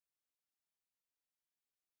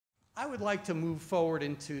I would like to move forward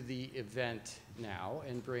into the event now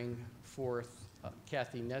and bring forth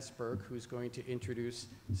Kathy Nesberg, who's going to introduce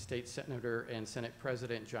State Senator and Senate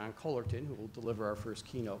President John Cullerton, who will deliver our first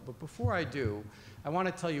keynote. But before I do, I want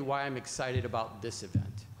to tell you why I'm excited about this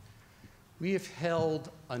event. We have held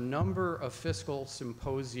a number of fiscal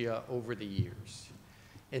symposia over the years,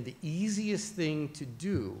 and the easiest thing to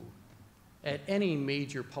do at any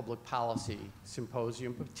major public policy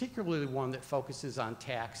symposium, particularly one that focuses on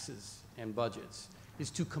taxes and budgets, is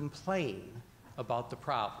to complain about the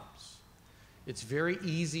problems. It's very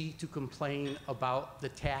easy to complain about the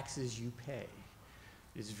taxes you pay.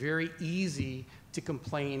 It's very easy to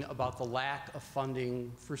complain about the lack of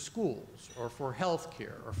funding for schools or for health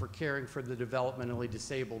care or for caring for the developmentally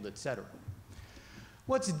disabled, et cetera.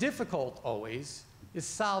 What's difficult always is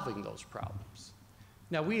solving those problems.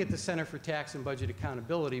 Now, we at the Center for Tax and Budget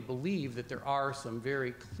Accountability believe that there are some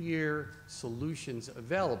very clear solutions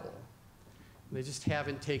available. They just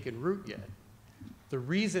haven't taken root yet. The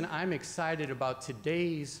reason I'm excited about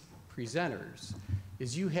today's presenters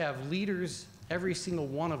is you have leaders, every single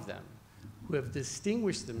one of them, who have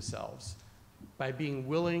distinguished themselves by being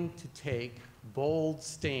willing to take bold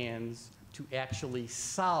stands to actually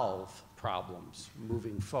solve problems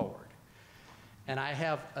moving forward. And I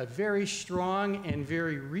have a very strong and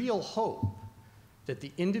very real hope that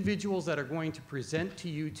the individuals that are going to present to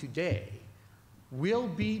you today will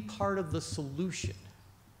be part of the solution,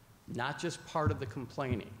 not just part of the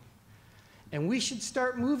complaining. And we should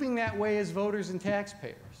start moving that way as voters and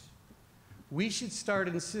taxpayers. We should start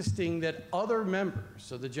insisting that other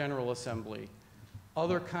members of the General Assembly,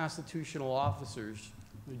 other constitutional officers,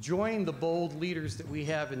 join the bold leaders that we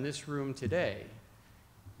have in this room today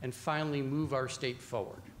and finally move our state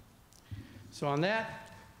forward. So on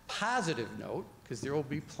that positive note, because there will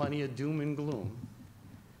be plenty of doom and gloom,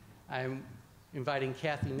 I'm inviting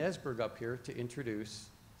Kathy Nesberg up here to introduce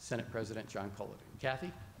Senate President John Cullerton.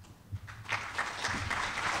 Kathy?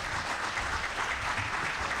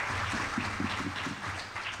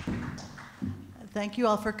 Thank you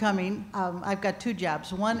all for coming. I've got two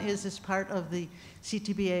jobs. One is as part of the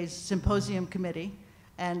CTBA's Symposium Committee,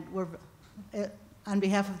 and on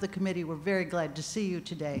behalf of the committee, we're very glad to see you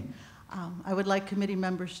today. I would like committee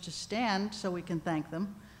members to stand so we can thank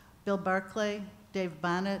them. Bill Barclay, Dave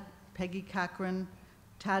Bonnet, Peggy Cochran,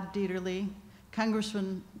 Todd Dieterle,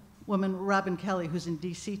 Congresswoman Robin Kelly, who's in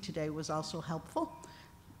DC today, was also helpful.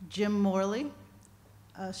 Jim Morley,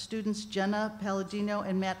 students Jenna Palladino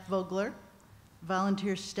and Matt Vogler,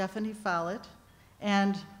 volunteers Stephanie Follett,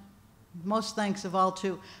 and most thanks of all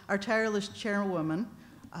to our tireless chairwoman,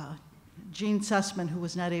 Jean Sussman, who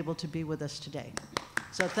was not able to be with us today.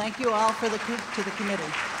 So thank you all to the committee.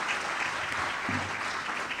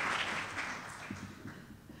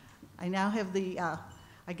 I now have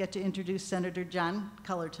I get to introduce Senator John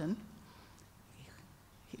Cullerton.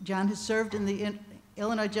 John has served in the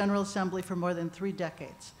Illinois General Assembly for more than 3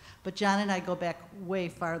 decades, but John and I go back way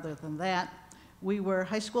farther than that. We were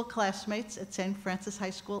high school classmates at St. Francis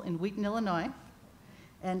High School in Wheaton, Illinois,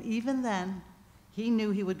 and even then, he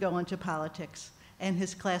knew he would go into politics, and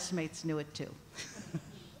his classmates knew it too.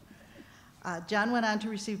 John went on to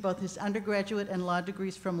receive both his undergraduate and law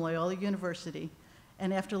degrees from Loyola University,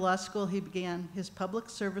 and after law school, he began his public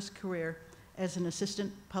service career as an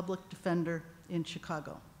assistant public defender in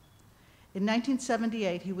Chicago. In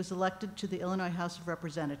 1978, he was elected to the Illinois House of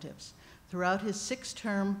Representatives. Throughout his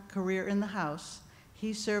 6-term career in the House,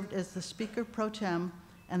 he served as the Speaker pro tem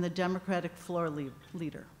and the Democratic floor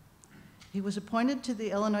leader. He was appointed to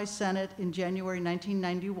the Illinois Senate in January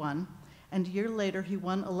 1991, and a year later he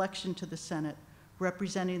won election to the Senate,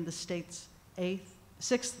 representing the state's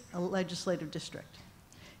 6th legislative district.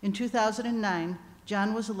 In 2009,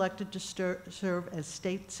 John was elected to serve as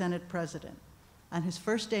State Senate President. On his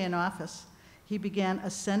first day in office, he began a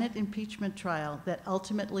Senate impeachment trial that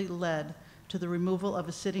ultimately led to the removal of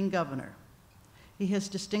a sitting governor. He has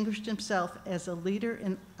distinguished himself as a leader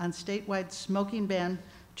on statewide smoking ban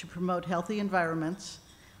to promote healthy environments.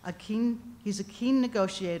 He's a keen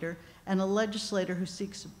negotiator and a legislator who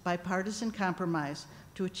seeks bipartisan compromise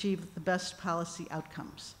to achieve the best policy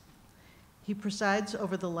outcomes. He presides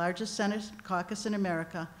over the largest Senate caucus in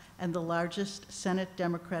America and the largest Senate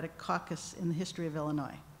Democratic caucus in the history of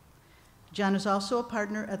Illinois. John is also a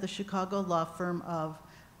partner at the Chicago law firm of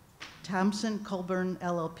Thompson Colburn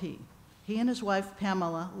LLP. He and his wife,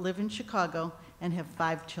 Pamela, live in Chicago and have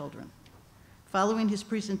 5 children. Following his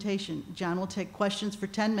presentation, John will take questions for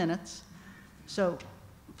 10 minutes. So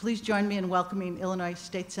please join me in welcoming Illinois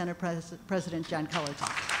State Senate President John Cullerton.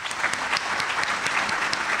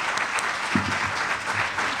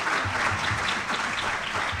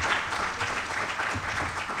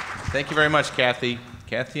 Thank you very much, Kathy.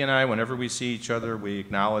 Kathy and I, whenever we see each other, we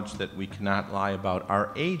acknowledge that we cannot lie about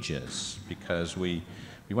our ages because we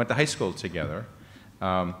went to high school together.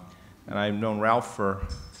 And I've known Ralph for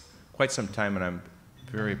quite some time, and I'm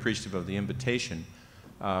very appreciative of the invitation.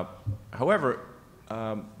 However,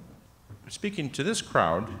 speaking to this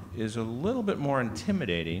crowd is a little bit more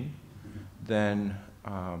intimidating than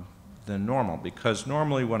normal, because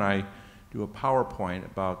normally when I do a PowerPoint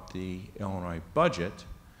about the Illinois budget,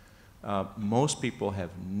 most people have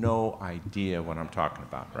no idea what I'm talking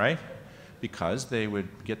about, right? Because they would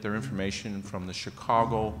get their information from the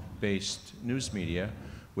Chicago-based news media,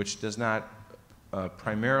 which does not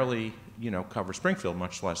primarily, cover Springfield,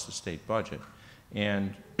 much less the state budget.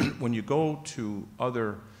 And when you go to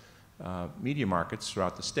other media markets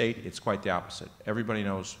throughout the state, it's quite the opposite. Everybody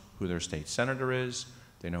knows who their state senator is,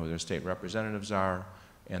 they know who their state representatives are,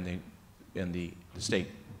 and the state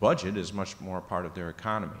budget is much more a part of their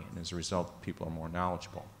economy, and as a result, people are more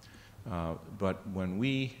knowledgeable. But when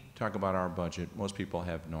we talk about our budget, most people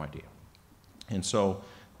have no idea. And so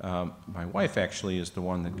my wife actually is the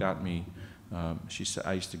one that got me, she said,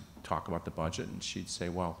 I used to talk about the budget, and she'd say,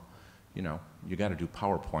 well, you got to do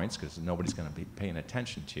PowerPoints because nobody's going to be paying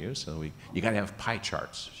attention to you, so you got to have pie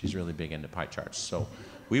charts. She's really big into pie charts. So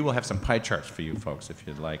we will have some pie charts for you folks if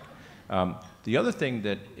you'd like. The other thing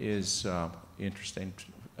that is interesting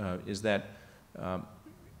is that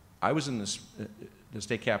I was in the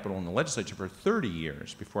state capitol and the legislature for 30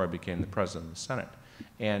 years before I became the president of the Senate.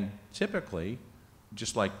 And typically,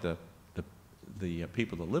 just like the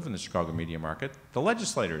people that live in the Chicago media market, the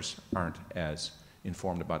legislators aren't as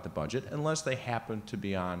informed about the budget unless they happen to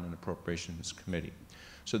be on an appropriations committee.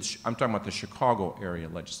 So I'm talking about the Chicago area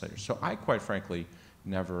legislators. So I, quite frankly,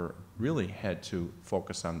 never really had to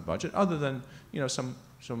focus on the budget, other than some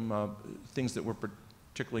things that were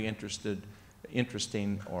particularly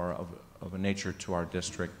interesting or of a nature to our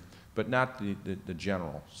district, but not the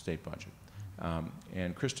general state budget.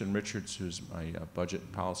 And Kristen Richards, who's my budget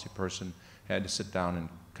and policy person, had to sit down and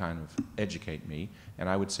kind of educate me, and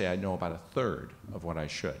I would say I know about a third of what I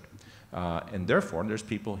should. And therefore, there's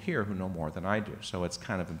people here who know more than I do, so it's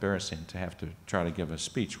kind of embarrassing to have to try to give a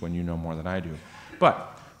speech when you know more than I do.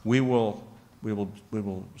 But we will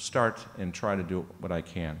start and try to do what I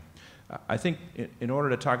can. I think in order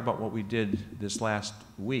to talk about what we did this last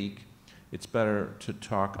week, it's better to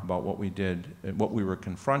talk about what we did, what we were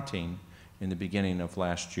confronting in the beginning of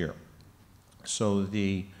last year. So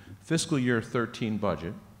the fiscal year 13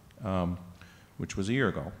 budget, which was a year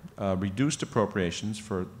ago, reduced appropriations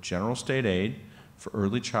for general state aid, for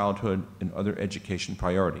early childhood, and other education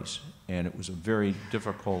priorities. And it was a very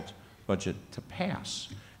difficult budget to pass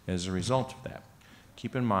as a result of that.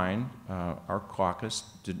 Keep in mind, our caucus,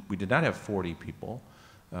 we did not have 40 people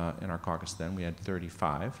in our caucus then, we had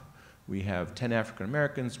 35. We have 10 African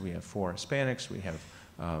Americans, we have 4 Hispanics, we have,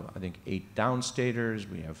 I think, 8 downstaters,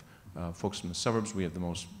 we have folks from the suburbs, we have the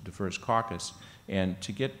most diverse caucus. And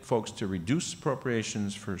to get folks to reduce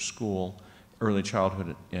appropriations for school, early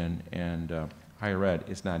childhood, and higher ed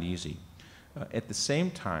is not easy. At the same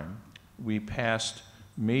time, we passed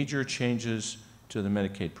major changes to the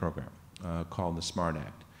Medicaid program called the SMART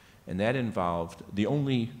Act. And that involved, the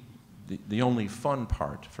only fun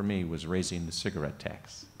part for me was raising the cigarette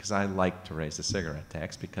tax, because I like to raise the cigarette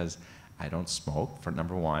tax because I don't smoke, for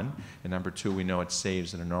number one, and number two, we know it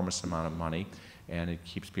saves an enormous amount of money, and it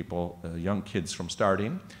keeps people, young kids from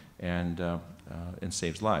starting, and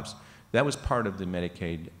saves lives. That was part of the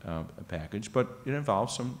Medicaid package, but it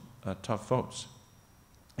involved some tough votes.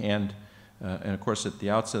 And of course, at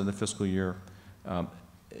the outset of the fiscal year,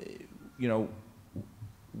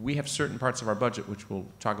 we have certain parts of our budget, which we'll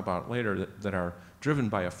talk about later, that are driven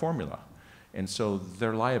by a formula. And so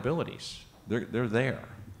they're liabilities. They're there.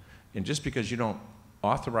 And just because you don't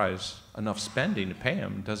authorize enough spending to pay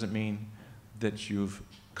them doesn't mean that you've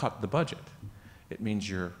cut the budget. It means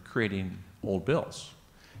you're creating old bills.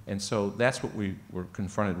 And so that's what we were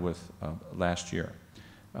confronted with last year.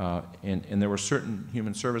 And there were certain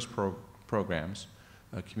human service programs,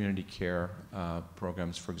 community care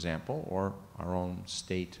programs, for example, or our own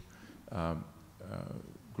state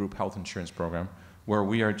group health insurance program, where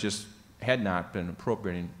we had not been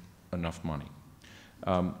appropriating enough money.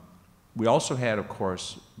 We also had, of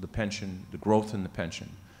course, the pension, the growth in the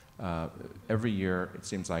pension. Every year, it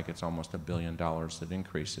seems like it's almost $1 billion that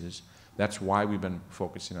increases. That's why we've been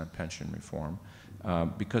focusing on pension reform,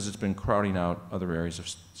 because it's been crowding out other areas of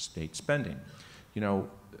state spending.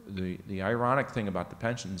 The ironic thing about the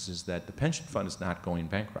pensions is that the pension fund is not going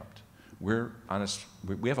bankrupt. We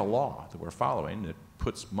have a law that we're following that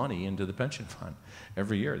puts money into the pension fund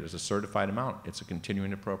every year. There's a certified amount. It's a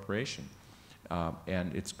continuing appropriation.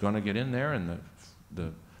 And it's going to get in there, and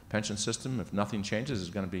the pension system, if nothing changes, is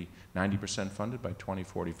going to be 90% funded by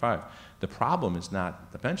 2045. The problem is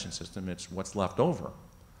not the pension system, it's what's left over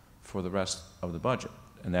for the rest of the budget.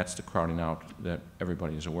 And that's the crowding out that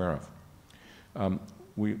everybody is aware of.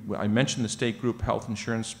 I mentioned the state group health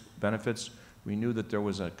insurance benefits. We knew that there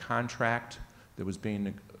was a contract that was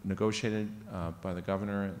being negotiated by the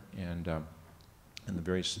governor and the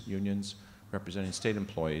various unions representing state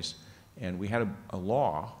employees. And we had a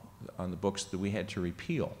law on the books that we had to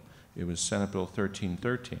repeal. It was Senate Bill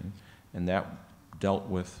 1313, and that dealt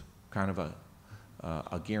with kind of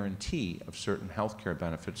a guarantee of certain health care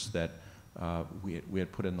benefits that we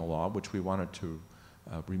had put in the law, which we wanted to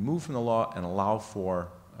remove from the law and allow for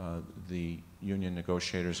the union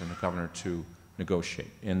negotiators and the governor to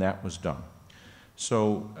negotiate, and that was done.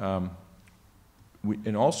 So,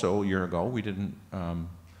 and also a year ago, we didn't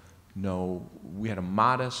know, we had a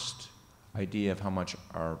modest idea of how much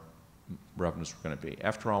our revenues were going to be.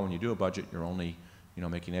 After all, when you do a budget, you're only,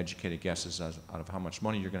 making educated guesses out of how much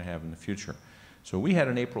money you're going to have in the future. So we had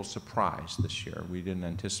an April surprise this year. We didn't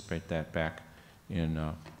anticipate that back in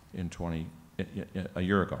a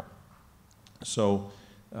year ago. So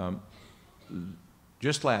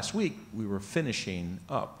just last week, we were finishing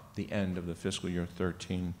up the end of the fiscal year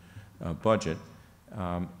 13 budget,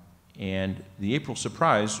 and the April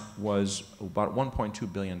surprise was about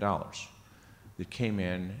 $1.2 billion that came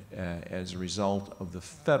in as a result of the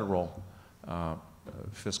federal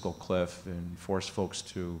fiscal cliff and forced folks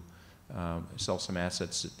to sell some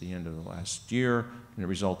assets at the end of the last year, and it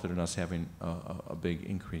resulted in us having a big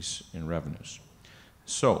increase in revenues.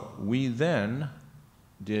 So we then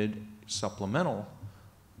did supplemental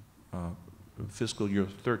fiscal year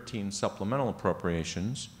 13 supplemental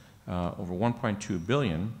appropriations over $1.2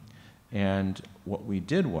 billion, and what we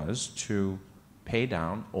did was to pay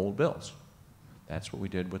down old bills. That's what we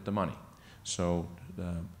did with the money. So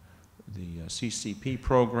the CCP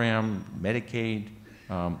program, Medicaid,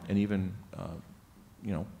 and even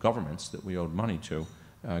governments that we owed money to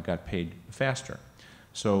got paid faster.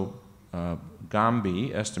 So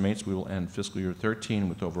GOMB estimates we will end fiscal year 13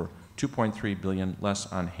 with over $2.3 billion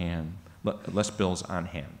less bills on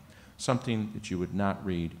hand, something that you would not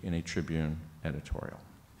read in a Tribune editorial.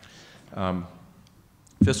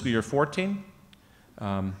 Fiscal year 14,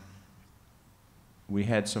 we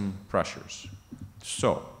had some pressures.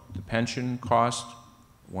 So the pension cost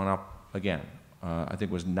went up again. I think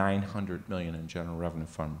it was $900 million in general revenue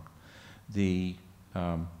fund. The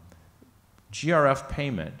GRF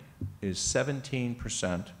payment is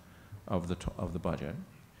 17% of the budget.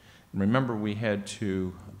 And remember, we had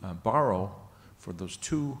to borrow for those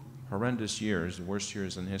two horrendous years, the worst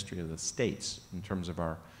years in the history of the states in terms of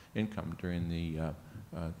our income during the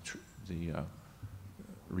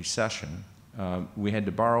recession. We had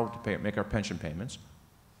to borrow to make our pension payments.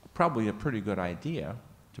 Probably a pretty good idea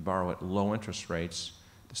to borrow at low interest rates.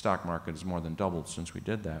 The stock market has more than doubled since we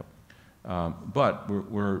did that. But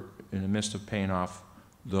we're in the midst of paying off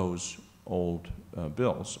those old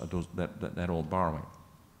bills, that old borrowing.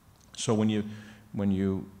 So when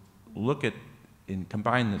you look at and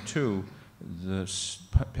combine the two, the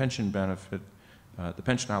pension benefit, the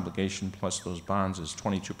pension obligation plus those bonds is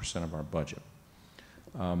 22% of our budget.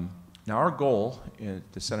 Now our goal,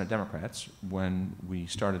 the Senate Democrats, when we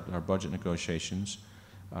started our budget negotiations,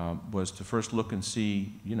 was to first look and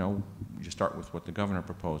see, you start with what the governor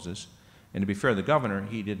proposes. And to be fair, the governor,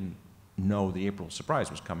 he didn't know the April surprise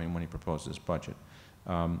was coming when he proposed this budget.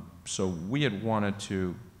 So we had wanted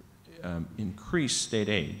to increase state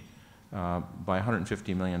aid by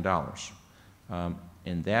 $150 million.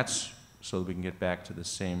 And that's so that we can get back to the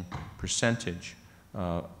same percentage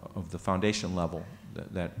of the foundation level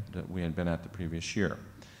that we had been at the previous year.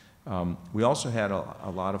 We also had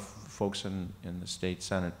a lot of folks in the state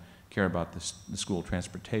Senate care about the school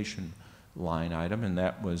transportation line item, and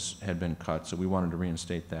that had been cut, so we wanted to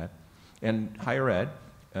reinstate that. And higher ed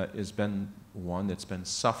has been one that's been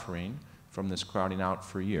suffering from this crowding out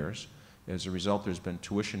for years. As a result, there's been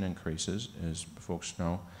tuition increases, as folks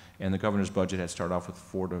know, and the governor's budget had started off with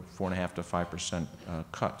 4.5 to 5%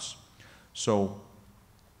 cuts. So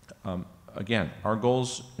again, our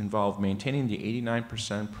goals involve maintaining the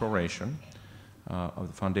 89% proration of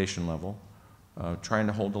the foundation level, trying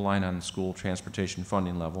to hold the line on the school transportation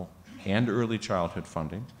funding level and early childhood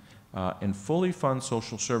funding, and fully fund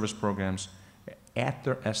social service programs at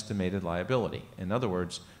their estimated liability. In other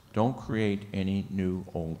words, don't create any new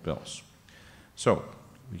old bills. So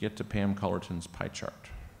we get to Pam Cullerton's pie chart.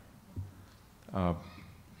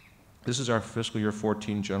 This is our fiscal year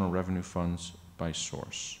 14 general revenue funds by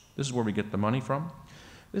source. This is where we get the money from.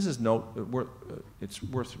 This is it's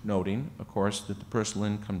worth noting, of course, that the personal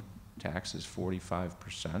income tax is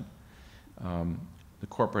 45%. The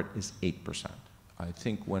corporate is 8%. I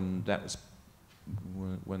think when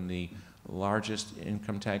the largest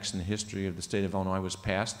income tax in the history of the state of Illinois was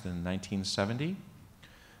passed in 1970,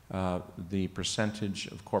 the percentage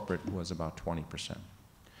of corporate was about 20%.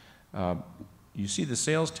 You see the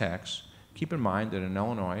sales tax. Keep in mind that in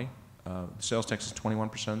Illinois, the sales tax is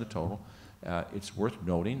 21% of the total. It's worth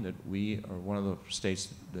noting that we are one of the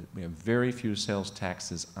states that we have very few sales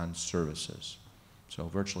taxes on services. So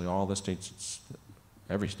virtually all the states,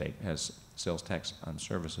 every state has sales tax on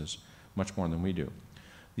services, much more than we do.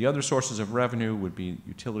 The other sources of revenue would be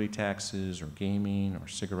utility taxes or gaming or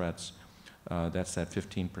cigarettes. That's that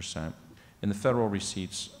 15%. And the federal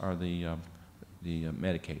receipts are the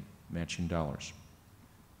Medicaid matching dollars.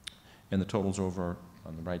 And the total's over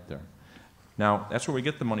on the right there. Now, that's where we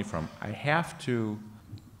get the money from. I have to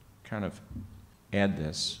kind of add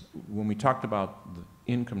this. When we talked about the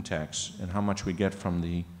income tax and how much we get from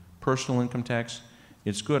the personal income tax,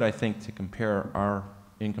 it's good, I think, to compare our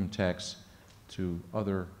income tax to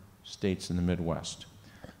other states in the Midwest.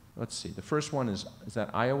 Let's see. The first one is that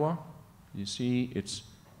Iowa? You see it's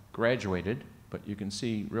graduated, but you can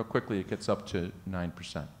see real quickly it gets up to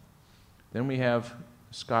 9%. Then we have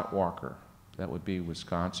Scott Walker. That would be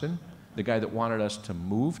Wisconsin. The guy that wanted us to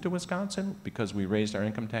move to Wisconsin because we raised our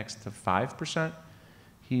income tax to 5%,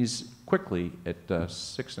 he's quickly at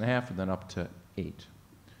 6.5% and then up to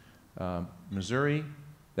 8%. Missouri,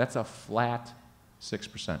 that's a flat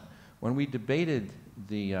 6%. When we debated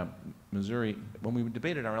when we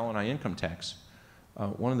debated our Illinois income tax,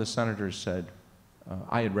 one of the senators said,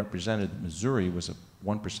 I had represented that Missouri was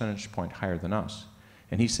 1 percentage point higher than us.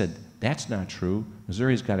 And he said, that's not true.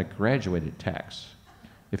 Missouri's got a graduated tax.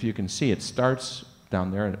 If you can see, it starts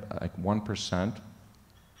down there at like 1%.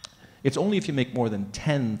 It's only if you make more than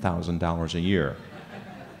 $10,000 a year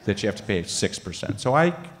that you have to pay 6%. So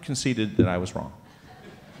I conceded that I was wrong.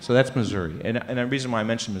 So that's Missouri. And the reason why I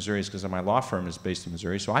mentioned Missouri is because my law firm is based in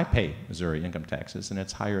Missouri, so I pay Missouri income taxes, and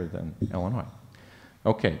it's higher than Illinois.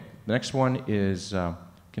 Okay, the next one is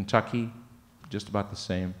Kentucky, just about the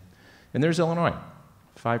same. And there's Illinois,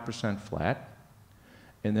 5% flat.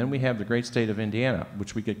 And then we have the great state of Indiana,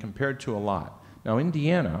 which we get compared to a lot. Now,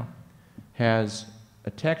 Indiana has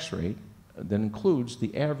a tax rate that includes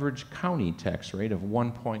the average county tax rate of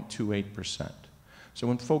 1.28%. So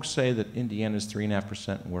when folks say that Indiana is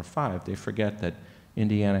 3.5% and we're 5%, they forget that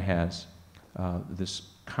Indiana has this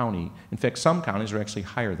county. In fact, some counties are actually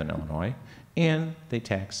higher than Illinois, and they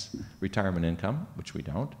tax retirement income, which we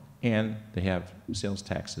don't, and they have sales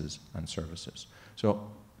taxes on services.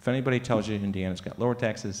 So if anybody tells you Indiana's got lower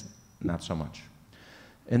taxes, not so much.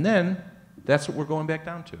 And then that's what we're going back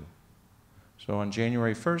down to. So on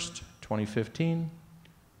January 1st, 2015,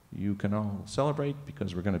 you can all celebrate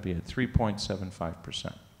because we're going to be at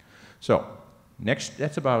 3.75%. So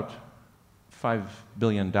that's about $5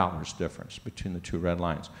 billion difference between the two red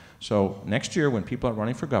lines. So next year when people are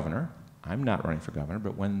running for governor, I'm not running for governor,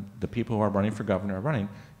 but when the people who are running for governor are running,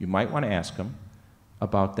 you might want to ask them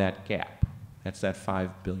about that gap. That's that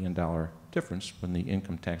 $5 billion difference when the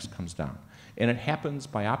income tax comes down. And it happens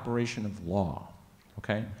by operation of law,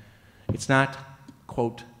 okay? It's not,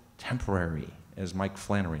 quote, temporary, as Mike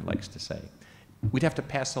Flannery likes to say. We'd have to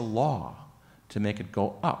pass a law to make it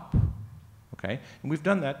go up, okay? And we've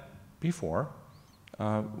done that before.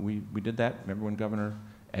 We did that, remember when Governor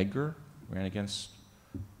Edgar ran against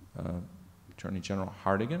Attorney General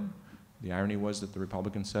Hardigan? The irony was that the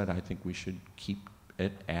Republicans said, I think we should keep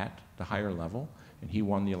it at the higher level, and he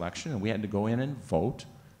won the election, and we had to go in and vote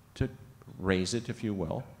to raise it, if you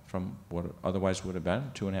will, from what otherwise would have been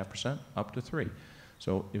 2.5% up to 3%.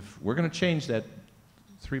 So if we're going to change that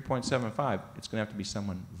 3.75, it's going to have to be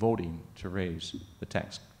someone voting to raise the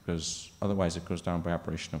tax, because otherwise it goes down by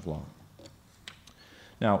operation of law.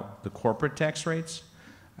 Now, the corporate tax rates,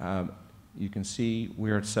 you can see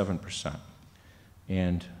we're at 7%.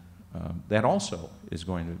 And that also is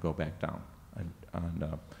going to go back down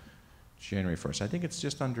on January 1st. I think it's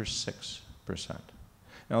just under 6%.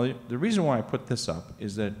 Now, the reason why I put this up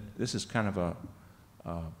is that this is kind of a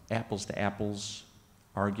apples to apples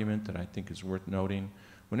argument that I think is worth noting.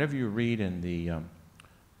 Whenever you read in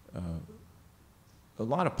a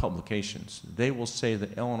lot of publications, they will say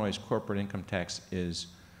that Illinois' corporate income tax is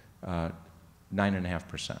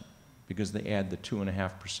 9.5% because they add the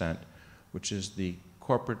 2.5%, which is the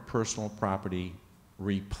corporate personal property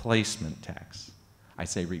replacement tax. I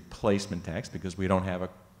say replacement tax because we don't have a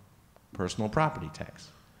personal property tax.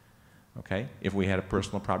 Okay? If we had a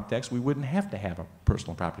personal property tax, we wouldn't have to have a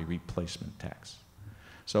personal property replacement tax.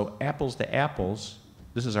 So apples to apples,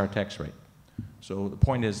 this is our tax rate. So the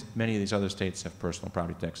point is, many of these other states have personal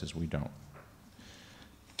property taxes, we don't.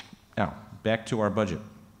 Now, back to our budget.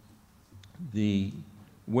 The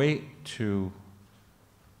way to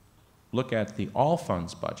look at the all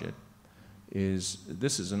funds budget is,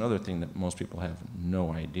 this is another thing that most people have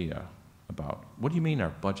no idea about. What do you mean our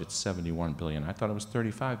budget's $71 billion? I thought it was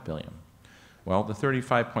 $35 billion. Well, the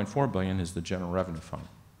 $35.4 billion is the general revenue fund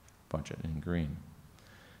budget in green.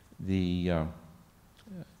 The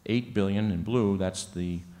 $8 billion in blue, that's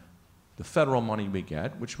the federal money we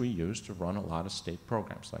get, which we use to run a lot of state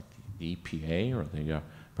programs, like the EPA or the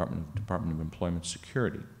Department of Employment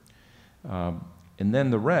Security. And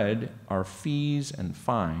then the red are fees and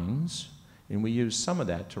fines, and we use some of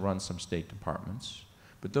that to run some state departments.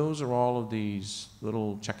 But those are all of these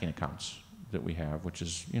little checking accounts that we have, which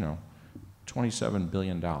is, you know, $27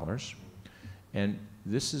 billion. And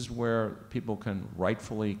this is where people can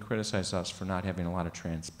rightfully criticize us for not having a lot of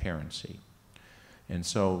transparency. And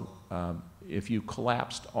so if you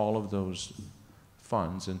collapsed all of those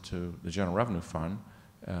funds into the general revenue fund,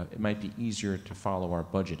 it might be easier to follow our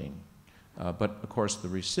budgeting. But of course,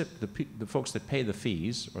 the folks that pay the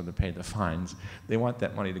fees or that pay the fines, they want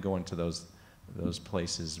that money to go into those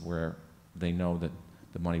places where they know that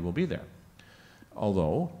the money will be there.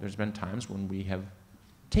 Although there's been times when we have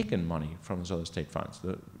taken money from those other state funds.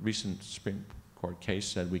 The recent Supreme Court case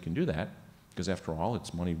said we can do that because, after all,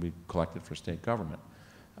 it's money we collected for state government.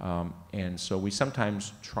 And so we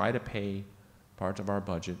sometimes try to pay part of our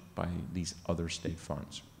budget by these other state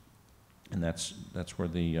funds. And that's where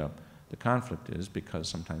the conflict is, because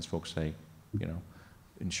sometimes folks say, you know,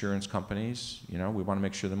 insurance companies, you know, we want to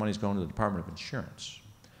make sure the money's going to the Department of Insurance.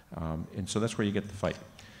 And so that's where you get the fight.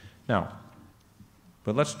 Now,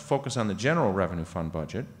 but let's focus on the general revenue fund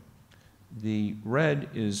budget. The red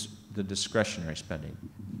is the discretionary spending.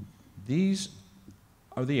 These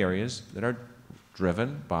are the areas that are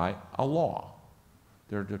driven by a law.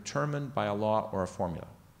 They're determined by a law or a formula.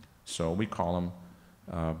 So we call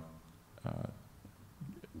them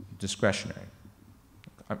discretionary.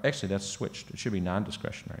 Actually, that's switched. It should be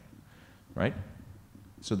non-discretionary, right?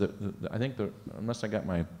 So I think unless I got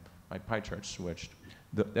my pie chart switched,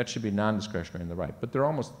 that should be non-discretionary on the right. But they're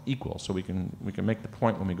almost equal, so we can make the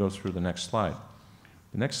point when we go through the next slide.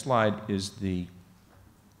 The next slide is the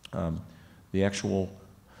actual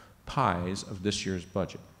pies of this year's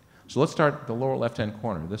budget. So let's start at the lower left-hand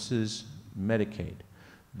corner. This is Medicaid.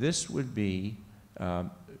 This would be the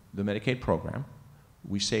Medicaid program.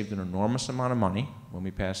 We saved an enormous amount of money when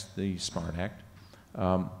we passed the SMART Act.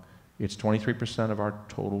 It's 23% of our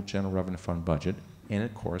total general revenue fund budget, and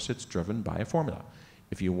of course it's driven by a formula.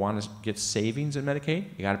 If you want to get savings in Medicaid,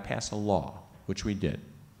 you got to pass a law, which we did.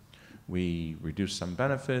 We reduced some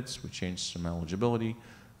benefits, we changed some eligibility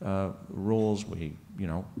rules, we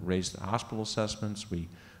raised the hospital assessments, we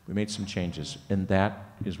made some changes, and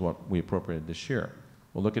that is what we appropriated this year.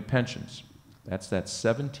 We'll look at pensions. That's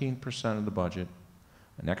 17% of the budget,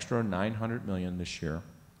 an extra $900 million this year,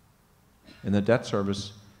 and the debt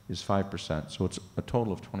service is 5%, so it's a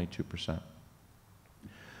total of 22%.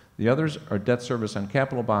 The others are debt service on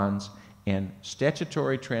capital bonds and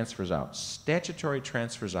statutory transfers out. Statutory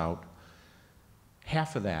transfers out,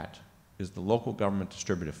 half of that is the local government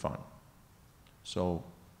distributive fund. So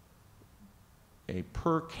a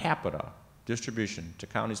per capita distribution to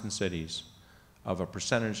counties and cities of a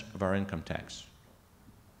percentage of our income tax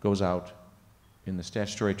goes out in the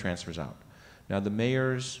statutory transfers out. Now the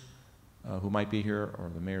mayors who might be here,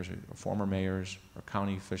 or the mayors, or former mayors, or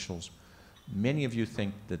county officials, many of you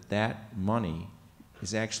think that that money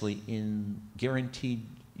is actually guaranteed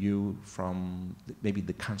you from maybe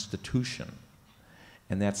the Constitution,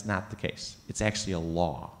 and that's not the case. It's actually a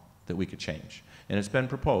law that we could change. And it's been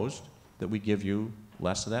proposed that we give you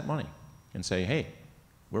less of that money and say, hey,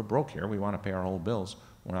 we're broke here, we want to pay our whole bills,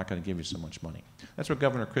 we're not going to give you so much money. That's what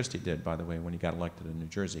Governor Christie did, by the way, when he got elected in New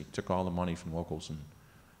Jersey. He took all the money from locals and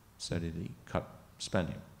said he cut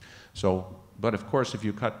spending. So, but of course, if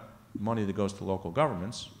you cut money that goes to local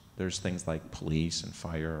governments, there's things like police and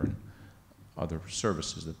fire and other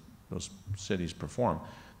services that those cities perform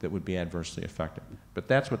that would be adversely affected. But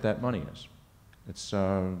that's what that money is. It's,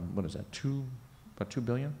 what is that, about $2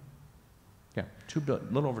 billion? Yeah, a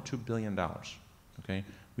little over $2 billion, okay?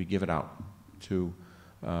 We give it out to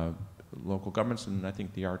local governments, and I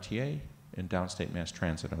think the RTA and downstate mass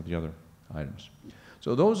transit are the other items.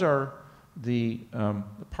 So those are the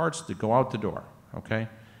parts that go out the door, okay?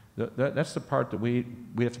 That's the part that we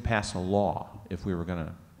have to pass a law if we were going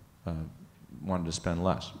to wanted to spend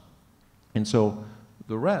less. And so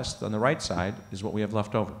the rest on the right side is what we have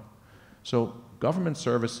left over. So government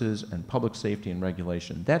services and public safety and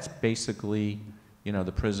regulation, that's basically, you know,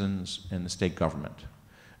 the prisons and the state government.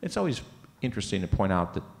 It's always interesting to point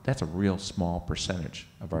out that that's a real small percentage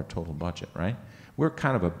of our total budget, right? We're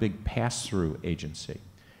kind of a big pass-through agency.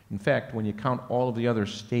 In fact, when you count all of the other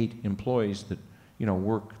state employees that, you know,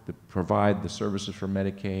 work, that provide the services for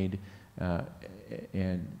Medicaid,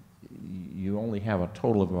 and you only have a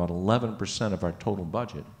total of about 11% of our total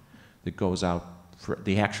budget that goes out for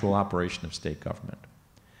the actual operation of state government.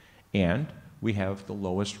 And we have the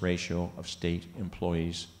lowest ratio of state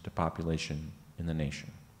employees to population in the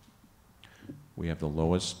nation. We have the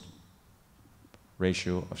lowest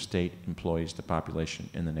ratio of state employees to population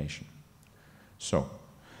in the nation. So,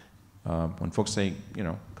 when folks say, you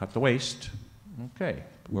know, cut the waste, okay,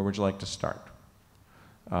 where would you like to start?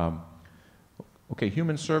 Okay,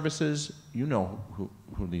 human services, you know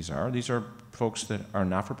who these are. These are folks that are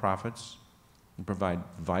not-for-profits and provide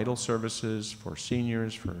vital services for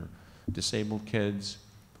seniors, for disabled kids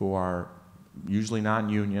who are usually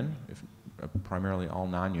non-union, primarily all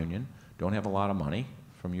non-union, don't have a lot of money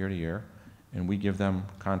from year to year, and we give them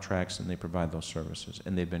contracts and they provide those services.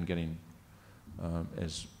 And they've been getting,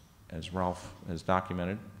 as Ralph has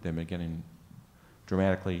documented, they've been getting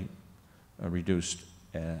dramatically reduced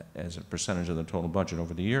as a percentage of the total budget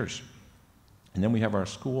over the years. And then we have our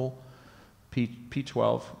school,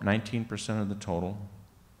 P12, 19% of the total.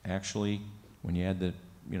 Actually, when you add the,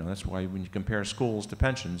 you know, that's why when you compare schools to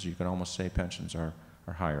pensions, you can almost say pensions are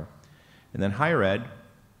higher. And then higher ed,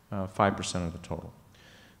 5% of the total.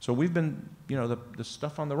 So we've been, you know, the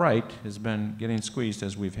stuff on the right has been getting squeezed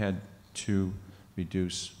as we've had to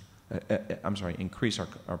reduce, increase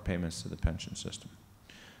our payments to the pension system.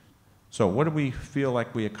 So what do we feel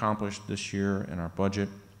like we accomplished this year in our budget?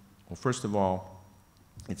 Well, first of all,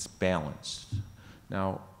 it's balanced.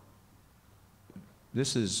 Now,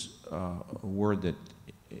 this is a word that,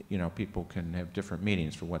 you know, people can have different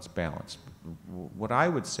meanings for what's balanced. What I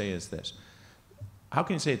would say is this: how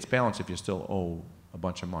can you say it's balanced if you still owe a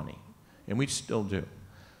bunch of money? And we still do.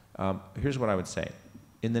 Here's what I would say.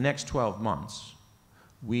 In the next 12 months,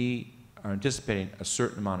 we are anticipating a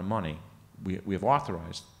certain amount of money. We have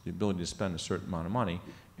authorized the ability to spend a certain amount of money,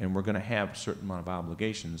 and we're going to have a certain amount of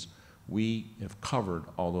obligations. We have covered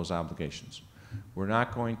all those obligations. We're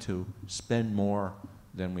not going to spend more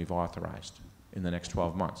than we've authorized in the next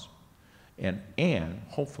 12 months. And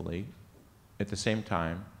hopefully, at the same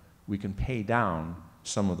time, we can pay down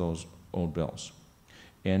some of those old bills.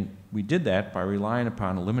 And we did that by relying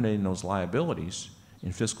upon eliminating those liabilities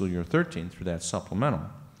in fiscal year 13 through that supplemental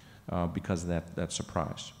because of that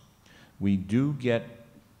surprise. We do get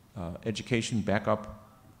education back up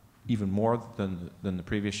even more than the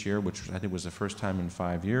previous year, which I think was the first time in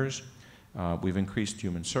 5 years. We've increased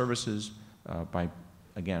human services by,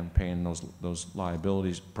 again, paying those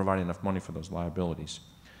liabilities, providing enough money for those liabilities.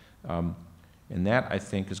 And that, I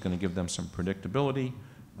think, is going to give them some predictability.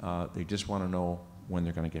 They just want to know when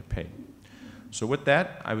they're going to get paid. So with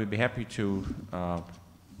that, I would be happy to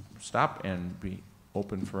stop and be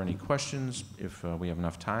open for any questions if we have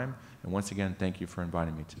enough time. And once again, thank you for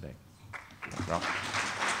inviting me today. Ralph?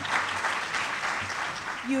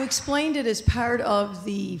 You explained it as part of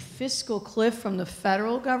the fiscal cliff from the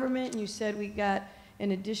federal government, and you said we got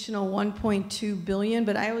an additional $1.2 billion,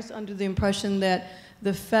 but I was under the impression that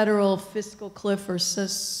the federal fiscal cliff or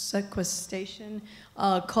sequestration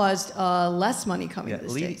caused less money coming to the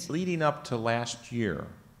states. Leading up to last year,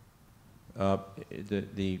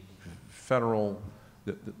 the federal,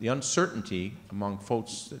 the uncertainty among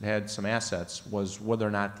folks that had some assets was whether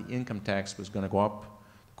or not the income tax was going to go up.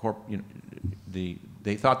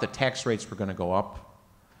 They thought the tax rates were going to go up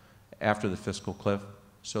after the fiscal cliff,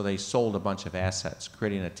 so they sold a bunch of assets,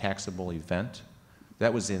 creating a taxable event.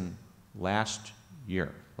 That was in last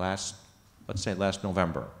year, let's say last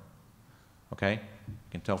November. Okay? You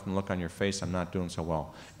can tell from the look on your face I'm not doing so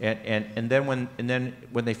well. And then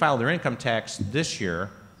when they filed their income tax this year,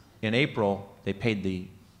 in April, they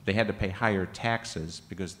had to pay higher taxes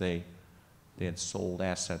because they had sold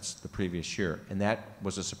assets the previous year. And that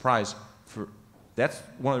was a surprise. That's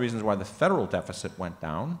one of the reasons why the federal deficit went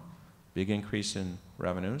down, big increase in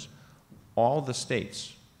revenues. All the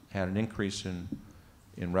states had an increase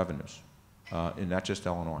in revenues, and not just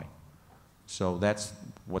Illinois. So that's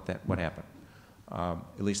what happened.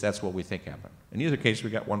 At least that's what we think happened. In either case,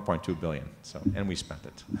 we got $1.2 billion, and we spent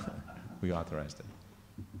it. We authorized it.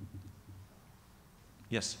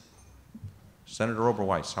 Yes. Senator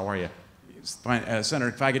Oberweis, how are you? Fine. Senator,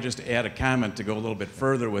 if I could just add a comment to go a little bit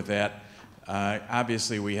further with that.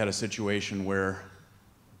 Obviously, we had a situation where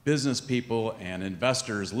business people and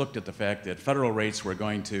investors looked at the fact that federal rates were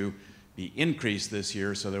going to be increased this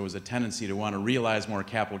year, so there was a tendency to want to realize more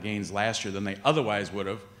capital gains last year than they otherwise would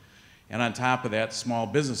have. And on top of that, small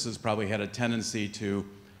businesses probably had a tendency to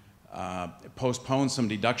postpone some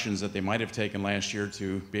deductions that they might have taken last year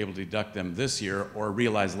to be able to deduct them this year, or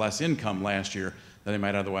realize less income last year than they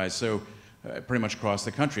might otherwise. So pretty much across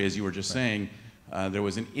the country, as you were just saying, there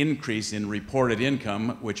was an increase in reported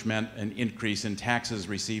income, which meant an increase in taxes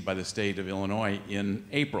received by the state of Illinois in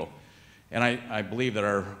April. And I believe that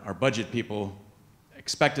our budget people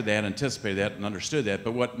expected that, anticipated that, and understood that.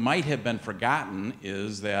 But what might have been forgotten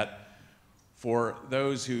is that for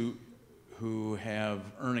those who have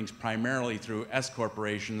earnings primarily through S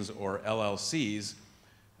corporations or LLCs,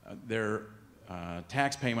 their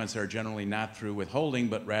tax payments are generally not through withholding,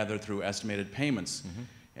 but rather through estimated payments. Mm-hmm.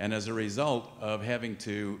 And as a result of having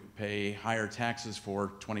to pay higher taxes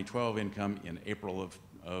for 2012 income in April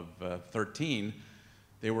of 13,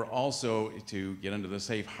 they were also, to get into the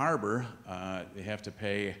safe harbor, they have to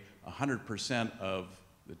pay 100% of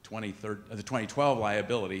the 2012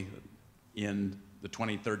 liability in the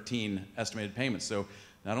 2013 estimated payments. So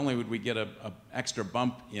not only would we get an extra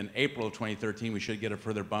bump in April of 2013, we should get a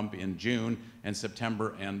further bump in June and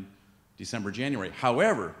September and December, January.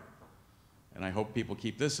 However, and I hope people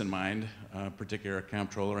keep this in mind, particularly our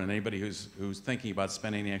comptroller and anybody who's thinking about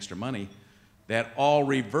spending any extra money, that all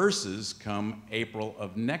reverses come April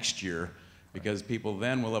of next year, because people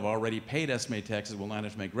then will have already paid estimated taxes, will not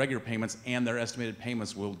have to make regular payments, and their estimated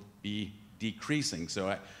payments will be decreasing.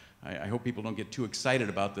 So I hope people don't get too excited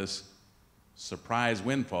about this surprise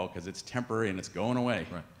windfall, because it's temporary and it's going away.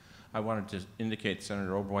 Right. I wanted to indicate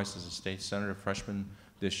Senator Oberweis is a state senator, freshman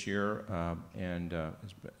this year, and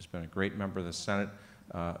has been a great member of the Senate,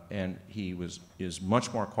 and he is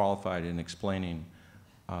much more qualified in explaining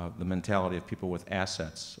the mentality of people with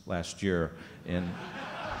assets last year, and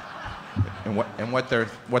what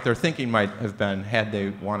their thinking might have been had they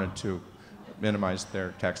wanted to minimize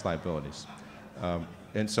their tax liabilities.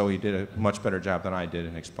 And so he did a much better job than I did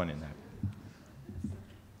in explaining that.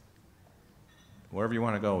 Wherever you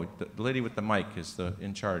want to go, the lady with the mic is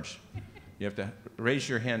in charge. You have to raise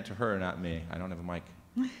your hand to her, not me. I don't have a mic.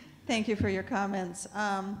 Thank you for your comments.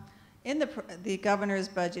 In the governor's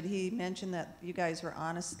budget, he mentioned that you guys were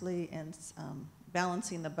honestly and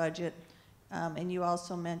balancing the budget, and you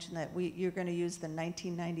also mentioned that you're going to use the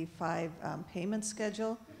 1995 payment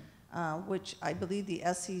schedule, which I believe the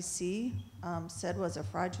SEC said was a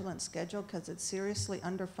fraudulent schedule because it seriously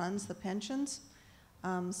underfunds the pensions.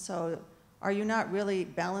 So are you not really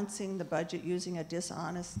balancing the budget using a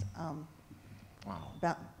dishonest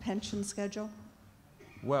pension schedule?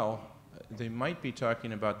 Well, they might be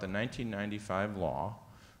talking about the 1995 law,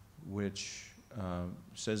 which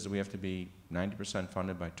says that we have to be 90%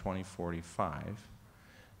 funded by 2045.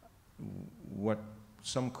 What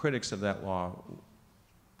some critics of that law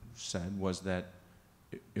said was that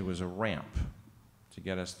it was a ramp to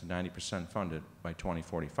get us to 90% funded by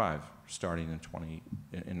 2045, starting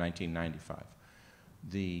in 1995.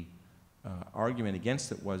 The argument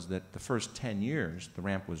against it was that the first 10 years, the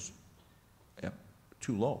ramp was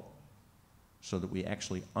too low, so that we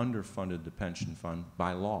actually underfunded the pension fund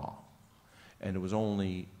by law. And it was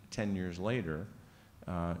only 10 years later,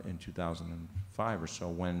 in 2005 or so,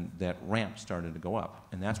 when that ramp started to go up.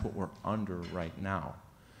 And that's what we're under right now.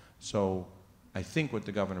 So I think what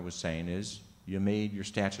the governor was saying is, you made your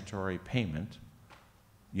statutory payment.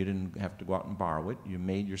 You didn't have to go out and borrow it. You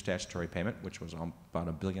made your statutory payment, which was about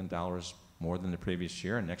 $1 billion more than the previous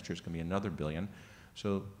year, and next year's going to be another $1 billion.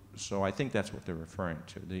 So I think that's what they're referring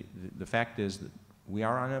to. The fact is that we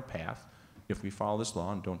are on a path, if we follow this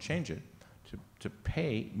law and don't change it, to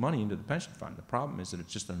pay money into the pension fund. The problem is that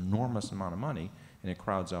it's just an enormous amount of money, and it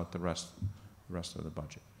crowds out the rest of the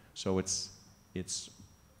budget. So it's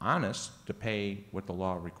honest to pay what the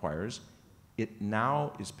law requires. It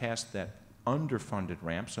now is past that underfunded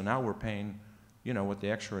ramp, so now we're paying, what the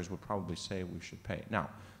actuaries would probably say we should pay. Now,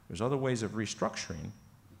 there's other ways of restructuring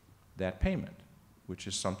that payment, which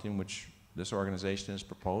is something which this organization has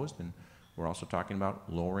proposed, and we're also talking about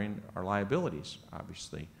lowering our liabilities,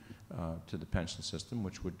 obviously, to the pension system,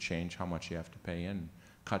 which would change how much you have to pay in,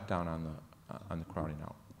 cut down on the crowding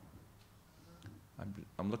out.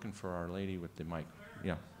 I'm looking for our lady with the mic.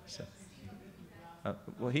 Yeah. So.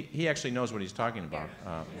 Well, he actually knows what he's talking about,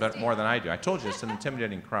 but more than I do. I told you, it's an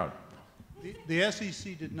intimidating crowd. The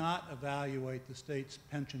SEC did not evaluate the state's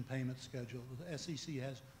pension payment schedule. The SEC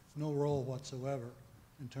has no role whatsoever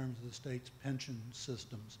in terms of the state's pension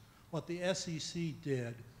systems. What the SEC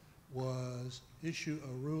did was issue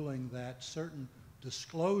a ruling that certain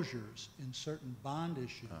disclosures in certain bond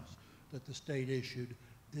issues that the state issued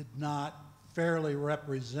did not fairly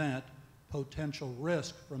represent potential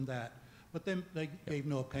risk from that. But they gave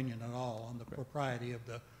no opinion at all on the propriety of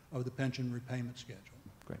the pension repayment schedule.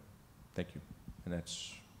 Great. Thank you. And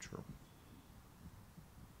that's true.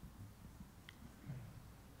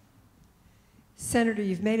 Senator,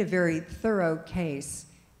 you've made a very thorough case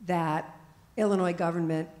that Illinois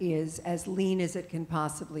government is as lean as it can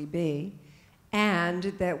possibly be, and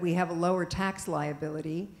that we have a lower tax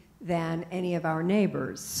liability than any of our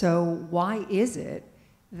neighbors. So why is it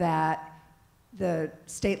that the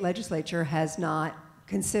state legislature has not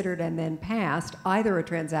considered and then passed either a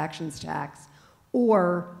transactions tax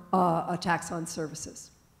or a tax on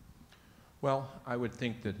services? Well, I would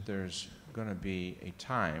think that there's going to be a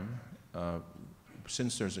time,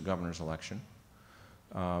 since there's a governor's election,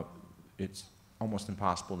 it's almost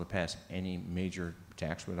impossible to pass any major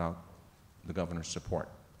tax without the governor's support.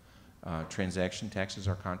 Transaction taxes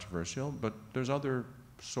are controversial, but there's other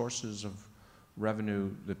sources of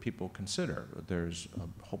revenue that people consider. There's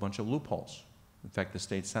a whole bunch of loopholes. In fact, the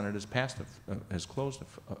state senate has closed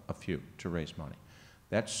a few to raise money.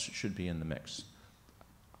 That should be in the mix.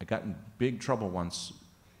 I got in big trouble once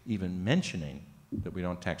even mentioning that we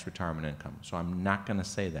don't tax retirement income, so I'm not going to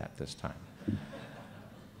say that this time.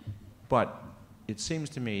 But it seems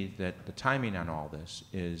to me that the timing on all this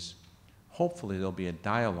is hopefully there'll be a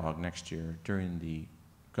dialogue next year during the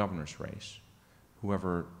governor's race,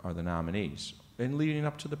 whoever are the nominees, and leading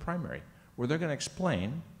up to the primary, where they're going to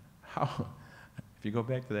explain how, if you go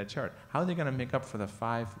back to that chart, how they're going to make up for the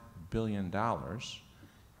 $5 billion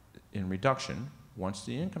in reduction once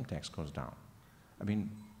the income tax goes down. I mean,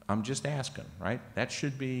 I'm just asking, right? That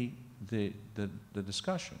should be the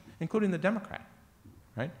discussion, including the Democrat,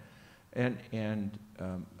 right? And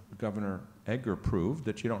Governor Edgar proved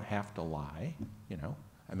that you don't have to lie, you know.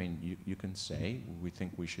 I mean, you can say, we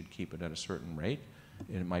think we should keep it at a certain rate,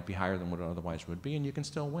 and it might be higher than what it otherwise would be, and you can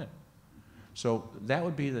still win. So that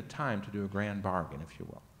would be the time to do a grand bargain, if you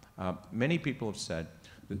will. Many people have said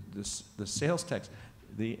that the sales tax,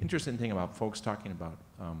 the interesting thing about folks talking about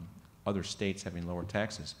other states having lower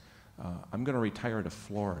taxes, I'm going to retire to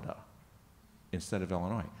Florida instead of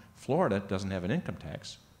Illinois. Florida doesn't have an income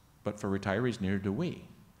tax, but for retirees, neither do we.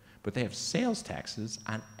 But they have sales taxes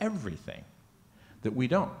on everything that we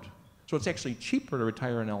don't. So it's actually cheaper to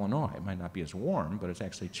retire in Illinois. It might not be as warm, but it's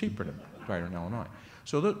actually cheaper to retire in Illinois.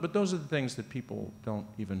 So, but those are the things that people they're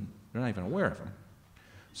not even aware of them.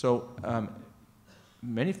 So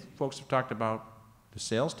many folks have talked about the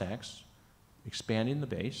sales tax, expanding the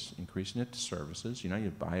base, increasing it to services. You know,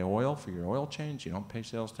 you buy oil for your oil change, you don't pay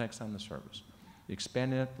sales tax on the service.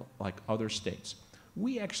 Expanding it like other states.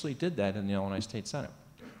 We actually did that in the Illinois State Senate.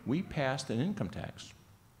 We passed an income tax,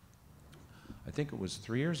 I think it was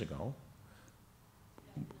 3 years ago,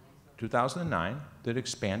 2009, that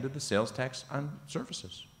expanded the sales tax on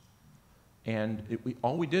services. And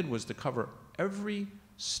all we did was to cover every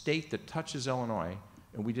state that touches Illinois,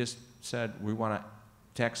 and we just said we want to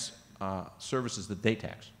tax services that they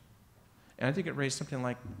tax. And I think it raised something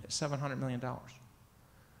like $700 million.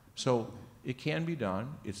 So it can be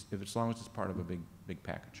done as long as it's part of a big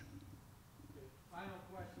package. Final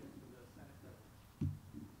question for the Senate President.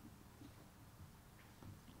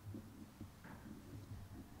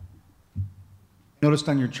 Noticed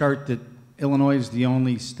on your chart that Illinois is the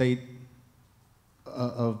only state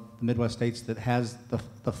of the Midwest states that has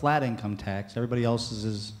the flat income tax. Everybody else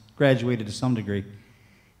is graduated to some degree.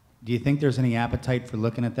 Do you think there's any appetite for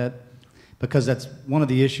looking at that? Because that's one of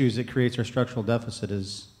the issues that creates our structural deficit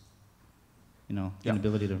is, you know, the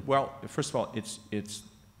inability to... Well, first of all, it's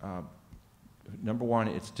number one,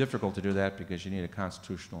 it's difficult to do that because you need a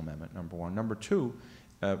constitutional amendment, number one. Number two,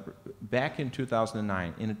 back in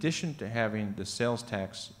 2009, in addition to having the sales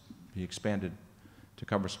tax be expanded to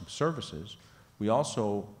cover some services, we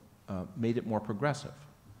also made it more progressive.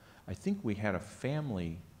 I think we had a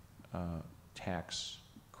family tax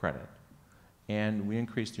credit, and we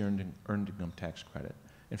increased the earned income tax credit.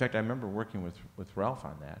 In fact, I remember working with Ralph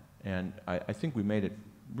on that, and I think we made it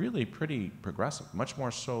really pretty progressive, much more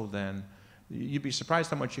so than, you'd be surprised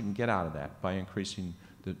how much you can get out of that by increasing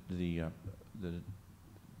the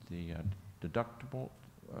deductible,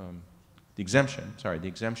 the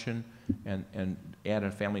exemption, and add a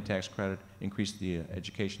family tax credit, increase the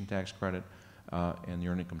education tax credit, and the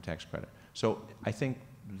earned income tax credit. So I think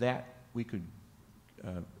that we could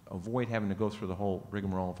avoid having to go through the whole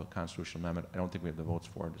rigmarole of a constitutional amendment. I don't think we have the votes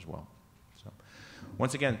for it as well. So,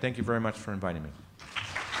 once again, thank you very much for inviting me.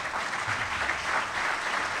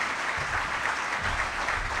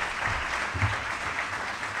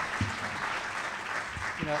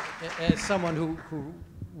 You know, as someone who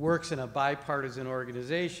works in a bipartisan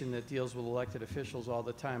organization that deals with elected officials all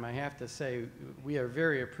the time, I have to say we are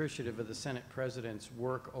very appreciative of the Senate President's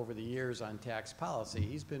work over the years on tax policy.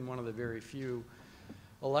 He's been one of the very few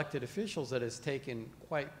elected officials that has taken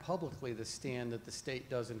quite publicly the stand that the state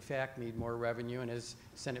does in fact need more revenue, and as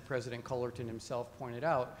Senate President Cullerton himself pointed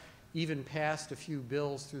out, even passed a few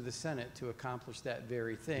bills through the Senate to accomplish that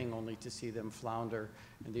very thing, only to see them flounder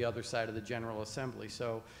in the other side of the General Assembly.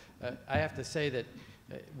 So I have to say that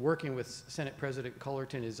working with Senate President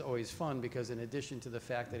Cullerton is always fun, because in addition to the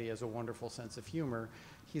fact that he has a wonderful sense of humor,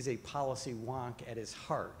 he's a policy wonk at his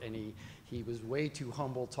heart, and he was way too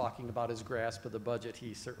humble talking about his grasp of the budget.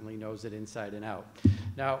 He certainly knows it inside and out.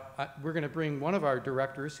 Now, we're going to bring one of our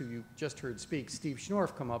directors, who you just heard speak, Steve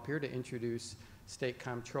Schnorf, come up here to introduce State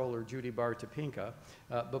Comptroller Judy Baar Topinka.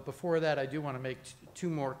 But before that, I do want to make two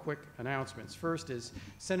more quick announcements. First is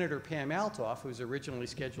Senator Pam Altoff, who's originally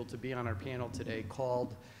scheduled to be on our panel today,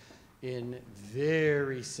 called in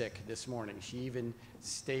very sick this morning. She even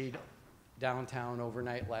stayed downtown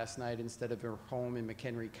overnight last night instead of her home in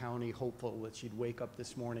McHenry County, hopeful that she'd wake up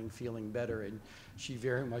this morning feeling better, and she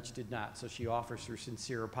very much did not. So she offers her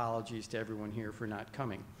sincere apologies to everyone here for not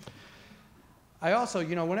coming. I also,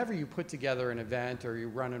 you know, whenever you put together an event or you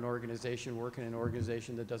run an organization, work in an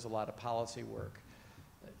organization that does a lot of policy work,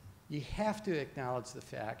 you have to acknowledge the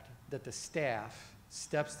fact that the staff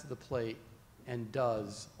steps to the plate and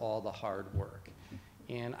does all the hard work.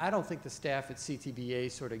 And I don't think the staff at CTBA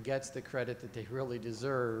sort of gets the credit that they really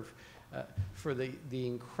deserve for the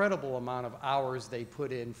incredible amount of hours they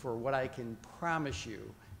put in for what I can promise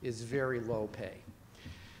you is very low pay.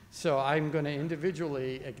 So I'm going to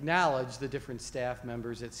individually acknowledge the different staff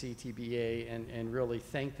members at CTBA and really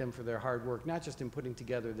thank them for their hard work, not just in putting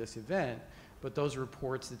together this event, but those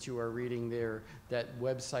reports that you are reading there, that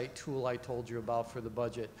website tool I told you about for the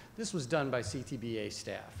budget. This was done by CTBA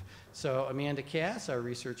staff. So Amanda Cass, our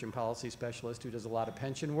research and policy specialist who does a lot of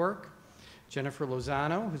pension work. Jennifer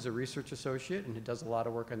Lozano, who's a research associate and who does a lot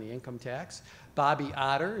of work on the income tax. Bobby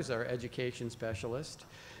Otter is our education specialist.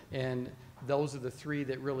 And those are the three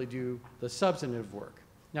that really do the substantive work.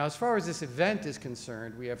 Now, as far as this event is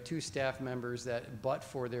concerned, we have two staff members that, but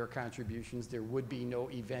for their contributions, there would be no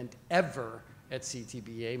event ever at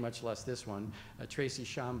CTBA, much less this one, Tracy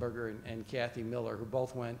Schomburger and Kathy Miller, who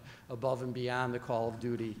both went above and beyond the call of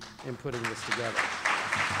duty in putting this together.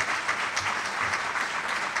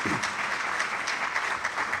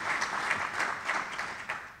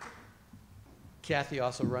 Kathy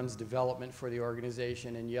also runs development for the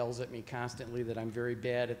organization and yells at me constantly that I'm very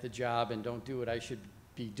bad at the job and don't do what I should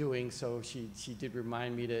be doing, so she did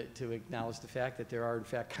remind me to acknowledge the fact that there are, in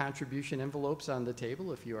fact, contribution envelopes on the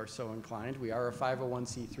table if you are so inclined. We are a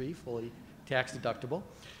 501c3, fully tax deductible.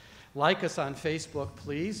 Like us on Facebook,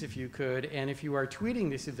 please, if you could, and if you are tweeting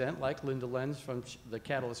this event, like Linda Lenz from the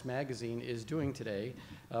Catalyst magazine is doing today,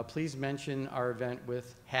 please mention our event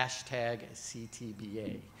with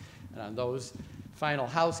 #CTBA. And on those final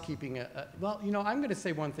housekeeping, well, you know, I'm going to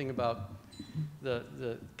say one thing about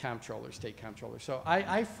the comptroller, state comptroller. So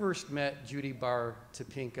I first met Judy Baar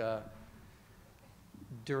Topinka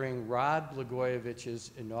during Rod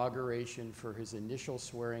Blagojevich's inauguration for his initial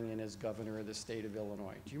swearing in as governor of the state of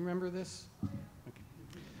Illinois. Do you remember this? Okay.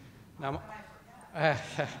 Now,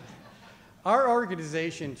 our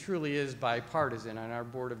organization truly is bipartisan, and our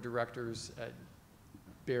board of directors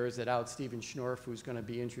bears it out. Stephen Schnorf, who's going to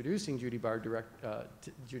be introducing Judy Baar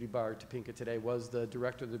Topinka today, was the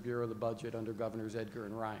director of the Bureau of the Budget under Governors Edgar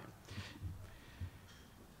and Ryan.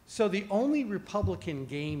 So the only Republican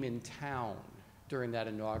game in town during that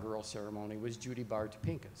inaugural ceremony was Judy Baar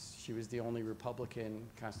Topinka's. She was the only Republican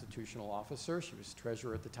constitutional officer. She was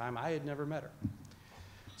treasurer at the time. I had never met her.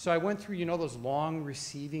 So I went through, you know, those long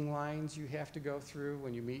receiving lines you have to go through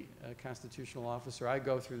when you meet a constitutional officer. I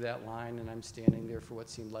go through that line, and I'm standing there for what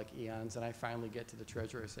seemed like eons, and I finally get to the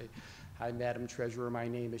treasurer. I say, "Hi, Madam Treasurer, my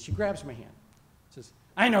name is..." She grabs my hand, says,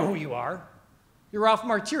 "I know who you are. You're Ralph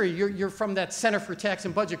Martiri. You're from that Center for Tax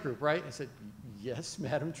and Budget group, right?" I said, "Yes,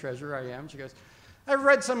 Madam Treasurer, I am." She goes, "I've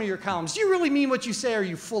read some of your columns. Do you really mean what you say, or are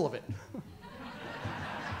you full of it?"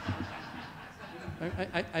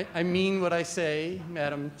 I mean what I say,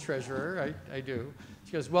 Madam Treasurer, I do.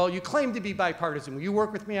 She goes, "Well, you claim to be bipartisan. Will you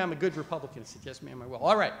work with me? I'm a good Republican." I said, "Yes, ma'am, I will."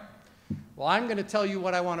 "All right. Well, I'm going to tell you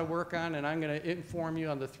what I want to work on, and I'm going to inform you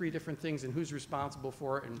on the 3 different things and who's responsible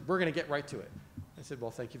for it, and we're going to get right to it." I said,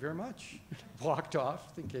 "Well, thank you very much." Walked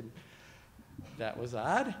off thinking that was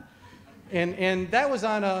odd. And that was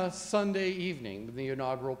on a Sunday evening, the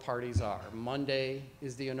inaugural parties are. Monday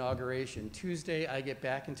is the inauguration. Tuesday, I get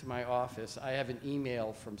back into my office. I have an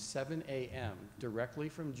email from 7 a.m. directly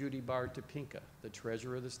from Judy Baar Topinka, the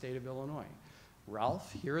treasurer of the state of Illinois.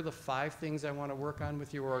 Ralph, here are the 5 things I want to work on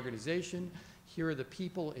with your organization. Here are the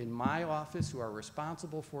people in my office who are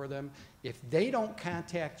responsible for them. If they don't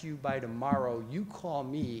contact you by tomorrow, you call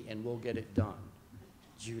me and we'll get it done.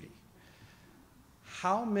 Judy.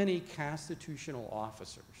 How many constitutional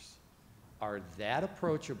officers are that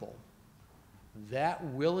approachable, that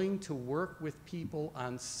willing to work with people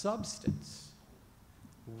on substance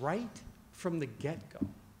right from the get-go?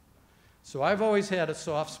 So I've always had a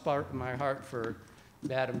soft spot in my heart for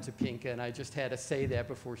Madam Topinka, and I just had to say that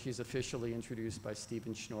before she's officially introduced by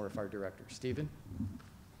Stephen Schnorf, our director. Stephen?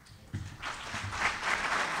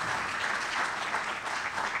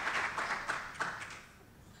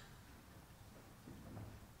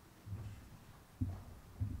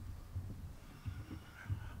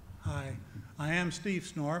 Hi, I am Steve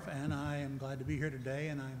Schnorf, and I am glad to be here today,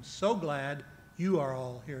 and I'm so glad you are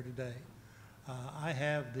all here today. I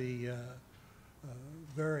have the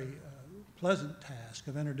very pleasant task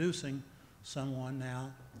of introducing someone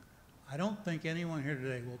now. I don't think anyone here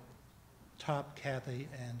today will top Kathy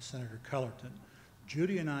and Senator Cullerton.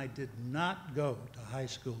 Judy and I did not go to high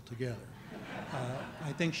school together.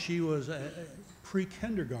 I think she was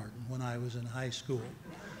pre-kindergarten when I was in high school.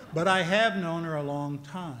 But I have known her a long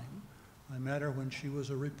time. I met her when she was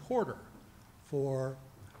a reporter for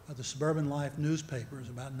the Suburban Life newspapers,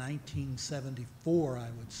 about 1974, I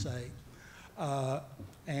would say,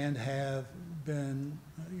 and have been,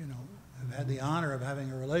 have had the honor of having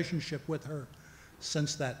a relationship with her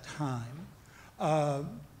since that time.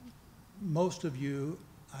 Most of you,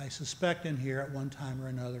 I suspect in here at one time or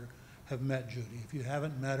another, have met Judy. If you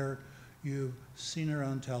haven't met her, you've seen her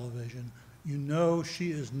on television. You know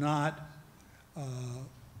she is not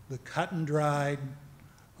the cut-and-dried,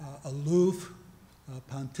 aloof,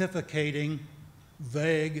 pontificating,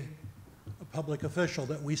 vague public official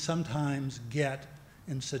that we sometimes get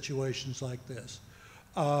in situations like this.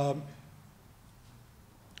 As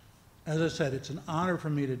I said, it's an honor for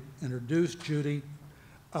me to introduce Judy.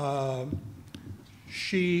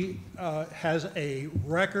 She has a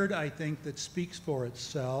record, I think, that speaks for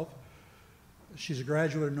itself. She's a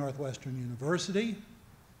graduate of Northwestern University.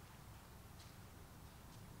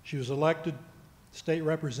 She was elected state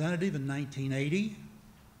representative in 1980.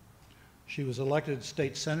 She was elected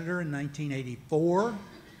state senator in 1984.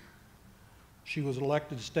 She was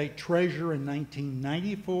elected state treasurer in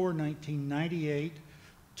 1994, 1998,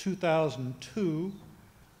 2002,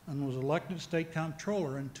 and was elected state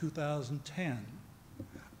comptroller in 2010.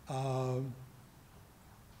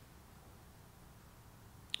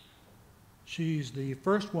 She's the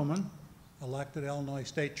first woman elected Illinois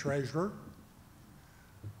state treasurer,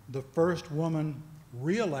 the first woman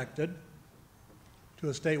re-elected to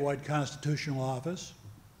a statewide constitutional office,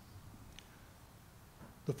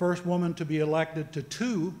 the first woman to be elected to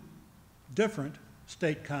 2 different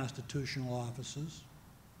state constitutional offices.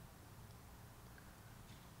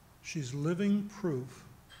 She's living proof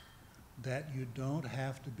that you don't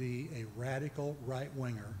have to be a radical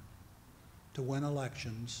right-winger to win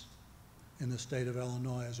elections in the state of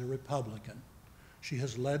Illinois as a Republican. She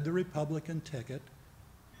has led the Republican ticket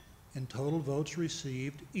in total votes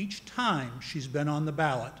received each time she's been on the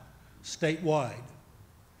ballot statewide.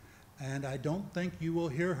 And I don't think you will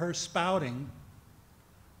hear her spouting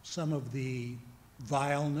some of the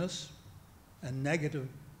vileness and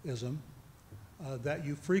negativism that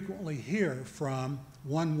you frequently hear from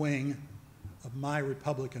one wing of my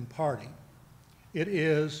Republican Party. It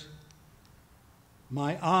is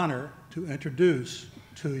my honor to introduce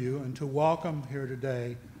to you and to welcome here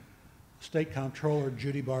today State Comptroller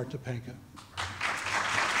Judy Baar Topinka.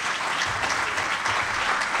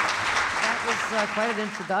 That was quite an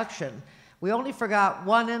introduction. We only forgot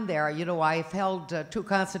one in there. You know, I've held 2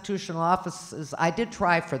 constitutional offices. I did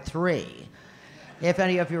try for 3, if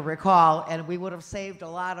any of you recall, and we would have saved a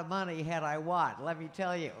lot of money had I won. Let me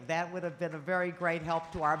tell you, that would have been a very great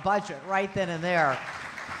help to our budget right then and there.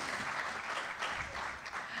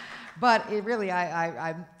 But it really,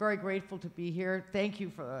 I'm very grateful to be here. Thank you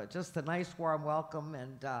for just a nice, warm welcome,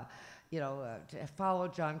 and to follow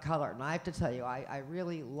John Cullerton. I have to tell you, I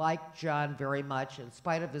really like John very much. In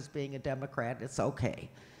spite of his being a Democrat, it's okay.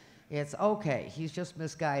 It's okay. He's just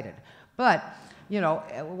misguided. But,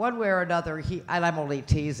 one way or another, and I'm only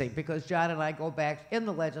teasing, because John and I go back in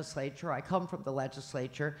the legislature. I come from the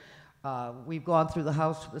legislature. We've gone through the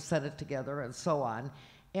House and the Senate together and so on,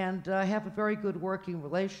 and have a very good working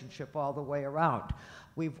relationship all the way around.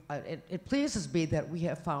 It pleases me that we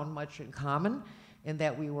have found much in common, in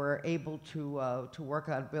that we were able to work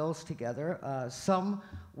on bills together. Some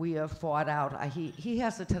we have fought out. He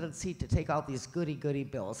has a tendency to take out these goody-goody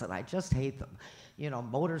bills, and I just hate them. You know,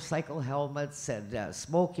 motorcycle helmets and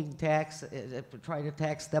smoking tax, trying to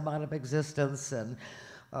tax them out of existence, and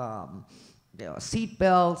you know, seat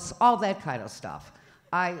belts, all that kind of stuff.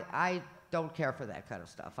 I don't care for that kind of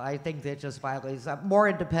stuff. I think that just violates. I'm more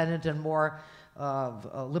independent and more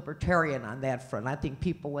libertarian on that front. I think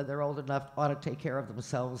people, when they're old enough, ought to take care of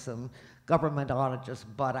themselves, and government ought to just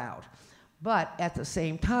butt out. But at the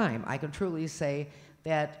same time, I can truly say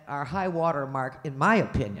that our high water mark, in my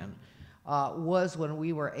opinion, was when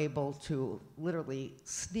we were able to literally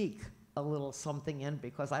sneak a little something in,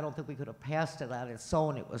 because I don't think we could have passed it on its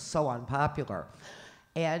own. It was so unpopular.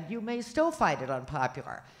 And you may still find it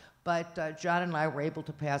unpopular. But John and I were able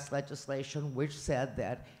to pass legislation which said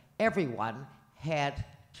that everyone had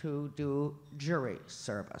to do jury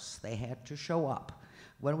service. They had to show up.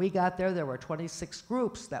 When we got there were 26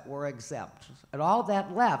 groups that were exempt. And all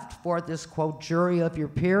that left for this, quote, jury of your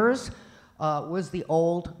peers was the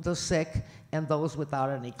old, the sick, and those without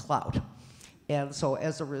any clout. And so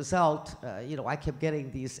as a result, you know, I kept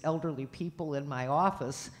getting these elderly people in my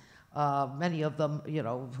office, many of them, you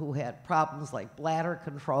know, who had problems like bladder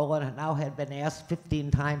control and now had been asked 15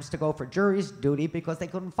 times to go for jury duty because they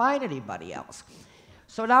couldn't find anybody else.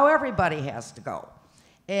 So now everybody has to go.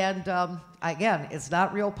 And again, it's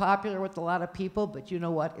not real popular with a lot of people, but you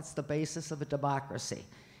know what? It's the basis of a democracy.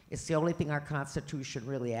 It's the only thing our Constitution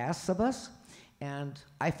really asks of us. And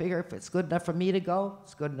I figure if it's good enough for me to go,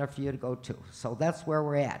 it's good enough for you to go too. So that's where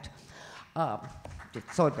we're at.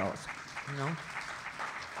 So it goes, you know.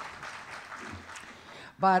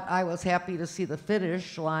 But I was happy to see the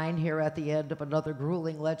finish line here at the end of another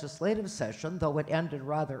grueling legislative session, though it ended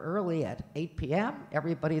rather early at 8 p.m.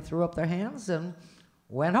 Everybody threw up their hands and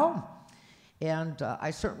went home. And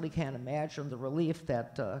I certainly can't imagine the relief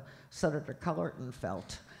that Senator Cullerton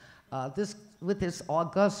felt. With this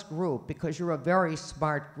august group, because you're a very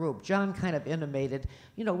smart group. John kind of intimated,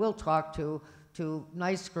 you know, we'll talk to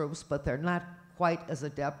nice groups, but they're not quite as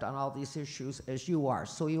adept on all these issues as you are.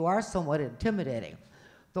 So you are somewhat intimidating.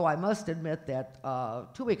 Though I must admit that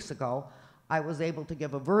 2 weeks ago, I was able to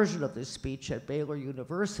give a version of this speech at Baylor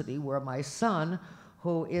University, where my son,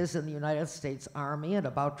 who is in the United States Army and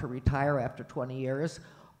about to retire after 20 years,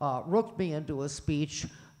 rooked me into a speech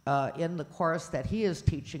in the course that he is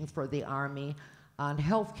teaching for the Army on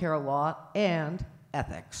healthcare law and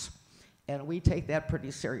ethics. And we take that pretty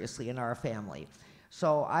seriously in our family.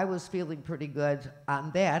 So I was feeling pretty good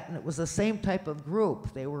on that, and it was the same type of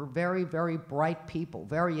group. They were very, very bright people,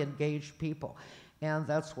 very engaged people. And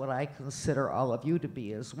that's what I consider all of you to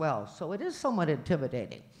be as well. So it is somewhat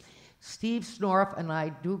intimidating. Steve Snorf and I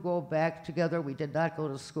do go back together. We did not go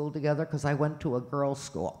to school together because I went to a girls'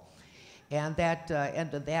 school. And that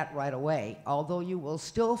ended that right away. Although you will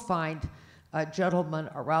still find gentlemen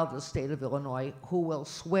around the state of Illinois who will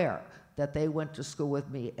swear that they went to school with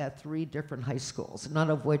me at 3 different high schools, none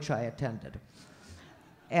of which I attended.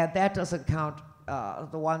 And that doesn't count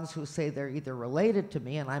the ones who say they're either related to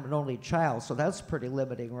me, and I'm an only child, so that's pretty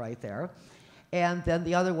limiting right there. And then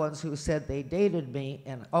the other ones who said they dated me,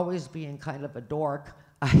 and always being kind of a dork,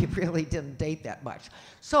 I really didn't date that much.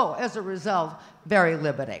 So as a result, very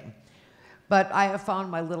limiting. But I have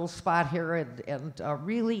found my little spot here and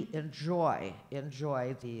really enjoy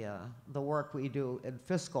the work we do in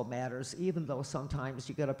fiscal matters, even though sometimes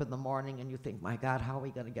you get up in the morning and you think, my God, how are we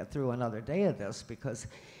going to get through another day of this? Because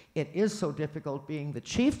it is so difficult being the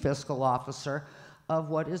chief fiscal officer of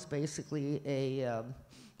what is basically a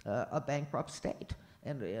bankrupt state.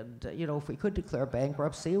 And you know, if we could declare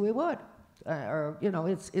bankruptcy, we would. Or you know,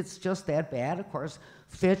 it's just that bad. Of course,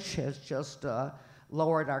 Fitch has just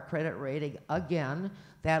lowered our credit rating again.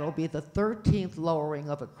 That'll be the 13th lowering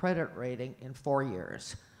of a credit rating in 4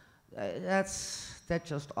 years. That's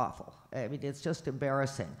just awful. I mean, it's just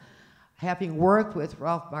embarrassing. Having worked with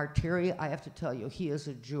Ralph Martiri, I have to tell you, he is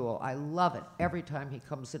a jewel. I love it every time he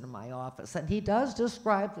comes into my office. And he does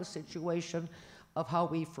describe the situation of how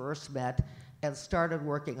we first met and started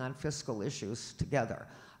working on fiscal issues together.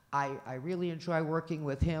 I really enjoy working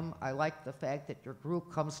with him. I like the fact that your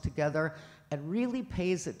group comes together and really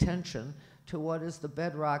pays attention to what is the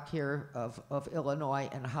bedrock here of Illinois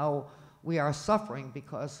and how we are suffering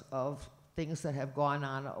because of things that have gone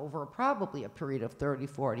on over probably a period of 30,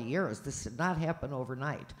 40 years. This did not happen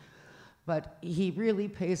overnight. But he really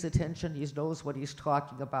pays attention. He knows what he's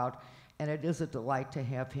talking about, and it is a delight to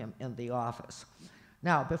have him in the office.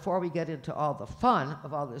 Now, before we get into all the fun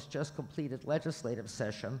of all this just completed legislative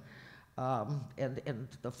session, and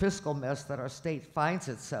the fiscal mess that our state finds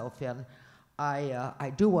itself in,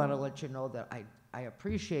 I do want to let you know that I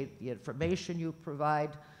appreciate the information you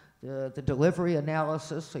provide, the delivery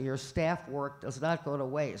analysis, so your staff work does not go to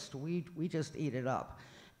waste. We just eat it up.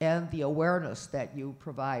 And the awareness that you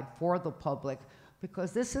provide for the public,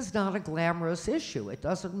 because this is not a glamorous issue. It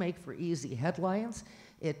doesn't make for easy headlines.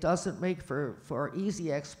 It doesn't make for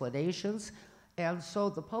easy explanations. And so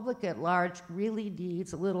the public at large really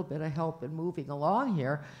needs a little bit of help in moving along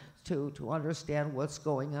here to understand what's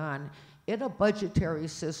going on in a budgetary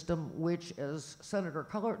system which, as Senator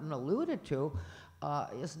Cullerton alluded to,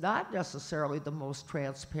 is not necessarily the most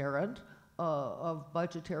transparent of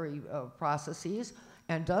budgetary processes,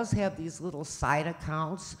 and does have these little side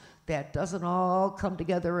accounts that doesn't all come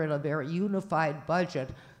together in a very unified budget.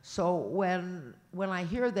 So when I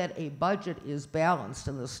hear that a budget is balanced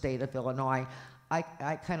in the state of Illinois, I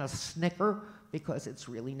kind of snicker, because it's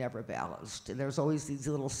really never balanced. And there's always these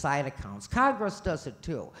little side accounts. Congress does it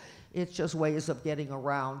too. It's just ways of getting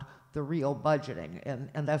around the real budgeting,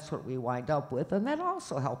 and that's what we wind up with, and that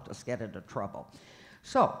also helped us get into trouble.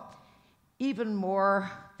 So, even more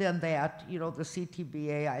than that, you know, the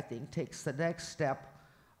CTBA, I think, takes the next step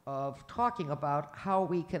of talking about how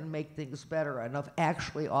we can make things better and of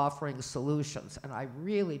actually offering solutions. And I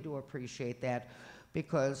really do appreciate that,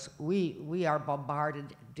 because we are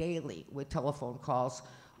bombarded daily with telephone calls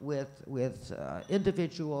with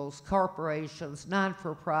individuals, corporations,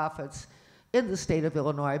 non-for-profits in the state of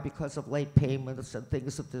Illinois because of late payments and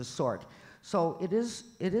things of this sort. So it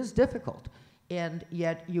is difficult, and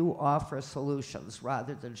yet you offer solutions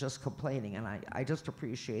rather than just complaining, and I just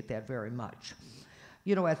appreciate that very much.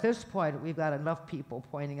 You know, at this point, we've got enough people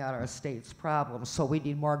pointing out our state's problems, so we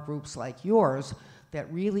need more groups like yours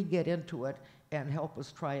that really get into it and help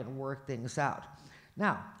us try and work things out.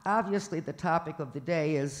 Now, obviously, the topic of the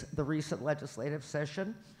day is the recent legislative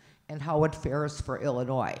session and how it fares for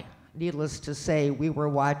Illinois. Needless to say, we were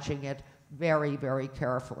watching it very, very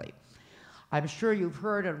carefully. I'm sure you've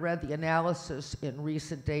heard and read the analysis in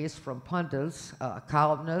recent days from pundits,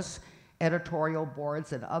 columnists, editorial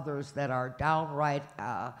boards, and others that are downright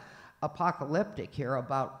apocalyptic here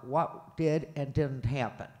about what did and didn't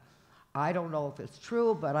happen. I don't know if it's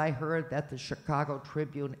true, but I heard that the Chicago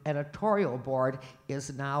Tribune editorial board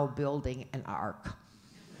is now building an ark.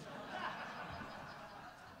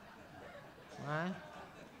 Right?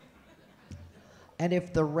 And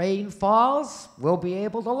if the rain falls, we'll be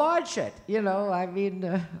able to launch it. You know, I mean,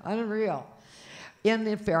 unreal.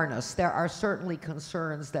 In fairness, there are certainly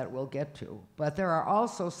concerns that we'll get to, but there are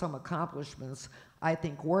also some accomplishments I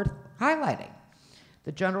think worth highlighting.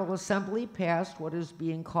 The General Assembly passed what is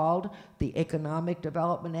being called the Economic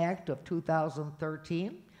Development Act of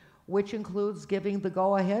 2013, which includes giving the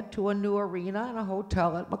go-ahead to a new arena and a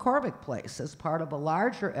hotel at McCormick Place as part of a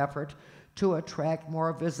larger effort to attract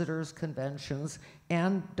more visitors, conventions,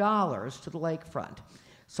 and dollars to the lakefront.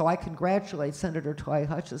 So I congratulate Senator Toy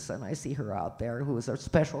Hutchison, I see her out there, who is a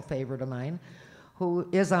special favorite of mine, who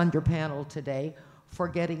is on your panel today, for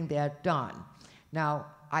getting that done. Now,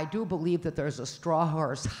 I do believe that there's a straw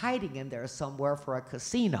horse hiding in there somewhere for a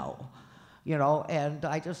casino, you know, and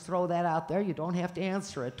I just throw that out there. You don't have to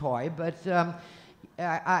answer it, Toy, but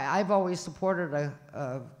I've always supported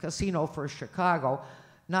a casino for Chicago,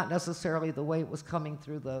 not necessarily the way it was coming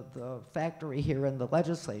through the factory here in the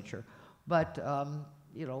legislature, but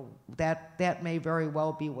you know, that may very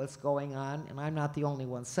well be what's going on, and I'm not the only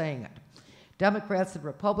one saying it. Democrats and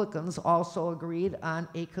Republicans also agreed on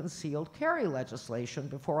a concealed carry legislation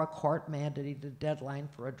before a court-mandated deadline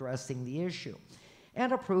for addressing the issue,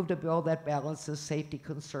 and approved a bill that balances safety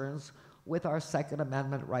concerns with our Second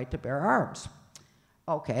Amendment right to bear arms.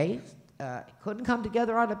 Okay, couldn't come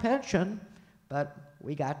together on a pension, but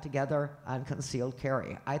we got together on concealed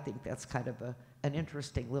carry. I think that's kind of an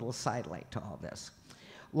interesting little sidelight to all this.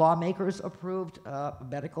 Lawmakers approved a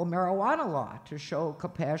medical marijuana law to show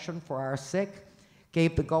compassion for our sick,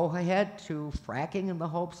 gave the go-ahead to fracking in the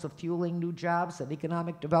hopes of fueling new jobs and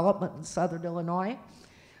economic development in Southern Illinois.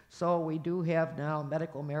 So we do have now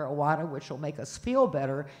medical marijuana, which will make us feel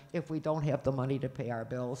better if we don't have the money to pay our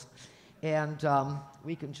bills. And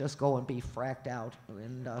we can just go and be fracked out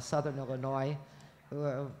in Southern Illinois.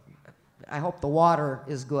 I hope the water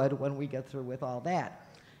is good when we get through with all that.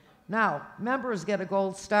 Now, members get a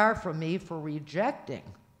gold star from me for rejecting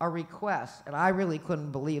a request, and I really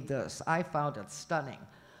couldn't believe this. I found it stunning.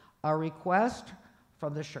 A request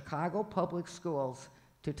from the Chicago Public Schools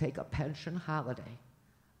to take a pension holiday.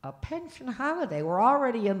 A pension holiday. We're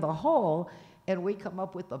already in the hole, and we come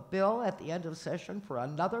up with a bill at the end of session for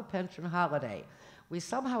another pension holiday. We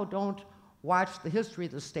somehow don't watched the history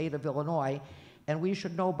of the state of Illinois, and we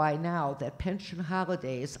should know by now that pension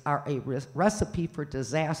holidays are a recipe for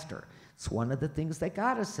disaster. It's one of the things that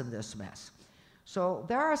got us in this mess. So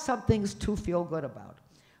there are some things to feel good about.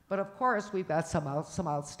 But of course, we've got some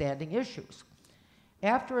outstanding issues.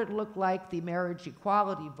 After it looked like the marriage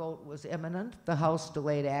equality vote was imminent, the House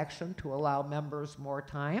delayed action to allow members more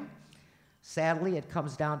time. Sadly, it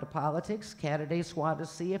comes down to politics. Candidates want to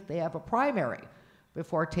see if they have a primary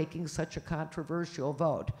before taking such a controversial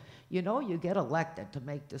vote. You know, you get elected to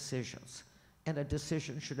make decisions, and a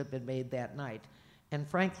decision should have been made that night. And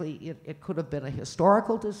frankly, it could have been a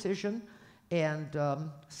historical decision, and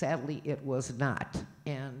sadly, it was not.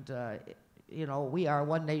 And, you know, we are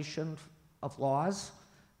one nation of laws.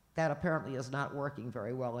 That apparently is not working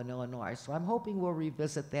very well in Illinois. So I'm hoping we'll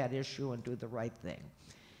revisit that issue and do the right thing.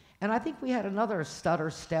 And I think we had another stutter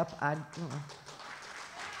step on,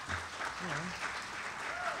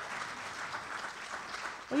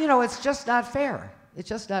 well, you know, it's just not fair. It's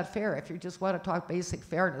just not fair. If you just want to talk basic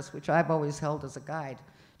fairness, which I've always held as a guide,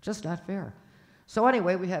 just not fair. So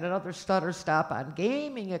anyway, we had another stutter stop on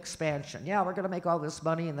gaming expansion. Yeah, we're going to make all this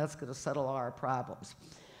money, and that's going to settle all our problems.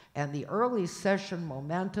 And the early session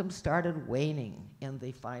momentum started waning in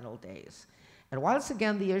the final days. And once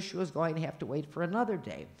again, the issue is going to have to wait for another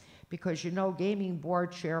day, because you know, Gaming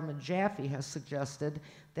Board Chairman Jaffe has suggested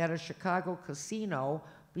that a Chicago casino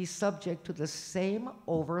be subject to the same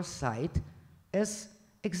oversight as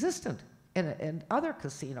existent in other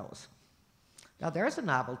casinos. Now, there's a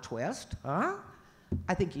novel twist, huh?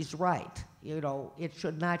 I think he's right. You know, it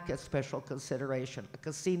should not get special consideration. A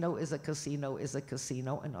casino is a casino is a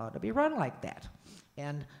casino and ought to be run like that.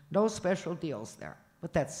 And no special deals there.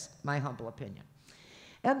 But that's my humble opinion.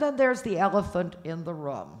 And then there's the elephant in the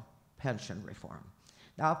room, pension reform.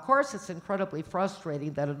 Now, of course, it's incredibly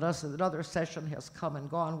frustrating that another session has come and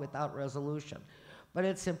gone without resolution. But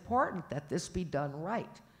it's important that this be done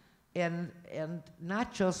right and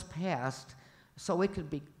not just passed so it can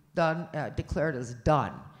be done, declared as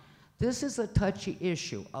done. This is a touchy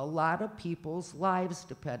issue. A lot of people's lives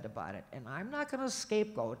depend upon it. And I'm not going to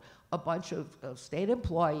scapegoat a bunch of state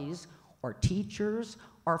employees or teachers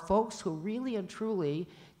or folks who really and truly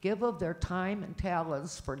give of their time and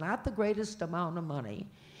talents for not the greatest amount of money,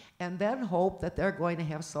 and then hope that they're going to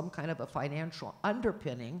have some kind of a financial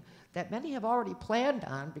underpinning that many have already planned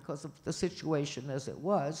on because of the situation as it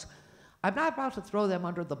was. I'm not about to throw them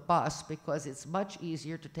under the bus because it's much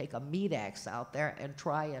easier to take a meat axe out there and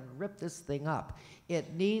try and rip this thing up.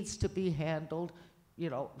 It needs to be handled, you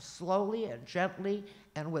know, slowly and gently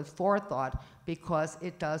and with forethought, because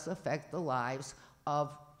it does affect the lives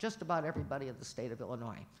of just about everybody in the state of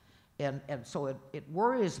Illinois. And so it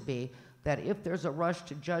worries me that if there's a rush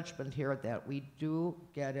to judgment here, that we do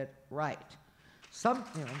get it right. You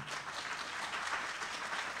know,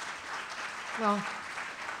 well,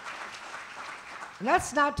 and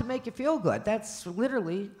that's not to make you feel good. That's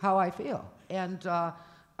literally how I feel. And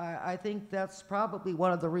I think that's probably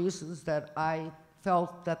one of the reasons that I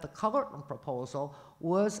felt that the Cullerton proposal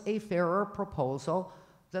was a fairer proposal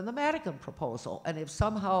than the Madigan proposal. And if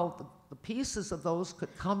somehow the pieces of those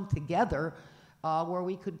could come together where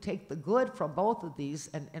we could take the good from both of these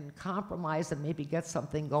and compromise and maybe get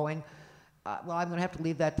something going, well, I'm going to have to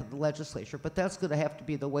leave that to the legislature, but that's going to have to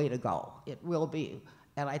be the way to go. It will be.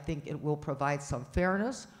 And I think it will provide some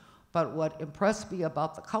fairness. But what impressed me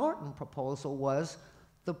about the Cullerton proposal was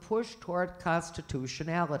the push toward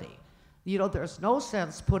constitutionality. You know, there's no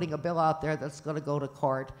sense putting a bill out there that's going to go to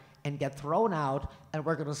court and get thrown out, and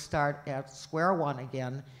we're going to start at square one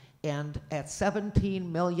again, and at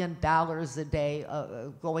 $17 million a day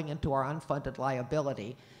going into our unfunded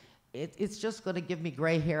liability. It's just going to give me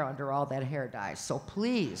gray hair under all that hair dye. So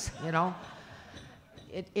please, you know.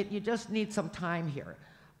 You just need some time here.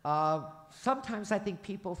 Sometimes I think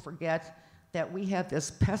people forget that we have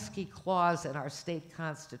this pesky clause in our state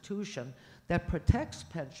constitution that protects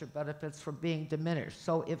pension benefits from being diminished.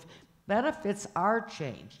 So if benefits are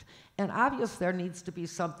changed, and obviously there needs to be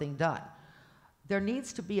something done, there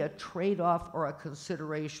needs to be a trade-off or a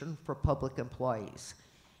consideration for public employees.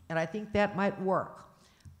 And I think that might work.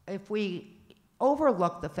 If we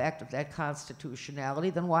overlook the fact of that constitutionality,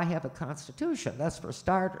 then why have a constitution? That's for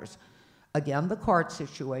starters. Again, the court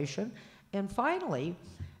situation. And finally,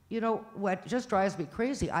 you know, what just drives me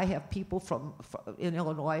crazy, I have people in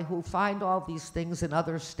Illinois who find all these things in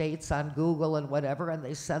other states on Google and whatever, and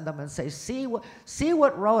they send them and say, see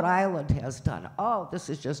what Rhode Island has done. Oh, this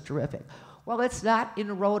is just terrific. Well, it's not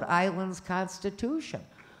in Rhode Island's constitution.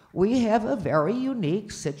 We have a very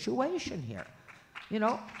unique situation here. You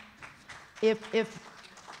know, if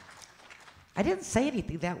I didn't say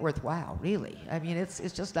anything that worthwhile, really. I mean, it's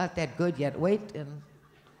just not that good yet.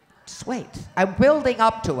 Just wait. I'm building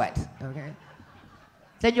up to it, okay?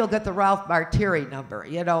 Then you'll get the Ralph Martiri number,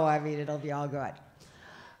 you know, I mean, it'll be all good.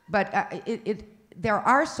 But there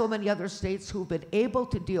are so many other states who've been able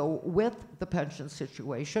to deal with the pension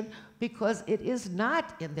situation because it is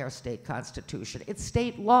not in their state constitution. It's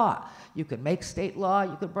state law. You can make state law,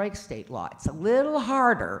 you can break state law. It's a little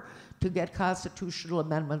harder to get constitutional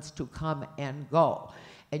amendments to come and go.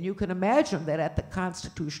 And you can imagine that at the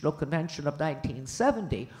Constitutional Convention of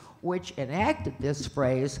 1970, which enacted this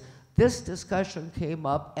phrase, this discussion came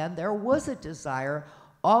up and there was a desire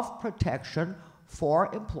of protection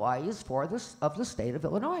for employees of the state of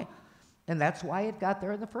Illinois. And that's why it got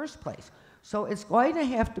there in the first place. So it's going to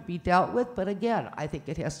have to be dealt with, but again, I think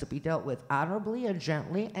it has to be dealt with honorably and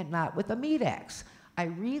gently and not with a meat axe. I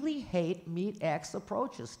really hate meat axe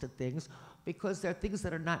approaches to things because they're things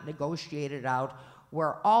that are not negotiated out,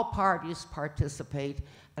 where all parties participate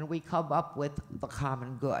and we come up with the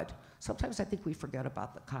common good. Sometimes I think we forget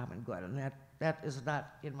about the common good, and that is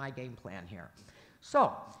not in my game plan here.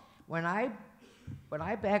 So when I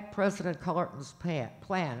backed President Cullerton's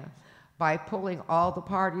plan by pulling all the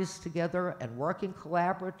parties together and working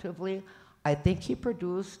collaboratively, I think he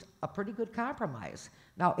produced a pretty good compromise.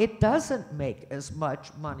 Now, it doesn't make as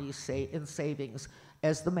much money in savings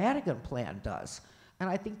as the Madigan plan does. And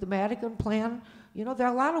I think the Madigan plan, you know, there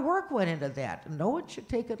a lot of work went into that. No one should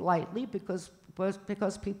take it lightly because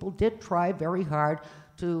people did try very hard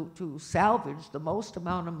to salvage the most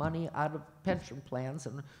amount of money out of pension plans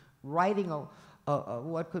and writing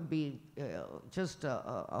what could be just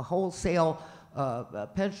a wholesale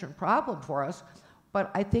pension problem for us.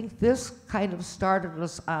 But I think this kind of started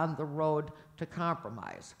us on the road to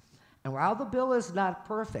compromise. And while the bill is not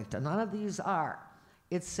perfect, and none of these are,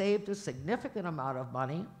 it saved a significant amount of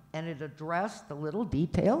money, and it addressed the little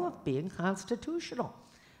detail of being constitutional.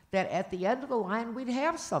 That at the end of the line, we'd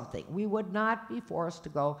have something. We would not be forced to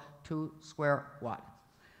go to square one.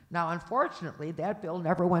 Now, unfortunately, that bill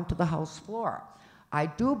never went to the House floor. I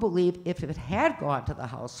do believe if it had gone to the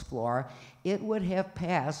House floor, it would have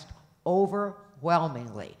passed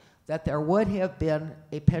overwhelmingly, that there would have been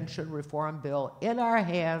a pension reform bill in our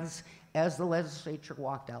hands as the legislature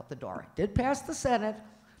walked out the door. It did pass the Senate,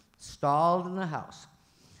 stalled in the House.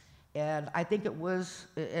 And I think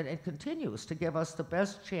it continues to give us the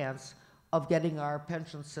best chance of getting our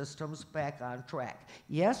pension systems back on track.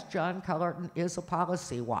 Yes, John Cullerton is a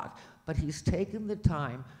policy wonk, but he's taken the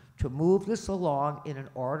time to move this along in an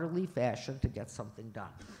orderly fashion to get something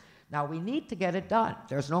done. Now, we need to get it done.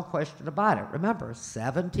 There's no question about it. Remember,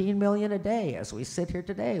 17 million a day. As we sit here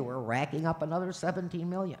today, we're racking up another 17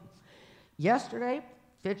 million. Yesterday,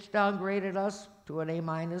 Fitch downgraded us to an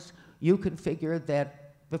A-. You can figure that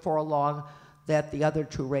before long that the other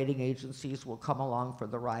two rating agencies will come along for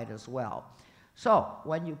the ride as well. So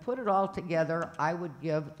when you put it all together, I would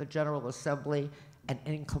give the General Assembly an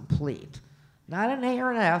incomplete. Not an A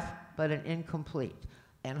or an F, but an incomplete.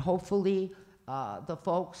 And hopefully the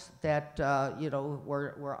folks that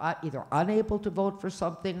were either unable to vote for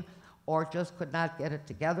something or just could not get it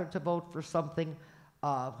together to vote for something,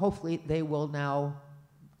 hopefully they will now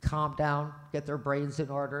calm down, get their brains in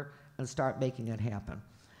order, and start making it happen.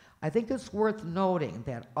 I think it's worth noting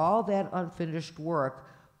that all that unfinished work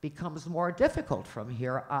becomes more difficult from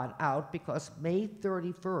here on out because May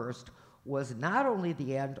 31st was not only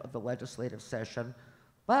the end of the legislative session,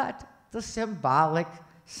 but the symbolic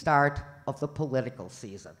start of the political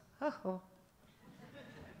season.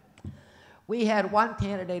 We had one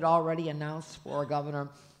candidate already announced for governor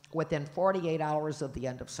within 48 hours of the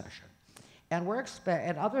end of session. And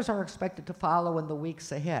others are expected to follow in the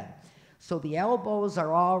weeks ahead. So the elbows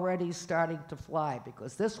are already starting to fly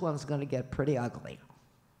because this one's going to get pretty ugly.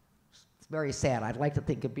 It's very sad. I'd like to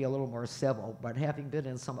think it'd be a little more civil, but having been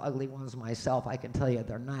in some ugly ones myself, I can tell you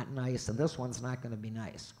they're not nice, and this one's not going to be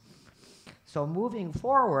nice. So moving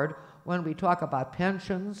forward, when we talk about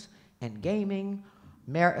pensions and gaming,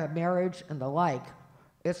 marriage and the like,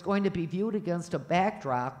 it's going to be viewed against a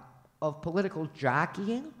backdrop of political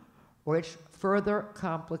jockeying, which further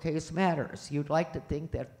complicates matters. You'd like to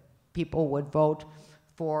think that people would vote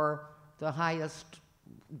for the highest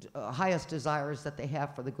desires that they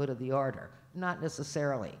have for the good of the order. Not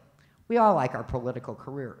necessarily. We all like our political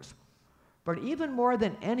careers. But even more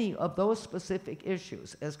than any of those specific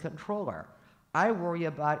issues, as controller, I worry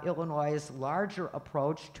about Illinois' larger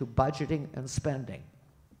approach to budgeting and spending.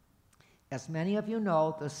 As many of you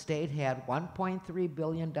know, the state had $1.3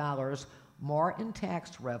 billion more in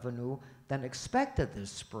tax revenue than expected this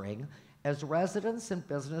spring, as residents and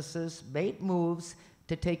businesses made moves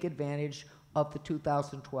to take advantage of the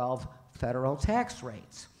 2012 federal tax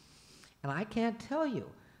rates. And I can't tell you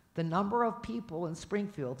the number of people in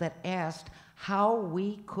Springfield that asked how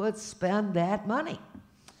we could spend that money,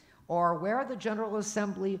 or where the General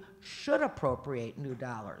Assembly should appropriate new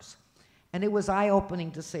dollars. And it was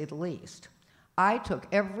eye-opening, to say the least. I took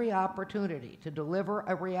every opportunity to deliver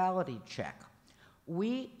a reality check.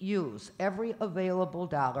 We use every available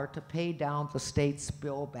dollar to pay down the state's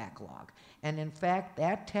bill backlog. And in fact,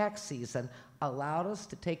 that tax season allowed us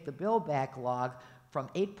to take the bill backlog from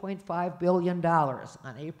 $8.5 billion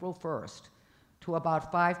on April 1st to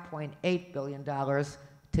about $5.8 billion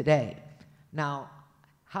today. Now,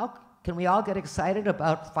 how can we all get excited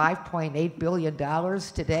about $5.8 billion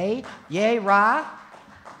today? Yay, rah!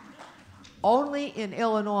 Only in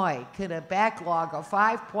Illinois can a backlog of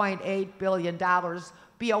 $5.8 billion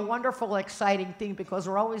be a wonderful, exciting thing, because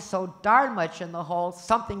we're always so darn much in the hole.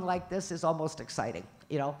 Something like this is almost exciting,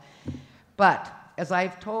 you know. But as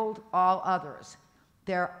I've told all others,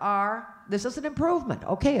 this is an improvement.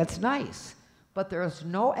 Okay, it's nice, but there's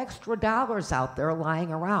no extra dollars out there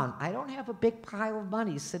lying around. I don't have a big pile of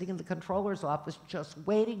money sitting in the Comptroller's office just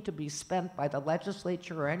waiting to be spent by the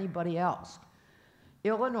legislature or anybody else.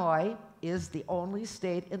 Illinois is the only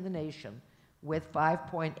state in the nation with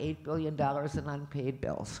 $5.8 billion in unpaid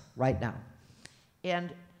bills right now.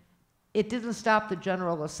 And it didn't stop the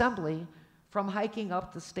General Assembly from hiking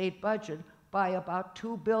up the state budget by about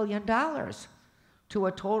 $2 billion to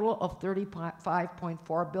a total of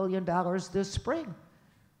 $35.4 billion this spring.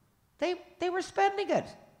 They were spending it.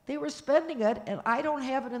 They were spending it, and I don't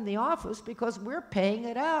have it in the office because we're paying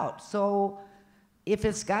it out. So if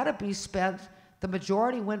it's got to be spent, the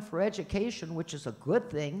majority went for education, which is a good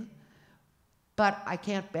thing, but I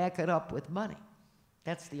can't back it up with money.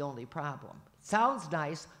 That's the only problem. It sounds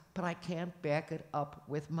nice, but I can't back it up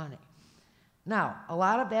with money. Now, a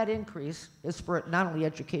lot of that increase is for not only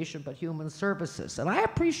education, but human services. And I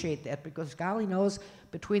appreciate that, because golly knows,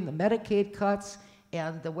 between the Medicaid cuts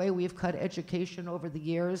and the way we've cut education over the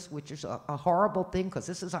years, which is a horrible thing, because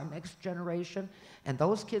this is our next generation, and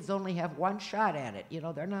those kids only have one shot at it. You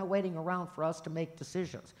know, they're not waiting around for us to make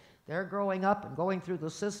decisions. They're growing up and going through the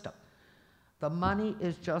system. The money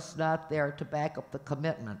is just not there to back up the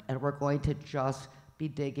commitment, and we're going to just be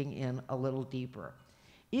digging in a little deeper.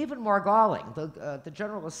 Even more galling, the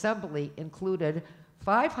General Assembly included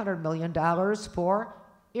 $500 million for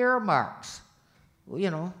earmarks. Well, you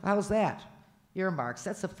know, how's that? Earmarks,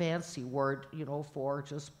 that's a fancy word, you know, for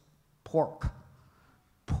just pork.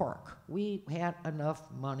 Pork. We had enough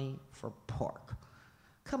money for pork.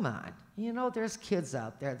 Come on, you know, there's kids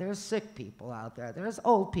out there, there's sick people out there, there's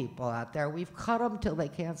old people out there. We've cut them till they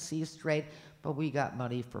can't see straight, but we got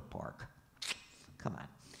money for pork. Come on.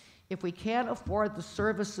 If we can't afford the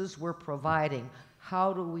services we're providing,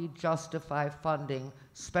 how do we justify funding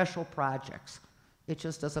special projects? It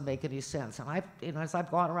just doesn't make any sense. And as I've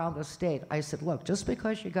gone around the state, I said, look, just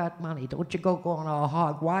because you got money, don't you go going all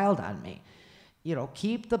hog wild on me. You know,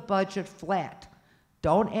 keep the budget flat.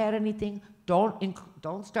 Don't add anything.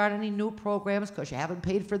 Don't start any new programs because you haven't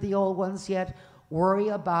paid for the old ones yet. Worry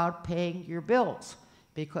about paying your bills,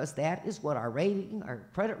 because that is what our rating, our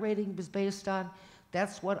credit rating is based on.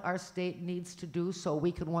 That's what our state needs to do, so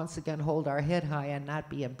we can once again hold our head high and not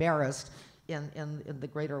be embarrassed in the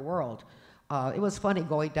greater world. It was funny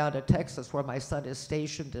going down to Texas, where my son is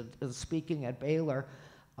stationed and speaking at Baylor,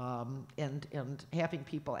 and having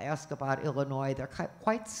people ask about Illinois. They're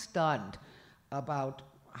quite stunned about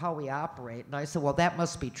how we operate. And I said, well, that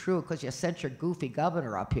must be true, because you sent your goofy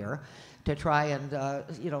governor up here to try and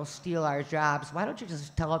you know, steal our jobs. Why don't you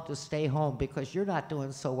just tell him to stay home, because you're not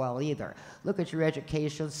doing so well either. Look at your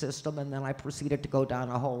education system. And then I proceeded to go down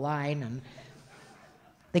a whole line, and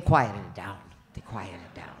they quieted it down. They quieted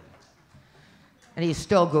it down. And he's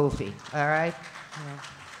still goofy, all right? Yeah.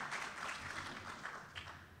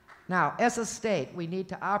 Now, as a state, we need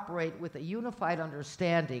to operate with a unified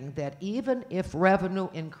understanding that even if revenue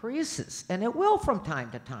increases, and it will from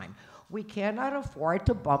time to time, we cannot afford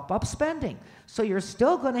to bump up spending. So you're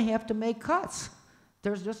still going to have to make cuts.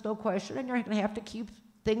 There's just no question, and you're going to have to keep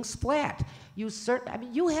things flat. I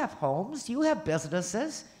mean, you have homes, you have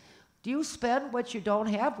businesses. Do you spend what you don't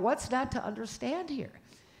have? What's not to understand here?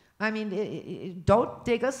 I mean, don't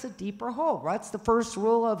dig us a deeper hole. What's the first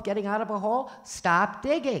rule of getting out of a hole? Stop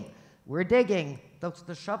digging. We're digging.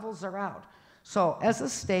 The shovels are out. So as a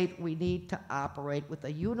state, we need to operate with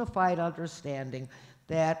a unified understanding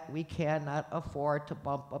that we cannot afford to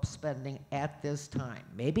bump up spending at this time.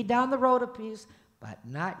 Maybe down the road a piece, but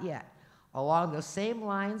not yet. Along the same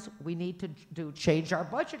lines, we need to change our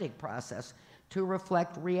budgeting process to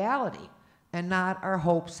reflect reality, and not our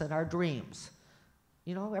hopes and our dreams.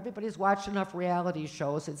 You know, everybody's watched enough reality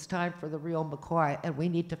shows. It's time for the real McCoy, and we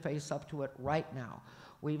need to face up to it right now.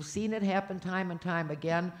 We've seen it happen time and time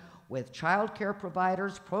again with child care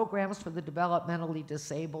providers, programs for the developmentally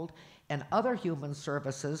disabled, and other human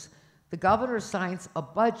services. The governor signs a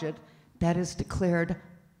budget that is declared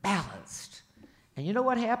balanced. And you know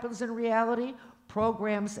what happens in reality?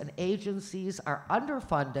 Programs and agencies are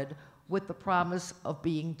underfunded with the promise of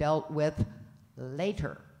being dealt with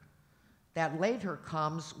later. That later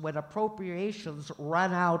comes when appropriations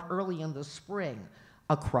run out early in the spring.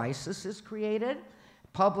 A crisis is created,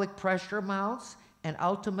 public pressure mounts, and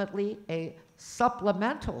ultimately a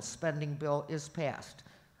supplemental spending bill is passed.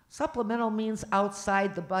 Supplemental means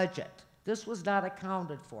outside the budget. This was not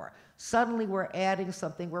accounted for. Suddenly we're adding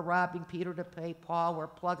something, we're robbing Peter to pay Paul, we're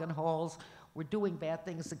plugging holes, we're doing bad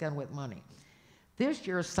things again with money. This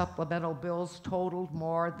year's supplemental bills totaled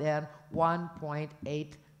more than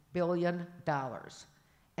 $1.8 billion.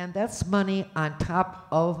 And that's money on top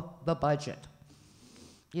of the budget.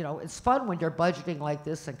 You know, it's fun when you're budgeting like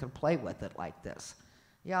this and can play with it like this.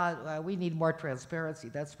 Yeah, we need more transparency,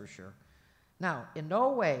 that's for sure. Now, in no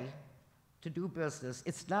way to do business,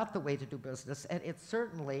 it's not the way to do business, and it's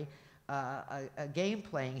certainly a game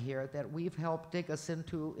playing here that we've helped dig us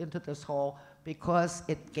into this hole because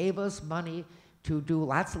it gave us money to do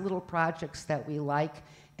lots of little projects that we like,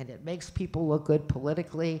 and it makes people look good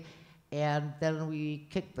politically, and then we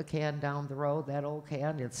kick the can down the road, that old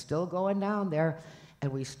can, it's still going down there,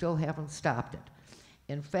 and we still haven't stopped it.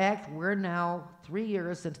 In fact, we're now 3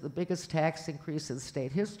 years into the biggest tax increase in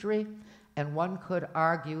state history, and one could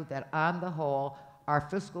argue that on the whole, our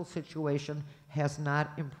fiscal situation has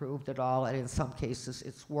not improved at all, and in some cases,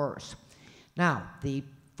 it's worse. Now, the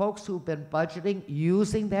folks who've been budgeting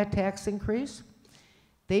using that tax increase,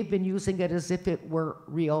 they've been using it as if it were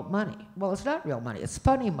real money. Well, it's not real money. It's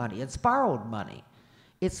funny money. It's borrowed money.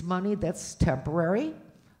 It's money that's temporary.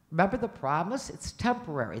 Remember the promise? It's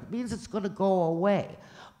temporary. It means it's going to go away.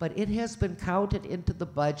 But it has been counted into the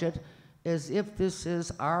budget as if this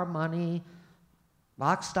is our money,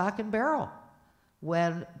 lock, stock, and barrel.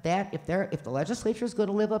 When that, if the legislature is going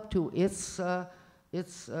to live up to its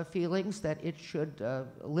feelings that it should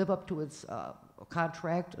live up to its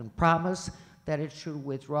contract and promise that it should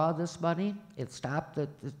withdraw this money, it stopped the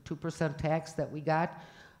 2% tax that we got,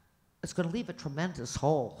 it's going to leave a tremendous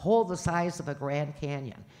hole the size of a Grand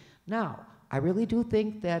Canyon. Now, I really do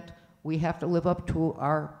think that we have to live up to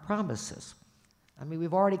our promises. I mean,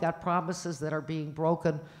 we've already got promises that are being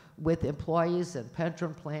broken with employees and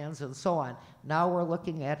pension plans and so on. Now we're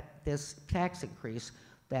looking at this tax increase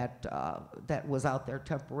that was out there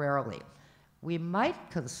temporarily. We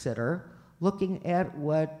might consider looking at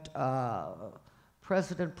what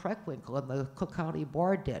President Preckwinkle and the Cook County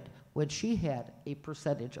Board did when she had a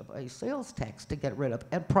percentage of a sales tax to get rid of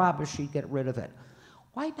and promised she'd get rid of it.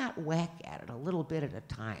 Why not whack at it a little bit at a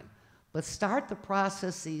time? But start the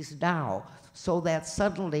processes now so that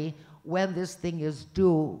suddenly when this thing is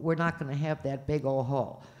due, we're not going to have that big old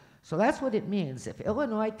hole. So that's what it means. If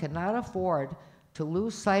Illinois cannot afford to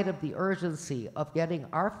lose sight of the urgency of getting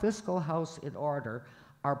our fiscal house in order,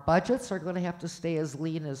 our budgets are going to have to stay as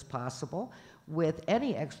lean as possible with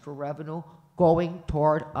any extra revenue going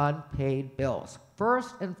toward unpaid bills,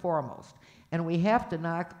 first and foremost. And we have to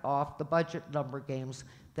knock off the budget number games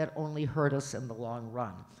that only hurt us in the long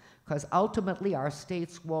run. Because ultimately our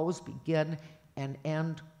state's woes begin and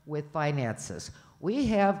end with finances. We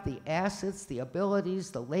have the assets, the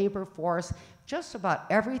abilities, the labor force, just about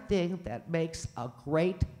everything that makes a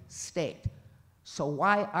great state. So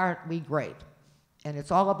why aren't we great? And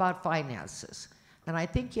it's all about finances. And I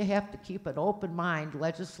think you have to keep an open mind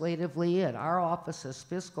legislatively and our office as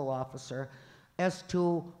fiscal officer as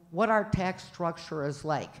to what our tax structure is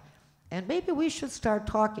like. And maybe we should start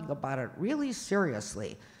talking about it really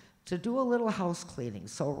seriously to do a little house cleaning.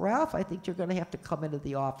 So Ralph, I think you're going to have to come into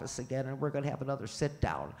the office again and we're going to have another sit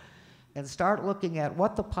down and start looking at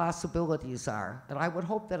what the possibilities are. And I would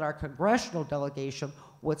hope that our congressional delegation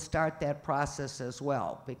would start that process as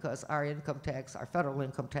well, because our income tax, our federal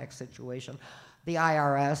income tax situation, the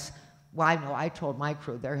IRS, well, I know I told my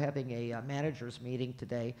crew they're having a managers meeting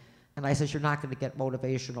today, and I said, you're not going to get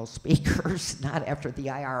motivational speakers, not after the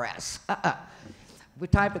IRS.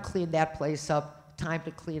 With time to clean that place up, time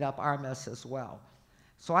to clean up our mess as well.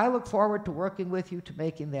 So I look forward to working with you to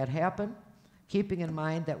making that happen, keeping in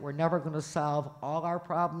mind that we're never going to solve all our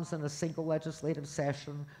problems in a single legislative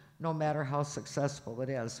session, no matter how successful it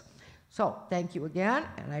is. So thank you again,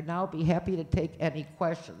 and I'd now be happy to take any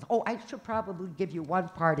questions. Oh, I should probably give you one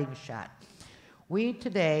parting shot. We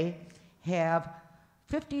today have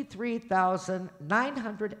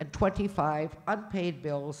 53,925 unpaid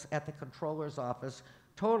bills at the Comptroller's office,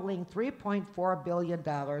 totaling $3.4 billion,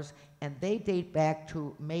 and they date back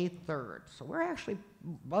to May 3rd. So we're actually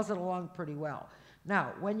buzzing along pretty well.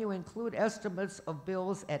 Now, when you include estimates of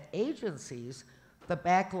bills at agencies, the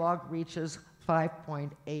backlog reaches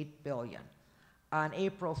 $5.8 billion. On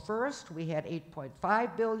April 1st, we had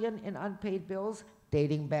 $8.5 billion in unpaid bills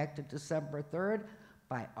dating back to December 3rd.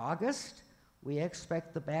 By August, we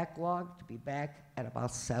expect the backlog to be back at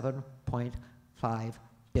about $7.5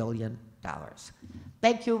 billion.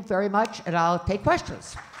 Thank you very much, and I'll take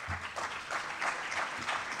questions.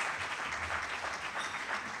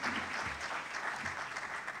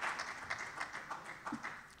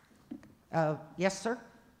 Yes, sir?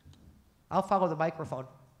 I'll follow the microphone.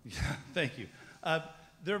 Yeah, thank you.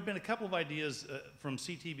 There have been a couple of ideas from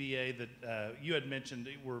CTBA that you had mentioned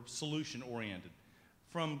that were solution-oriented.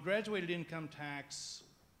 From graduated income tax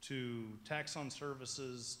to tax on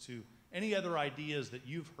services to any other ideas that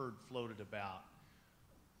you've heard floated about,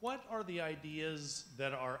 what are the ideas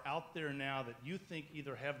that are out there now that you think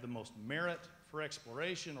either have the most merit for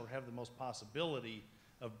exploration or have the most possibility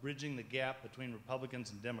of bridging the gap between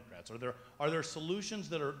Republicans and Democrats? Are there solutions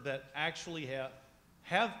that actually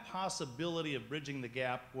have possibility of bridging the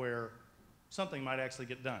gap where something might actually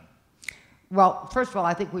get done? Well, first of all,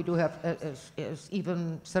 I think we do have, as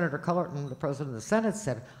even Senator Cullerton, the President of the Senate,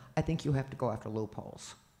 said, I think you have to go after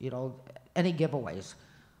loopholes. You know, any giveaways.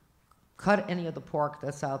 Cut any of the pork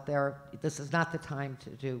that's out there. This is not the time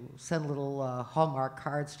to send little Hallmark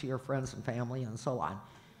cards to your friends and family and so on.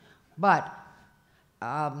 But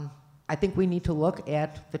I think we need to look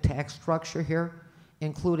at the tax structure here,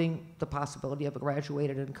 including the possibility of a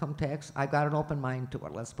graduated income tax. I've got an open mind to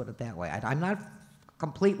it, let's put it that way. I'm not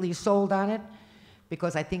completely sold on it,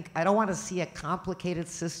 because I don't want to see a complicated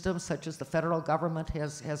system such as the federal government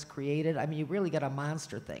has created. I mean, you really get a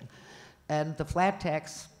monster thing. And the flat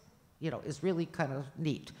tax, you know, is really kind of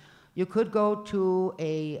neat. You could go to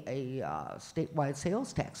a statewide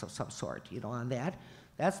sales tax of some sort, you know, on that.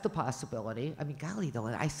 That's the possibility. I mean, golly, though,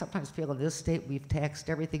 I sometimes feel in this state we've taxed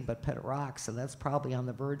everything but pet rocks, and that's probably on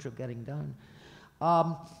the verge of getting done.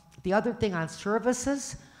 The other thing on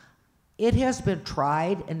services, it has been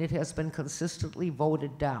tried and it has been consistently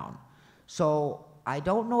voted down. So I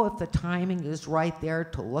don't know if the timing is right there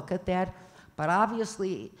to look at that, but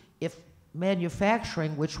obviously if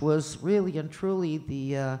manufacturing, which was really and truly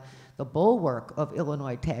the bulwark of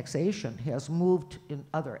Illinois taxation, has moved in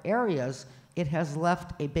other areas, it has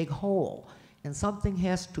left a big hole. And something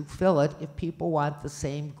has to fill it if people want the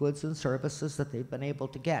same goods and services that they've been able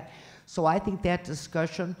to get. So I think that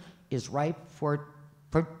discussion is ripe for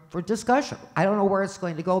discussion. I don't know where it's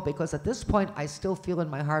going to go, because at this point I still feel in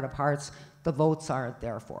my heart of hearts the votes aren't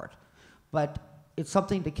there for it. But it's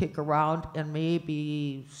something to kick around and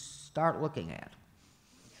maybe start looking at.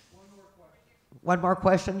 One more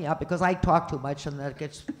question, yeah, because I talk too much and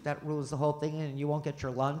that ruins the whole thing, and you won't get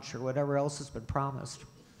your lunch or whatever else has been promised.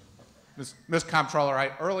 Ms.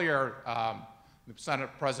 Comptroller, earlier the Senate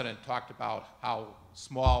President talked about how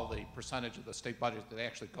small the percentage of the state budget that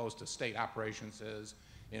actually goes to state operations is,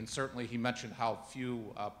 and certainly he mentioned how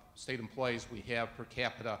few state employees we have per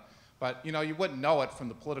capita. But you know, you wouldn't know it from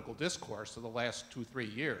the political discourse of the last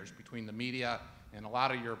 2-3 years between the media and a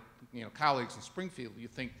lot of your colleagues in Springfield. You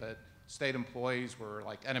think that state employees were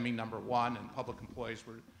like enemy number one and public employees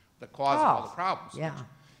were the cause of all the problems. Yeah.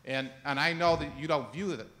 And I know that you don't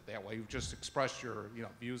view it that way. You've just expressed your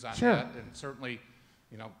views on Sure. that. And certainly,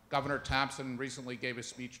 Governor Thompson recently gave a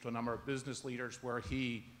speech to a number of business leaders where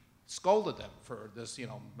he scolded them for this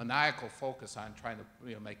maniacal focus on trying to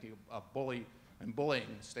make a bully and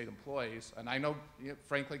bullying state employees. And I know,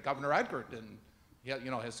 frankly, Governor Edgar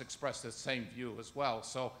has expressed the same view as well.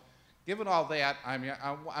 So given all that, I mean,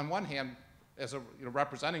 on one hand, as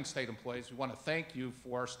representing state employees, we want to thank you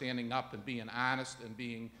for standing up and being honest and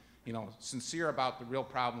being, sincere about the real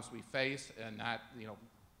problems we face and not,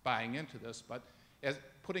 buying into this. But as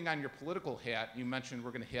putting on your political hat, you mentioned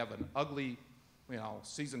we're going to have an ugly,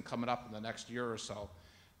 season coming up in the next year or so.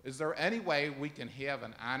 Is there any way we can have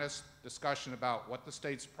an honest discussion about what the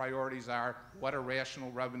state's priorities are, what a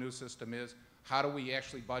rational revenue system is, how do we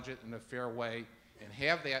actually budget in a fair way, and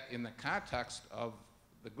have that in the context of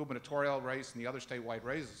the gubernatorial race and the other statewide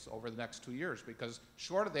races over the next 2 years? Because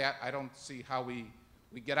short of that, I don't see how we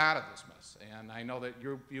get out of this mess. And I know that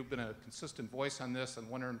you've been a consistent voice on this, and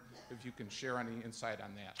wondering if you can share any insight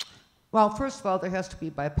on that. Well, first of all, there has to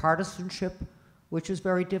be bipartisanship, which is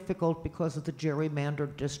very difficult because of the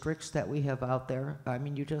gerrymandered districts that we have out there. I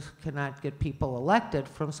mean, you just cannot get people elected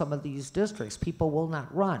from some of these districts. People will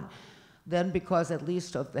not run. then because at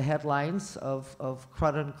least of the headlines of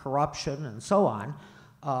Cullerton corruption and so on,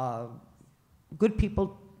 good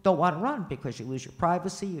people don't want to run because you lose your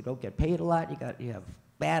privacy, you don't get paid a lot, you have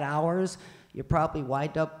bad hours, you probably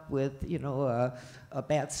wind up with, you know, a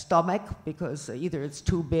bad stomach because either it's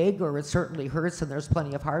too big or it certainly hurts and there's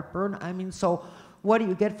plenty of heartburn. I mean, so what do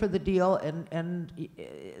you get for the deal? And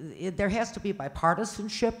there has to be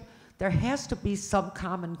bipartisanship. There has to be some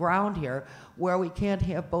common ground here where we can't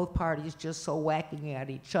have both parties just so whacking at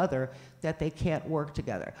each other that they can't work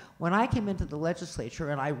together. When I came into the legislature,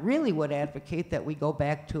 and I really would advocate that we go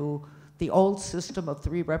back to the old system of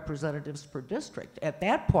 3 representatives per district. At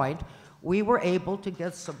that point, we were able to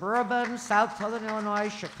get suburban, southern Illinois,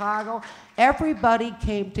 Chicago. Everybody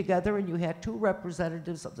came together, and you had 2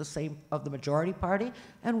 representatives of the majority party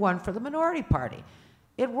and 1 for the minority party.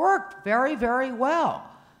 It worked very, very well.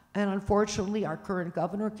 And unfortunately, our current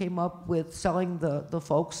governor came up with selling the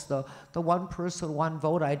folks the one person, one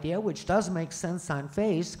vote idea, which does make sense on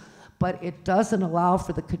face, but it doesn't allow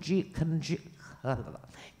for the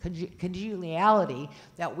congeniality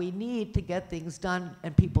that we need to get things done,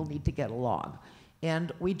 and people need to get along.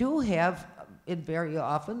 And we do have, very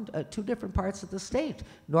often, 2 different parts of the state.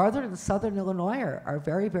 Northern and southern Illinois are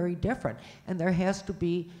very, very different, and there has to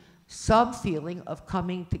be some feeling of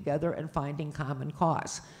coming together and finding common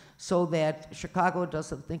cause, so that Chicago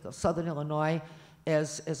doesn't think of southern Illinois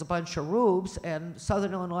as a bunch of rubes, and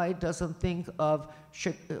southern Illinois doesn't think of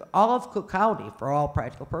all of Cook County, for all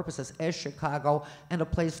practical purposes, as Chicago and a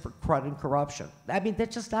place for crud and corruption. I mean,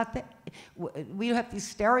 that's just not that. We have these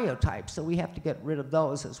stereotypes, so we have to get rid of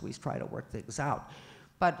those as we try to work things out.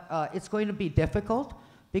 But it's going to be difficult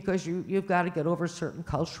because you've got to get over certain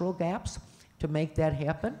cultural gaps to make that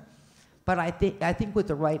happen. But I think with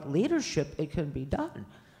the right leadership, it can be done.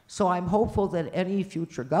 So I'm hopeful that any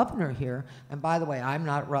future governor here, and by the way, I'm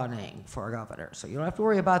not running for governor, so you don't have to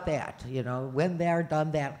worry about that. You know, when they're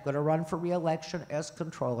done that, I'm going to run for re-election as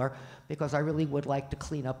controller because I really would like to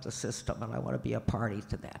clean up the system, and I want to be a party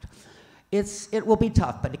to that. It will be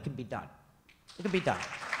tough, but it can be done. It can be done.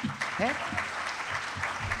 Okay?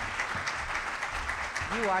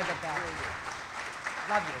 You are the best.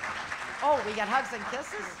 Love you. Oh, we got hugs and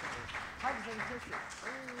kisses? Hugs and kisses. Ooh.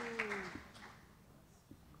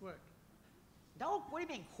 Quick. No, what do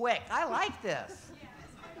you mean quick? I like this.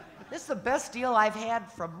 This is the best deal I've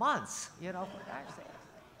had for months, you know, for God's sake.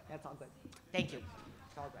 That's all good. Thank you.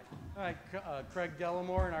 It's all good. All right, Craig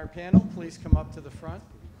Dellamore in our panel, please come up to the front.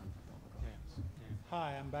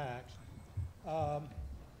 Hi, I'm back. An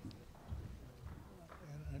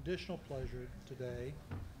additional pleasure today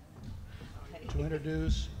to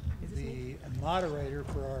introduce the moderator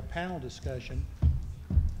for our panel discussion.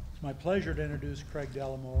 It's my pleasure to introduce Craig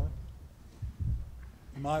Dellamore,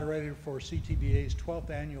 the moderator for CTBA's 12th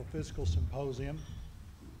Annual Fiscal Symposium.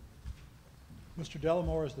 Mr.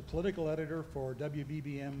 Dellamore is the political editor for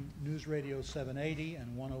WBBM News Radio 780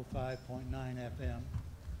 and 105.9 FM,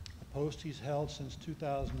 a post he's held since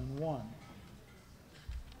 2001.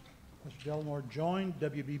 Mr. Dellamore joined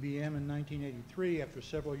WBBM in 1983 after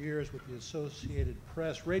several years with the Associated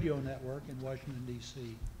Press radio network in Washington,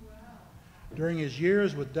 D.C. Wow. During his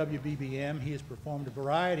years with WBBM, he has performed a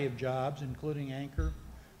variety of jobs, including anchor,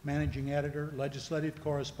 managing editor, legislative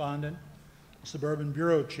correspondent, suburban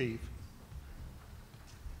bureau chief.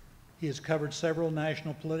 He has covered several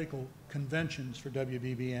national political conventions for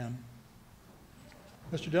WBBM.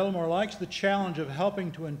 Mr. Dellamore likes the challenge of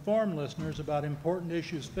helping to inform listeners about important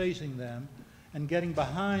issues facing them and getting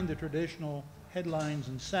behind the traditional headlines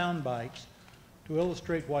and sound bites to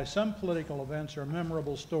illustrate why some political events are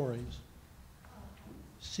memorable stories.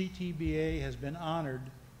 CTBA has been honored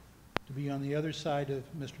to be on the other side of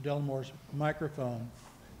Mr. Dellamore's microphone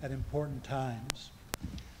at important times.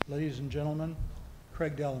 Ladies and gentlemen,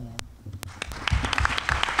 Craig Dellamore.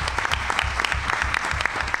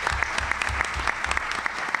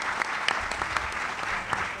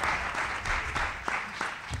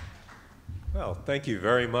 Well, thank you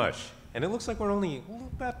very much. And it looks like we're only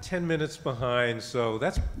about 10 minutes behind, so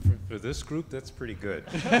that's, for this group, that's pretty good.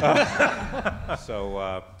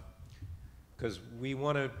 Because we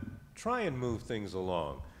want to try and move things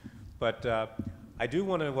along. But I do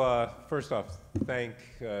want to, first off, thank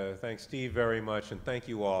Steve very much, and thank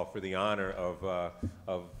you all for the honor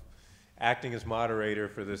of acting as moderator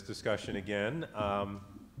for this discussion again.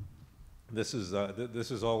 This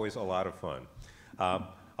is always a lot of fun.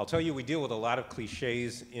 I'll tell you, we deal with a lot of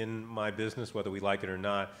cliches in my business, whether we like it or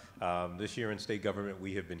not. This year in state government,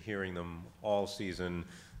 we have been hearing them all season.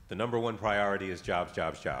 The number one priority is jobs,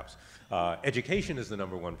 jobs, jobs. Education is the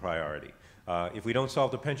number one priority. If we don't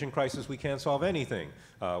solve the pension crisis, we can't solve anything.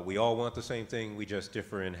 We all want the same thing, we just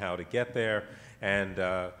differ in how to get there. And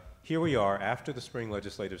here we are after the spring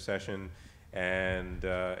legislative session, and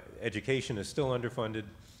education is still underfunded.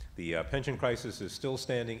 The pension crisis is still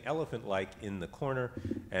standing elephant-like in the corner,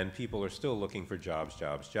 and people are still looking for jobs,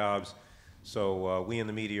 jobs, jobs. So we in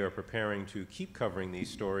the media are preparing to keep covering these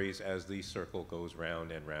stories as the circle goes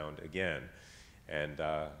round and round again. And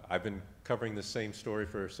I've been covering the same story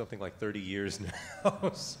for something like 30 years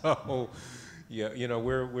now. So, yeah, you know,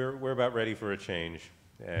 we're about ready for a change.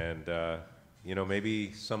 And, you know,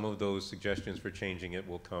 maybe some of those suggestions for changing it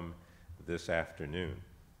will come this afternoon.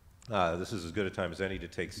 This is as good a time as any to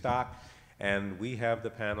take stock. And we have the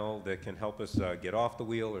panel that can help us get off the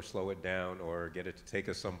wheel or slow it down or get it to take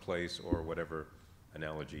us someplace, or whatever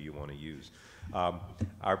analogy you want to use.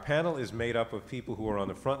 Our panel is made up of people who are on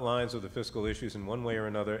the front lines of the fiscal issues in one way or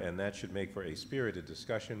another, and that should make for a spirited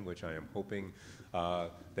discussion, which I am hoping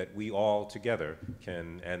that we all together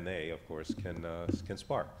can, and they, of course, can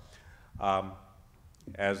spark.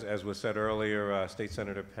 As was said earlier, State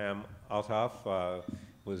Senator Pam Althoff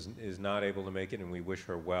is not able to make it, and we wish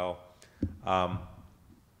her well.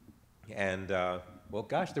 Well,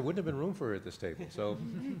 gosh, there wouldn't have been room for her at this table, so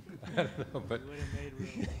I don't know, but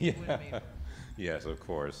yeah. Yes, of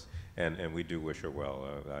course, and we do wish her well.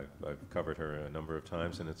 I've covered her a number of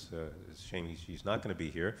times, and it's a shame she's not going to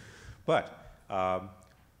be here. But I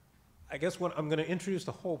guess I'm going to introduce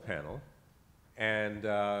the whole panel, and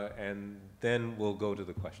then we'll go to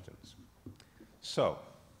the questions. So,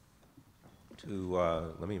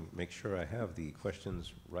 let me make sure I have the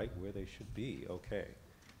questions right where they should be. Okay.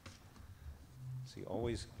 See,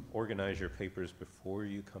 always organize your papers before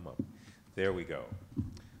you come up. There we go.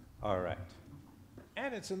 All right.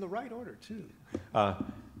 And it's in the right order, too.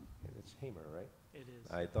 It's Hamer, right? It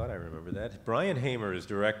is. I thought I remembered that. Brian Hamer is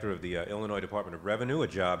director of the Illinois Department of Revenue, a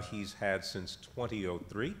job he's had since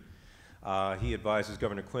 2003. He advises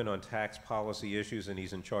Governor Quinn on tax policy issues, and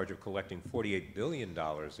he's in charge of collecting $48 billion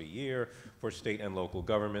a year for state and local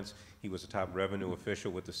governments. He was a top revenue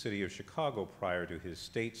official with the city of Chicago prior to his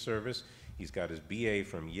state service. He's got his BA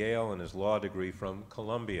from Yale and his law degree from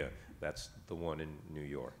Columbia. That's the one in New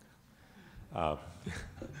York.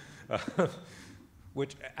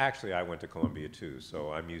 Which, actually, I went to Columbia, too,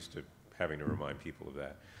 so I'm used to having to remind people of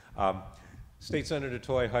that. State Senator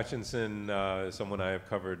Toy Hutchinson, someone I have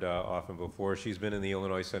covered often before. She's been in the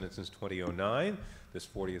Illinois Senate since 2009. This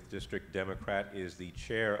 40th District Democrat is the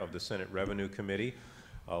chair of the Senate Revenue Committee.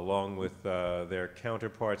 Along with their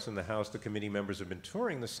counterparts in the House, the committee members have been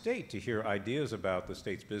touring the state to hear ideas about the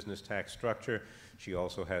state's business tax structure. She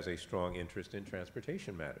also has a strong interest in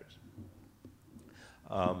transportation matters.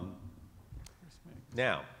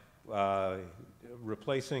 Now,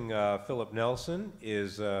 replacing Philip Nelson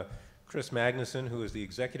is Chris Magnuson, who is the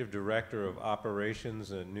Executive Director of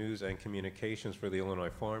Operations and News and Communications for the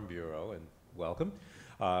Illinois Farm Bureau, and welcome.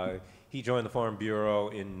 He joined the Farm Bureau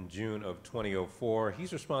in June of 2004.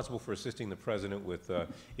 He's responsible for assisting the president with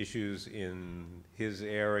issues in his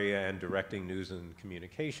area and directing news and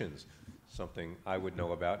communications, something I would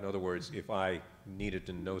know about. In other words, if I needed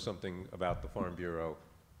to know something about the Farm Bureau,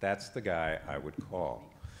 that's the guy I would call.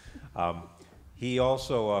 He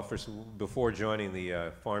also, before joining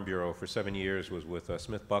the Farm Bureau for 7 years, was with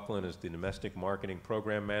Smith Buckland as the Domestic Marketing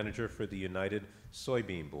Program Manager for the United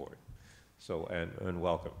Soybean Board. So, and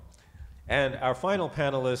welcome. And our final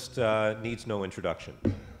panelist needs no introduction.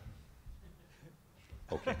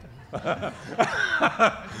 Okay.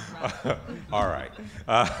 All right.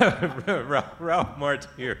 Ralph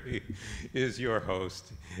Martieri is your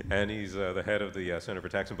host, and he's the head of the Center for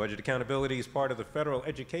Tax and Budget Accountability. He's part of the Federal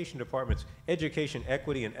Education Department's Education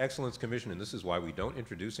Equity and Excellence Commission, and this is why we don't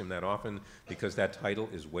introduce him that often, because that title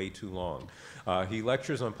is way too long. He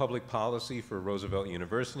lectures on public policy for Roosevelt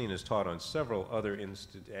University and has taught on several other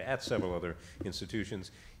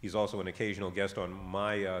institutions. He's also an occasional guest on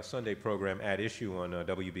my Sunday program, At Issue, on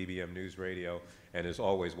WBBM News Radio, and is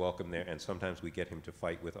always welcome there, and sometimes we get him to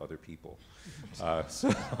fight with other people.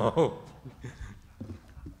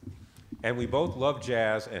 And we both love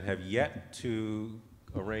jazz and have yet to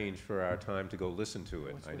arrange for our time to go listen to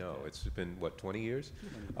it. I know, it's been, what, 20 years?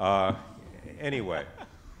 Anyway,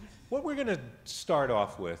 what we're going to start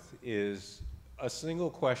off with is a single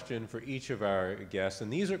question for each of our guests,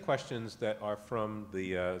 and these are questions that are from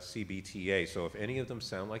the CBTA, so if any of them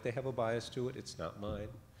sound like they have a bias to it, it's not mine.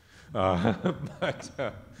 And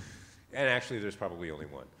actually there's probably only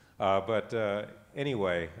one.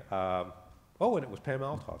 Anyway, oh, and it was Pam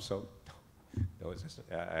Althoff, so No, it's just,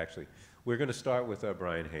 actually, we're going to start with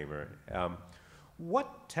Brian Hamer.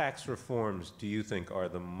 What tax reforms do you think are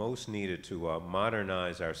the most needed to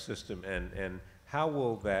modernize our system, and how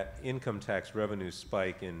will that income tax revenue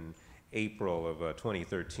spike in April of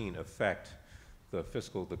 2013 affect the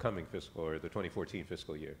coming fiscal, or the 2014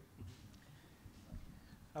 fiscal year?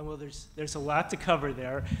 Well, there's a lot to cover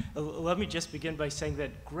there. Let me just begin by saying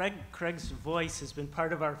that Craig's voice has been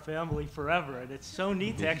part of our family forever, and it's so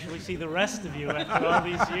neat to actually see the rest of you after all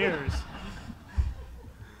these years.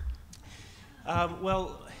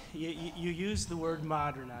 Well, you used the word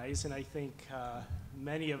modernize, and I think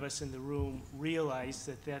many of us in the room realize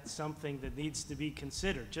that that's something that needs to be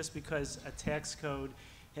considered. Just because a tax code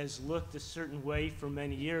has looked a certain way for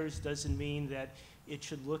many years doesn't mean that it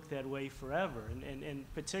should look that way forever, and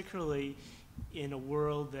particularly in a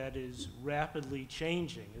world that is rapidly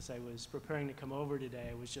changing. As I was preparing to come over today,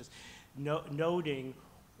 I was just noting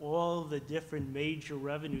all the different major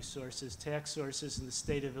revenue sources, tax sources in the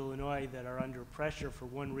state of Illinois that are under pressure for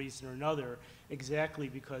one reason or another, exactly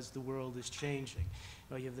because the world is changing.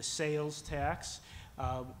 You have the sales tax,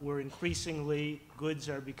 where increasingly goods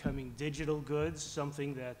are becoming digital goods,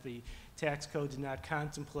 something that the tax code did not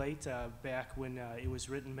contemplate back when it was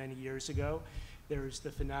written many years ago. There's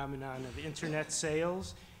the phenomenon of internet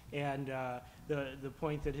sales, and the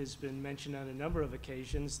point that has been mentioned on a number of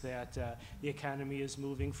occasions, that the economy is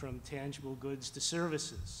moving from tangible goods to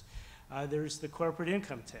services. There's the corporate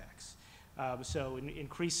income tax. So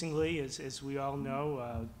increasingly, as we all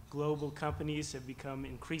know, global companies have become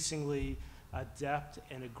increasingly adept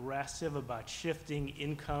and aggressive about shifting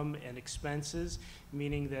income and expenses,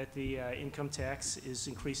 meaning that the income tax is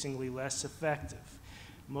increasingly less effective.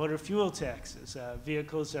 Motor fuel taxes.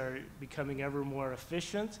 Vehicles are becoming ever more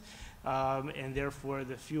efficient, and therefore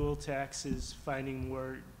the fuel tax is finding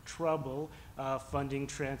more trouble funding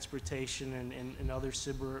transportation and other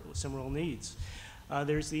similar needs.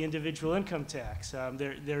 There's the individual income tax.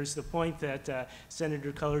 There's the point that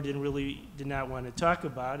Senator Cullerton really did not want to talk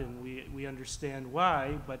about, and we understand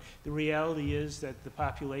why, but the reality is that the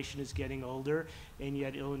population is getting older, and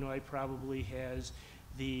yet Illinois probably has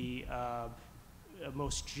the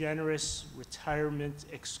most generous retirement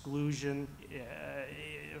exclusion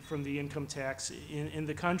from the income tax in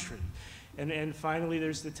the country. And finally,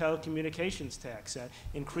 there's the telecommunications tax.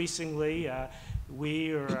 Increasingly,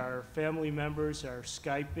 we or our family members are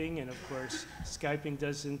Skyping, and of course, Skyping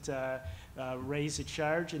doesn't raise a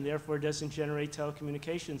charge and therefore doesn't generate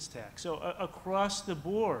telecommunications tax. So across the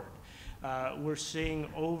board, we're seeing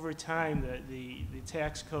over time the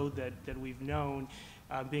tax code that we've known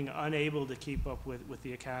being unable to keep up with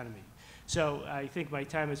the economy. So I think my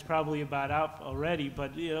time is probably about up already,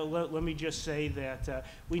 but let me just say that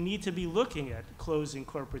we need to be looking at closing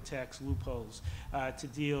corporate tax loopholes to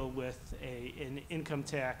deal with an income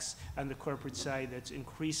tax on the corporate side that's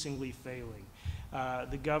increasingly failing.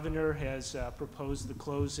 The governor has proposed the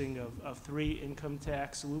closing of 3 income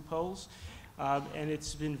tax loopholes, and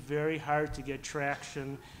it's been very hard to get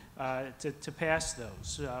traction to pass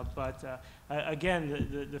those. But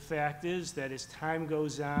again, the fact is that as time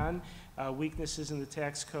goes on, weaknesses in the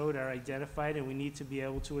tax code are identified, and we need to be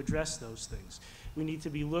able to address those things. We need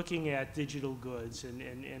to be looking at digital goods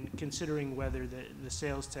and considering whether the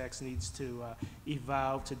sales tax needs to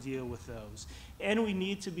evolve to deal with those. And we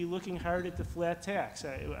need to be looking hard at the flat tax.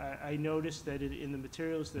 I noticed that in the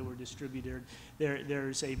materials that were distributed,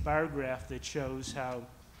 there's a bar graph that shows how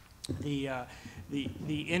the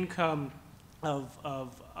income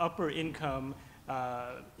of upper income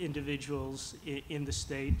individuals in the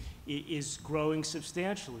state is growing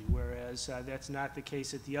substantially, whereas that's not the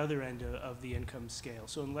case at the other end of the income scale.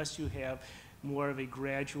 So unless you have more of a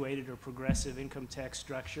graduated or progressive income tax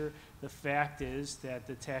structure, the fact is that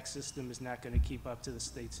the tax system is not going to keep up to the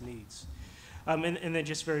state's needs. And then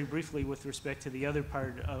just very briefly with respect to the other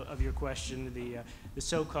part of your question, the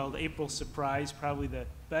so-called April surprise, probably the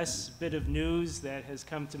best bit of news that has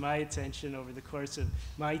come to my attention over the course of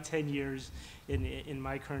my 10 years in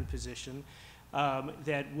my current position,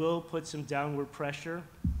 that will put some downward pressure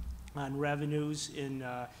on revenues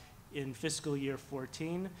in fiscal year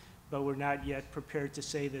 14, but we're not yet prepared to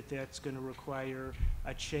say that that's going to require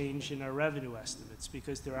a change in our revenue estimates,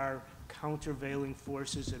 because there are countervailing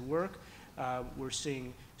forces at work. We're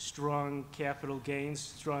seeing strong capital gains,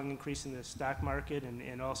 strong increase in the stock market,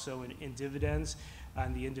 and also in dividends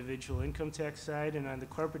on the individual income tax side, and on the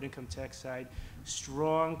corporate income tax side,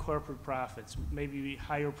 strong corporate profits, maybe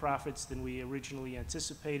higher profits than we originally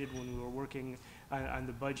anticipated when we were working on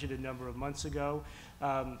the budget a number of months ago.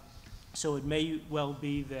 So it may well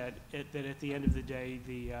be that at the end of the day,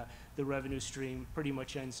 the revenue stream pretty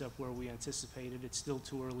much ends up where we anticipated. It's still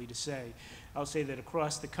too early to say. I'll say that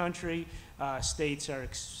across the country, states are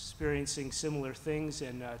experiencing similar things,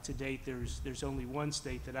 and to date, there's only one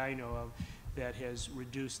state that I know of that has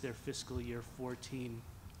reduced their fiscal year 14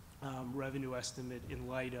 revenue estimate in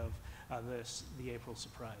light of the April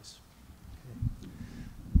surprise.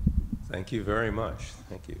 Thank you very much.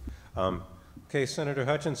 Thank you. Okay, Senator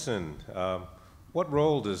Hutchinson, what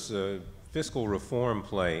role does fiscal reform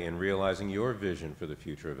play in realizing your vision for the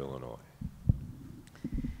future of Illinois?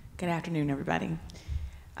 Good afternoon, everybody.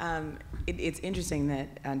 It's interesting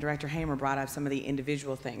that Director Hamer brought up some of the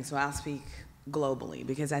individual things, so I'll speak globally,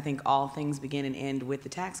 because I think all things begin and end with the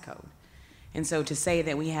tax code. And so to say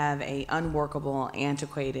that we have a unworkable,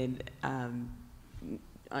 antiquated,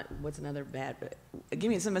 what's another bad, give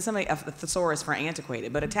me somebody a thesaurus for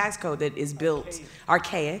antiquated, but a tax code that is built,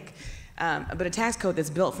 archaic, but a tax code that's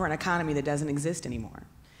built for an economy that doesn't exist anymore.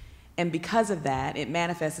 And because of that, it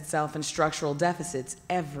manifests itself in structural deficits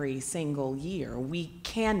every single year. We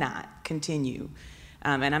cannot continue,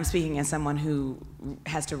 and I'm speaking as someone who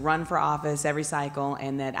has to run for office every cycle,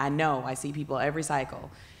 and that I see people every cycle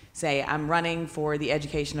say, I'm running for the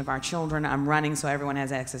education of our children, I'm running so everyone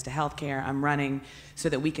has access to health care, I'm running so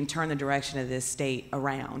that we can turn the direction of this state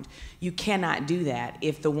around. You cannot do that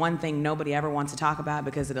if the one thing nobody ever wants to talk about,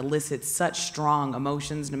 because it elicits such strong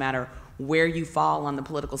emotions no matter where you fall on the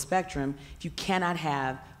political spectrum, if you cannot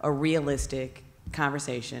have a realistic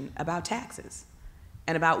conversation about taxes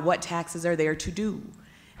and about what taxes are there to do,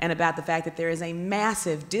 and about the fact that there is a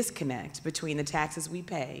massive disconnect between the taxes we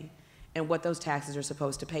pay and what those taxes are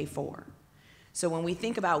supposed to pay for. So when we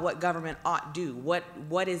think about what government ought do, what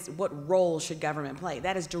role should government play,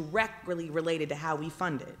 that is directly related to how we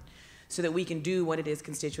fund it, so that we can do what it is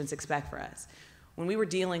constituents expect for us. When we were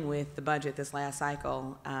dealing with the budget this last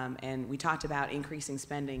cycle, and we talked about increasing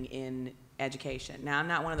spending in education. Now, I'm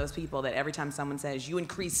not one of those people that every time someone says, you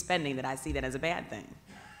increase spending, that I see that as a bad thing.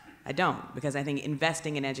 I don't, because I think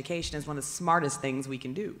investing in education is one of the smartest things we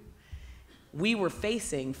can do. We were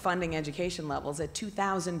facing funding education levels at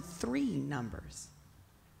 2003 numbers.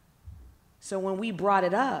 So when we brought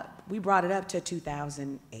it up to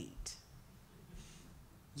 2008.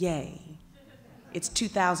 Yay. It's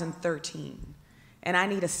 2013. And I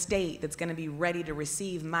need a state that's going to be ready to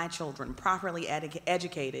receive my children, properly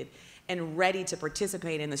educated, and ready to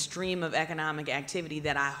participate in the stream of economic activity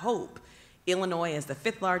that I hope Illinois is the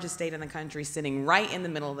 5th largest state in the country, sitting right in the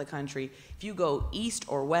middle of the country. If you go east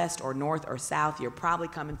or west or north or south, you're probably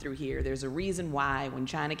coming through here. There's a reason why when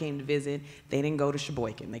China came to visit, they didn't go to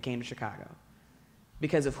Sheboygan, they came to Chicago.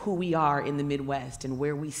 Because of who we are in the Midwest and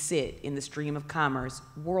where we sit in the stream of commerce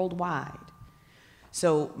worldwide.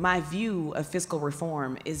 So my view of fiscal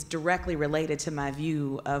reform is directly related to my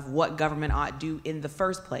view of what government ought to do in the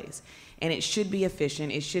first place. And it should be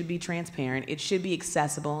efficient, it should be transparent, it should be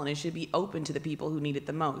accessible, and it should be open to the people who need it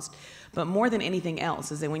the most. But more than anything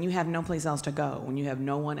else is that when you have no place else to go, when you have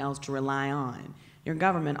no one else to rely on, your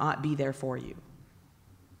government ought to be there for you.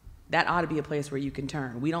 That ought to be a place where you can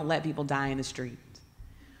turn. We don't let people die in the street.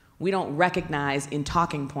 We don't recognize in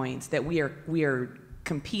talking points that we are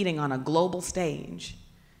competing on a global stage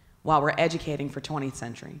while we're educating for 20th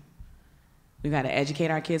century. We've got to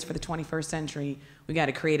educate our kids for the 21st century. We've got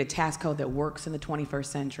to create a tax code that works in the 21st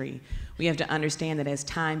century. We have to understand that as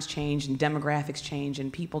times change and demographics change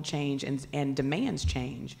and people change and demands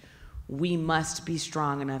change, we must be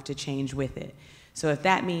strong enough to change with it. So if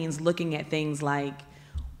that means looking at things like,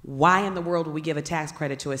 why in the world would we give a tax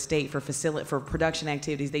credit to a state for production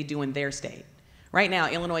activities they do in their state? Right now,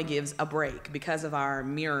 Illinois gives a break because of our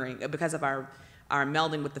mirroring, because of our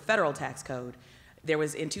melding with the federal tax code. There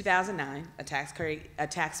was, in 2009, a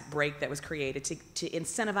tax break that was created to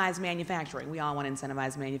incentivize manufacturing. We all want to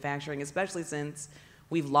incentivize manufacturing, especially since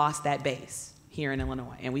we've lost that base here in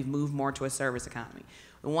Illinois, and we've moved more to a service economy.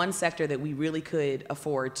 The one sector that we really could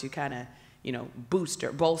afford to kind of,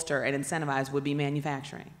 bolster and incentivize would be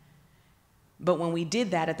manufacturing. But when we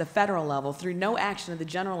did that at the federal level, through no action of the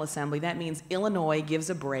General Assembly, that means Illinois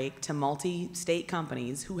gives a break to multi-state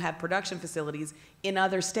companies who have production facilities in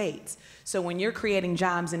other states. So when you're creating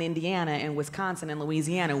jobs in Indiana and Wisconsin and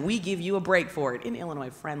Louisiana, we give you a break for it. In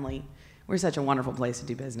Illinois, friendly. We're such a wonderful place to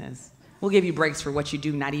do business. We'll give you breaks for what you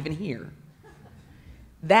do not even here.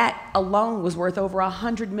 That alone was worth over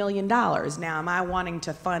 $100 million. Now, am I wanting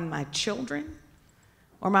to fund my children?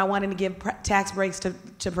 Or am I wanting to give tax breaks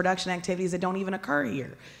to production activities that don't even occur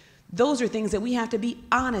here? Those are things that we have to be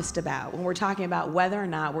honest about when we're talking about whether or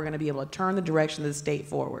not we're going to be able to turn the direction of the state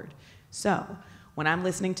forward. So when I'm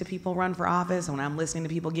listening to people run for office, when I'm listening to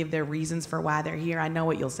people give their reasons for why they're here, I know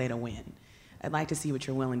what you'll say to win. I'd like to see what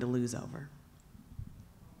you're willing to lose over.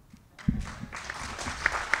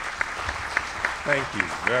 Thank you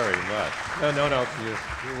very much. No.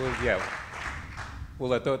 Yeah. We'll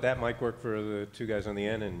let that mic work for the two guys on the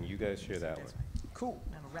end, and you guys share that one. Cool.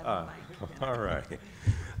 All right.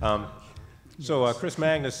 So, Chris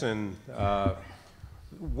Magnuson,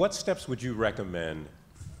 what steps would you recommend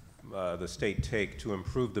the state take to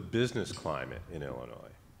improve the business climate in Illinois?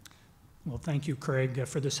 Well, thank you, Craig,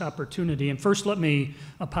 for this opportunity. And first, let me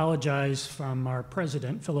apologize from our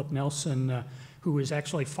president, Philip Nelson, who is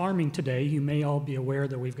actually farming today. You may all be aware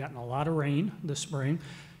that we've gotten a lot of rain this spring.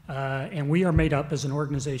 And we are made up as an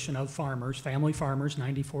organization of farmers, family farmers.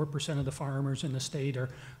 94% of the farmers in the state are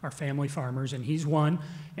family farmers, and he's one.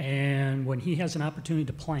 And when he has an opportunity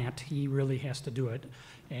to plant, he really has to do it.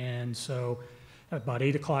 And so about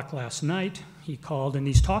 8 o'clock last night, he called, and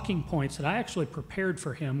these talking points that I actually prepared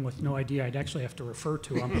for him with no idea I'd actually have to refer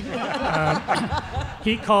to him.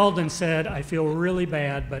 He called and said, I feel really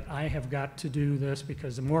bad, but I have got to do this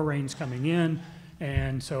because the more rain's coming in,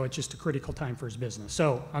 and so it's just a critical time for his business.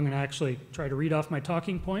 So I'm going to actually try to read off my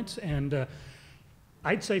talking points, and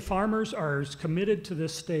I'd say farmers are as committed to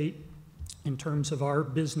this state in terms of our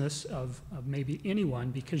business of maybe anyone,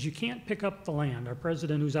 because you can't pick up the land. Our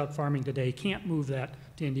president, who's out farming today, can't move that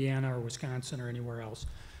to Indiana or Wisconsin or anywhere else.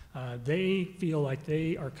 They feel like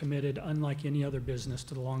they are committed, unlike any other business,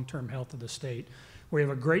 to the long-term health of the state. We have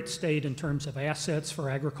a great state in terms of assets for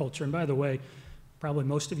agriculture. And by the way, probably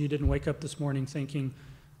most of you didn't wake up this morning thinking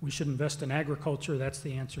we should invest in agriculture, that's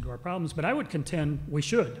the answer to our problems. But I would contend we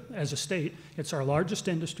should as a state. It's our largest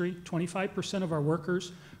industry. 25% of our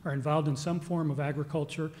workers are involved in some form of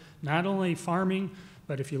agriculture, not only farming,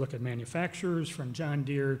 but if you look at manufacturers from John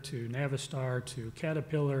Deere to Navistar to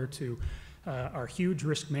Caterpillar to our huge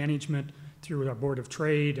risk management through our Board of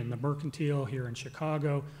Trade and the Mercantile here in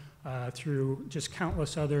Chicago, through just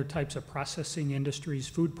countless other types of processing industries,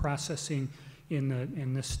 food processing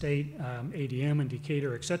in the state, ADM and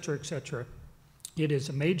Decatur, et cetera, et cetera. It is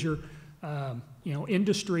a major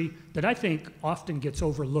industry that I think often gets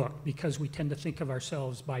overlooked because we tend to think of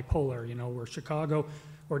ourselves bipolar. We're Chicago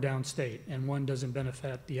or downstate, and one doesn't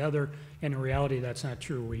benefit the other. And in reality, that's not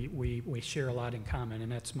true. We share a lot in common, and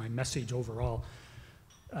that's my message overall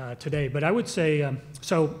today. But I would say,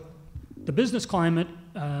 so the business climate,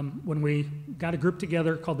 when we got a group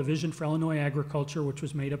together called the Vision for Illinois Agriculture, which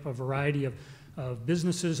was made up of a variety of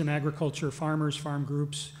businesses in agriculture, farmers, farm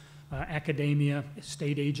groups, academia,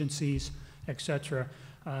 state agencies, et cetera.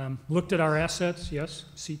 Looked at our assets, yes,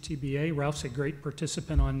 CTBA. Ralph's a great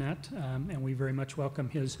participant on that, and we very much welcome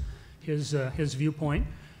his viewpoint.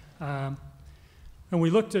 And we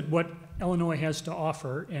looked at what Illinois has to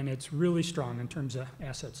offer, and it's really strong in terms of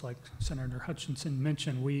assets. Like Senator Hutchinson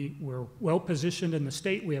mentioned, we're well positioned in the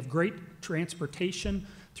state. We have great transportation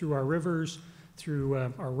through our rivers, through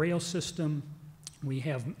our rail system. We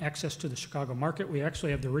have access to the Chicago market. We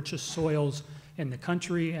actually have the richest soils in the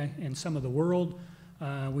country and some of the world.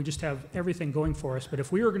 We just have everything going for us. But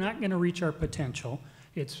if we were not going to reach our potential,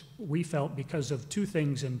 we felt because of two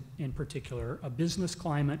things in particular: a business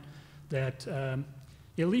climate that,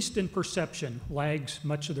 at least in perception, lags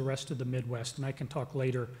much of the rest of the Midwest. And I can talk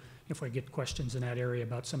later if I get questions in that area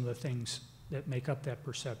about some of the things that make up that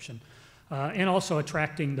perception. And also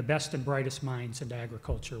attracting the best and brightest minds into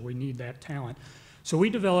agriculture. We need that talent. So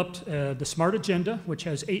we developed the SMART Agenda, which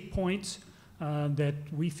has 8 points that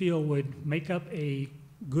we feel would make up a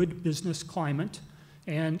good business climate.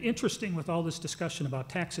 And interesting with all this discussion about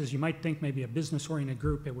taxes, you might think maybe a business-oriented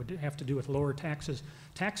group, it would have to do with lower taxes.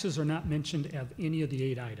 Taxes are not mentioned of any of the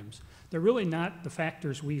 8 items. They're really not the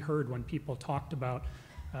factors we heard when people talked about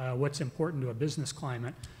what's important to a business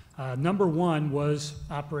climate. Number one was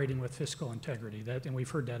operating with fiscal integrity, and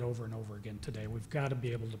we've heard that over and over again today. We've got to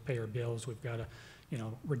be able to pay our bills. We've got to,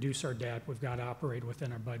 reduce our debt. We've got to operate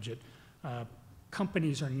within our budget.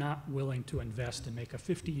 Companies are not willing to invest and make a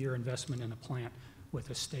 50-year investment in a plant with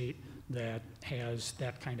a state that has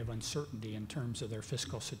that kind of uncertainty in terms of their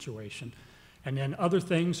fiscal situation. And then other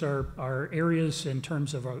things are areas in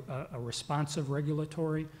terms of a responsive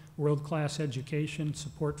regulatory, world-class education,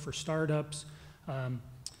 support for startups,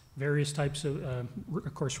 various types of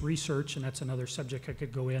course, research, and that's another subject I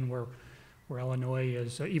could go in where Illinois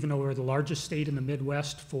is, even though we're the largest state in the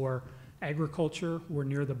Midwest for agriculture, we're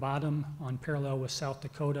near the bottom on parallel with South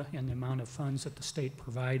Dakota in the amount of funds that the state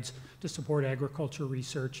provides to support agriculture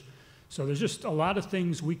research. So there's just a lot of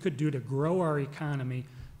things we could do to grow our economy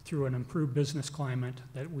through an improved business climate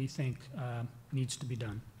that we think needs to be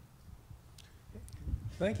done.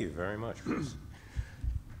 Thank you very much, Chris.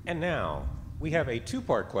 And now, we have a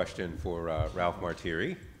two-part question for Ralph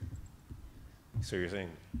Martiri. So you're saying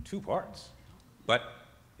 2 parts, but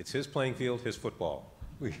it's his playing field, his football.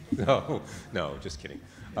 No, just kidding.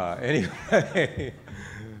 Anyway,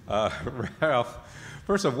 Ralph,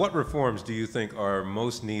 first off, what reforms do you think are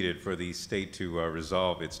most needed for the state to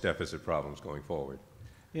resolve its deficit problems going forward?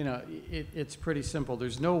 You know, it's pretty simple.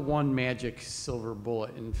 There's no one magic silver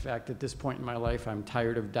bullet. In fact, at this point in my life, I'm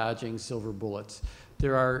tired of dodging silver bullets.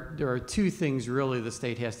 There are 2 things really the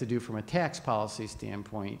state has to do from a tax policy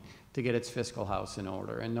standpoint to get its fiscal house in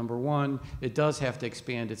order. And number 1, it does have to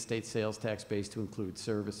expand its state sales tax base to include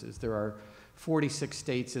services. There are 46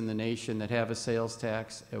 states in the nation that have a sales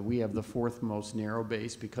tax. We have the 4th most narrow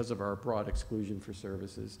base because of our broad exclusion for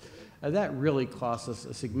services. That really costs us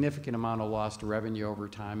a significant amount of lost revenue over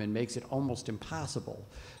time and makes it almost impossible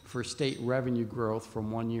for state revenue growth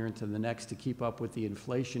from one year into the next to keep up with the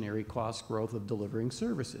inflationary cost growth of delivering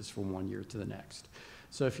services from one year to the next.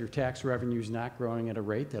 So if your tax revenue is not growing at a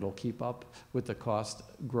rate that'll keep up with the cost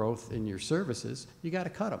growth in your services, you got to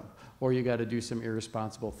cut them. Or you got to do some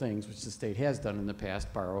irresponsible things, which the state has done in the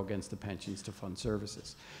past, borrow against the pensions to fund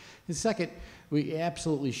services. And second, we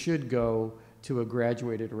absolutely should go to a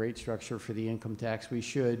graduated rate structure for the income tax. We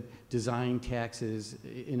should design taxes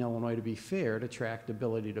in Illinois to be fair, to track the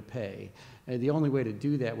ability to pay. And the only way to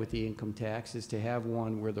do that with the income tax is to have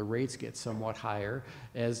one where the rates get somewhat higher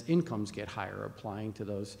as incomes get higher, applying to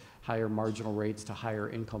those higher marginal rates to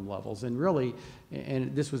higher income levels. And really,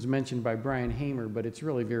 and this was mentioned by Brian Hamer, but it's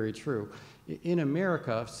really very true. In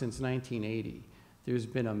America, since 1980, there's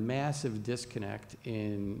been a massive disconnect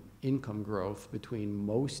in income growth between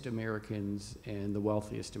most Americans and the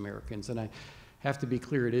wealthiest Americans. And I have to be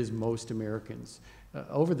clear, it is most Americans.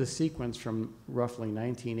 Over the sequence from roughly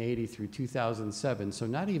 1980 through 2007, so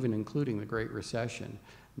not even including the Great Recession,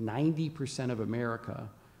 90% of America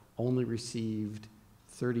only received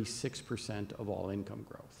 36% of all income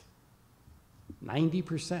growth.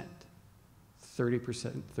 90%,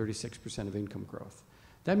 30%, 36% of income growth.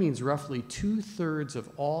 That means roughly 2/3 of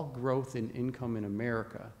all growth in income in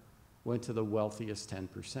America went to the wealthiest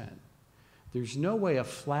 10%. There's no way a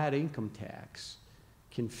flat income tax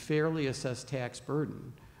can fairly assess tax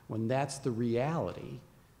burden when that's the reality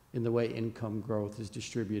in the way income growth is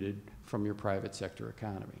distributed from your private sector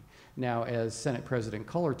economy. Now, as Senate President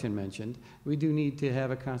Cullerton mentioned, we do need to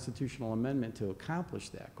have a constitutional amendment to accomplish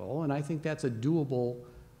that goal, and I think that's a doable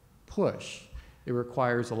push. It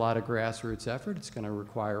requires a lot of grassroots effort. It's going to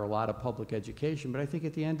require a lot of public education. But I think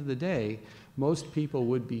at the end of the day, most people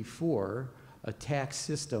would be for a tax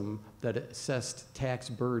system that assessed tax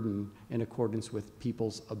burden in accordance with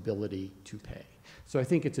people's ability to pay. So I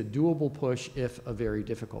think it's a doable push, if a very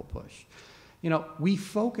difficult push. You know, we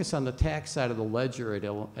focus on the tax side of the ledger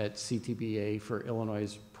at CTBA for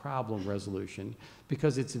Illinois' problem resolution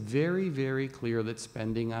because it's very, very clear that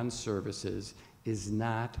spending on services is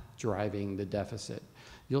not driving the deficit.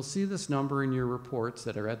 You'll see this number in your reports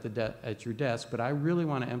that are at your desk, but I really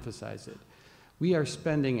want to emphasize it. We are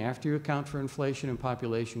spending, after you account for inflation and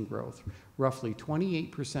population growth, roughly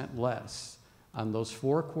 28% less on those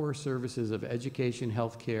 4 core services of education,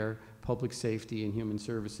 healthcare, public safety, and human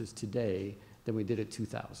services today than we did at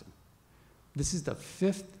 2000. This is the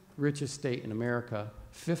 5th richest state in America,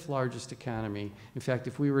 5th largest economy. In fact,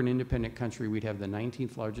 if we were an independent country, we'd have the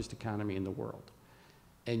 19th largest economy in the world.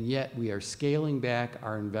 And yet we are scaling back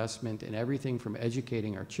our investment in everything from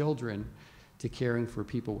educating our children to caring for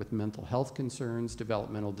people with mental health concerns,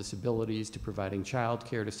 developmental disabilities, to providing child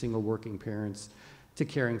care to single working parents, to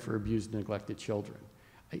caring for abused and neglected children.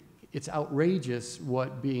 It's outrageous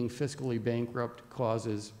what being fiscally bankrupt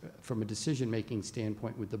causes from a decision-making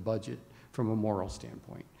standpoint with the budget, from a moral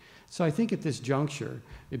standpoint. So I think at this juncture,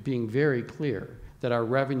 it being very clear that our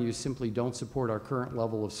revenues simply don't support our current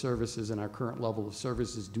level of services, and our current level of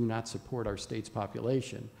services do not support our state's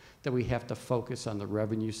population, that we have to focus on the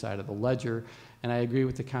revenue side of the ledger. And I agree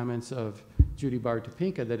with the comments of Judy Baar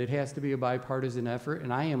Topinka that it has to be a bipartisan effort,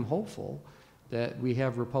 and I am hopeful that we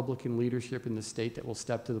have Republican leadership in the state that will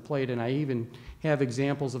step to the plate. And I even have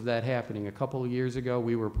examples of that happening. A couple of years ago,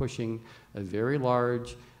 we were pushing a very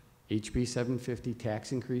large HB 750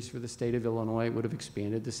 tax increase for the state of Illinois. It would have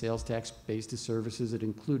expanded the sales tax base to services. It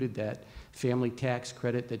included that family tax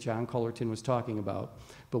credit that John Cullerton was talking about.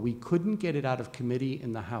 But we couldn't get it out of committee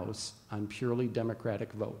in the House on purely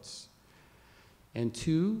Democratic votes. And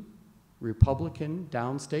 2 Republican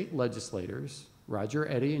downstate legislators, Roger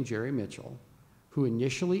Eddy and Jerry Mitchell, who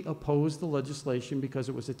initially opposed the legislation because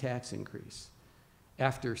it was a tax increase,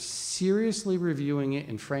 after seriously reviewing it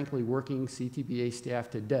and frankly working CTBA staff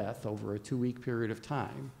to death over a 2-week period of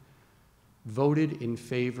time, voted in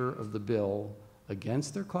favor of the bill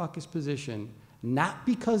against their caucus position, not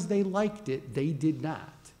because they liked it, they did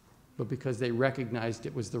not, but because they recognized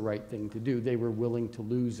it was the right thing to do. They were willing to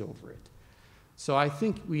lose over it. So I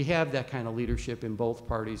think we have that kind of leadership in both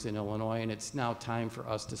parties in Illinois, and it's now time for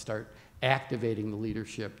us to start activating the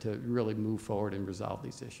leadership to really move forward and resolve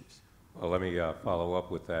these issues. Well, let me follow up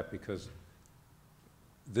with that, because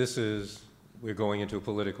we're going into a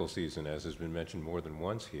political season, as has been mentioned more than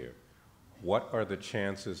once here. What are the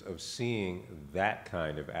chances of seeing that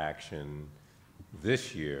kind of action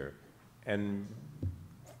this year and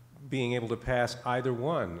being able to pass either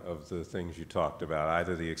one of the things you talked about,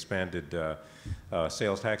 either the expanded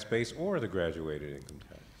sales tax base or the graduated income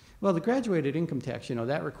tax? Well, the graduated income tax,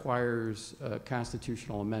 that requires a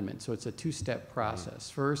constitutional amendment. So it's a two-step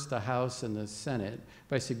process. First, the House and the Senate,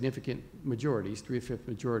 by significant majorities, 3/5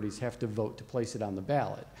 majorities, have to vote to place it on the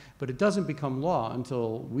ballot. But it doesn't become law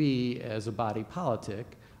until we, as a body politic,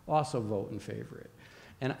 also vote in favor of it.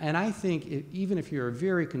 And I think even if you're a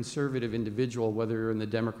very conservative individual, whether you're in the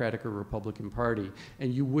Democratic or Republican Party,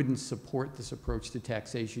 and you wouldn't support this approach to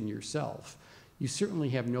taxation yourself, you certainly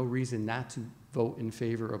have no reason not to vote in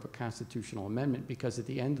favor of a constitutional amendment, because at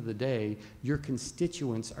the end of the day, your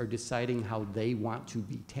constituents are deciding how they want to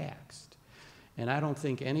be taxed. And I don't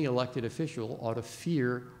think any elected official ought to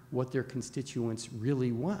fear what their constituents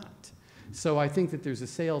really want. So I think that there's a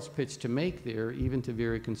sales pitch to make there, even to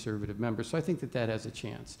very conservative members. So I think that that has a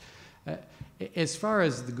chance. As far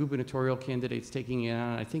as the gubernatorial candidates taking it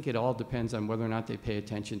on, I think it all depends on whether or not they pay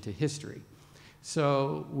attention to history.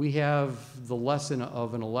 So we have the lesson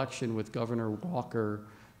of an election with Governor Walker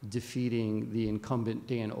defeating the incumbent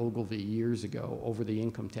Dan Ogilvy years ago over the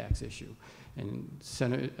income tax issue. And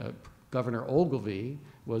Governor Ogilvy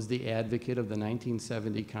was the advocate of the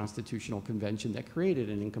 1970 Constitutional Convention that created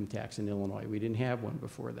an income tax in Illinois. We didn't have one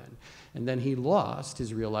before then. And then he lost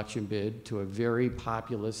his reelection bid to a very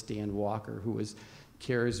populist Dan Walker, who was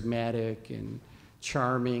charismatic and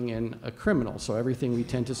charming and a criminal, so everything we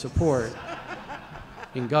tend to support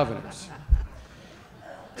in governors.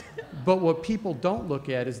 But what people don't look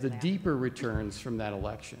at is the deeper returns from that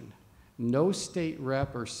election. No state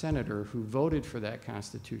rep or senator who voted for that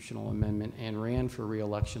constitutional amendment and ran for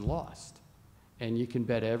re-election lost. And you can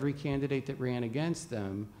bet every candidate that ran against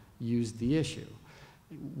them used the issue.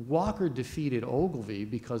 Walker defeated Ogilvy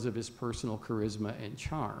because of his personal charisma and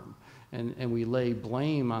charm. And we lay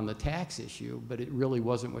blame on the tax issue, but it really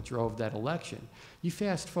wasn't what drove that election. You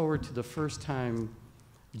fast forward to the first time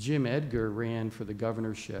Jim Edgar ran for the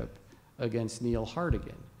governorship against Neil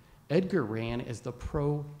Hartigan. Edgar ran as the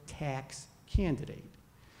pro-tax candidate.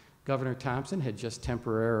 Governor Thompson had just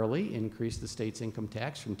temporarily increased the state's income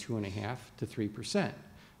tax from 2.5% to 3%.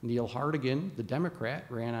 Neil Hartigan, the Democrat,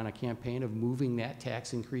 ran on a campaign of moving that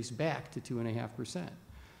tax increase back to 2.5%.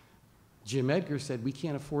 Jim Edgar said, we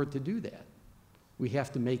can't afford to do that. We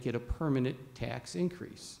have to make it a permanent tax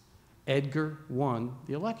increase. Edgar won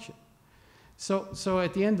the election. So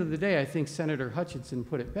at the end of the day, I think Senator Hutchinson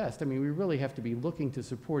put it best. I mean, we really have to be looking to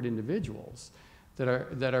support individuals that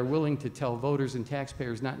are willing to tell voters and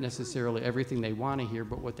taxpayers not necessarily everything they want to hear,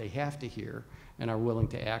 but what they have to hear, and are willing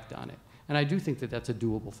to act on it. And I do think that that's a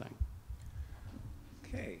doable thing.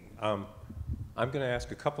 Okay. I'm going to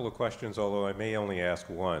ask a couple of questions, although I may only ask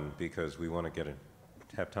one, because we want to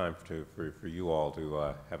have time for you all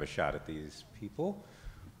to have a shot at these people.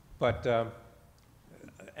 But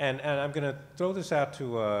and I'm going to throw this out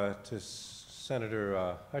to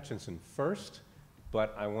Senator Hutchinson first,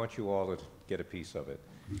 but I want you all to get a piece of it.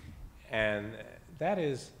 And that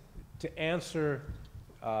is to answer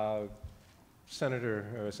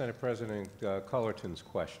Senate President Cullerton's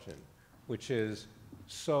question, which is,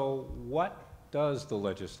 so what does the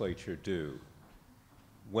legislature do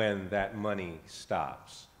when that money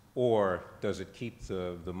stops? Or does it keep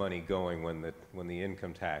the money going when the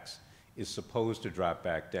income tax is supposed to drop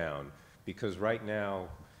back down? Because right now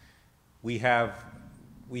we have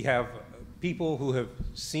people who have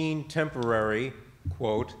seen temporary,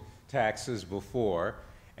 quote, taxes before,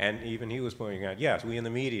 and even he was pointing out, yes, we in the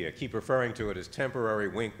media keep referring to it as temporary,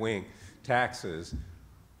 wink, wink, taxes.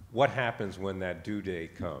 What happens when that due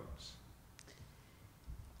date comes?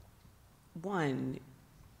 One,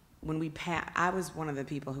 when I was one of the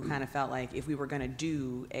people who kind of felt like if we were going to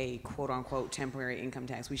do a quote-unquote temporary income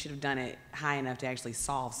tax, we should have done it high enough to actually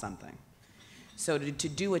solve something. So to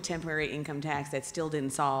do a temporary income tax that still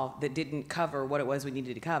didn't cover what it was we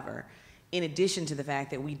needed to cover, in addition to the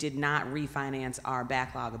fact that we did not refinance our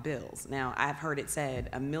backlog of bills. Now, I've heard it said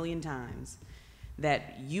a million times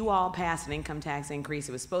that you all passed an income tax increase.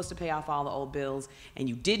 It was supposed to pay off all the old bills, and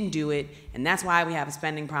you didn't do it, and that's why we have a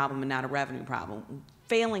spending problem and not a revenue problem.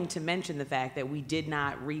 Failing to mention the fact that we did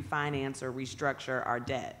not refinance or restructure our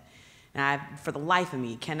debt. Now, for the life of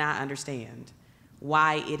me, cannot understand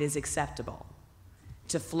why it is acceptable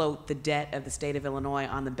to float the debt of the state of Illinois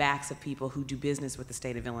on the backs of people who do business with the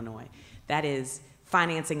state of Illinois. That is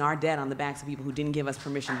financing our debt on the backs of people who didn't give us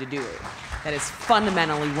permission to do it. That is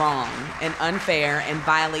fundamentally wrong and unfair and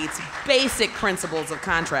violates basic principles of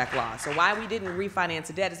contract law. So why we didn't refinance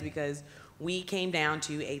the debt is because we came down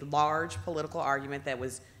to a large political argument that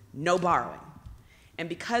was no borrowing. And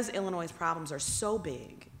because Illinois' problems are so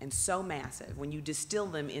big and so massive, when you distill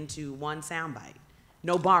them into one soundbite,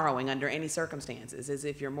 no borrowing under any circumstances, as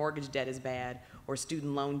if your mortgage debt is bad or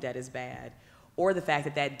student loan debt is bad, or the fact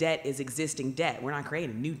that that debt is existing debt. We're not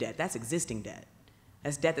creating new debt, that's existing debt.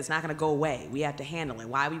 That's debt that's not gonna go away. We have to handle it.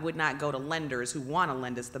 Why we would not go to lenders who wanna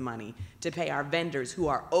lend us the money to pay our vendors who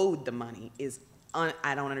are owed the money is,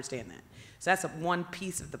 I don't understand that. So that's one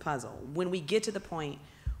piece of the puzzle. When we get to the point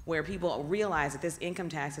where people realize that this income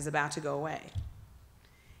tax is about to go away,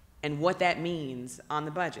 and what that means on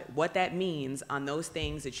the budget, what that means on those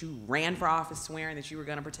things that you ran for office swearing that you were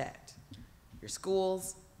gonna protect, your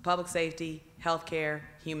schools, public safety, healthcare,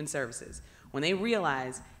 human services. When they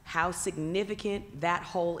realize how significant that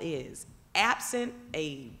hole is, absent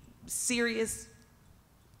a serious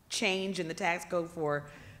change in the tax code for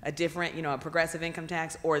a different, a progressive income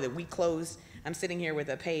tax, or that we closed, I'm sitting here with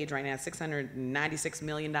a page right now, $696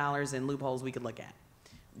 million in loopholes we could look at.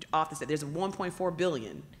 Off the set, there's $1.4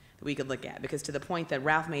 billion that we could look at, because to the point that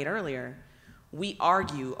Ralph made earlier, we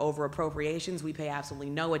argue over appropriations. We pay absolutely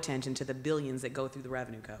no attention to the billions that go through the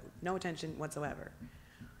revenue code. No attention whatsoever.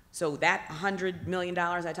 So that $100 million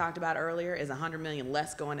I talked about earlier is $100 million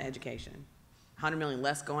less going to education, $100 million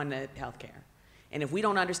less going to healthcare. And if we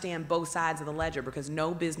don't understand both sides of the ledger, because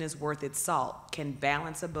no business worth its salt can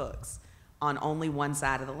balance the books on only one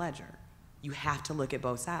side of the ledger, you have to look at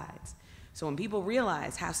both sides. So when people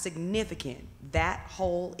realize how significant that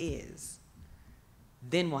hole is,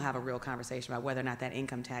 then we'll have a real conversation about whether or not that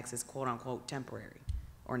income tax is quote unquote temporary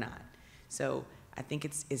or not. So I think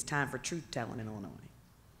it's time for truth telling in Illinois.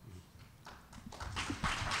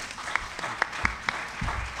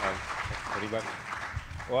 Anybody?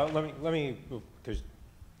 Well, let me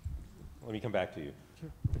come back to you. Sure.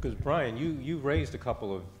 Because Brian, you raised a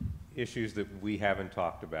couple of issues that we haven't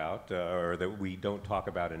talked about, or that we don't talk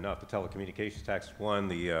about enough. The telecommunications tax is one,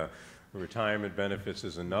 the retirement benefits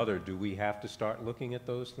is another. Do we have to start looking at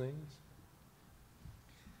those things?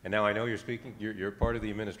 And now I know you're speaking, you're part of the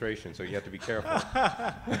administration, so you have to be careful.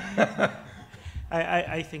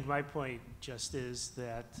 I think my point just is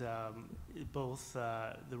that both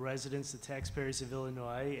the residents, the taxpayers of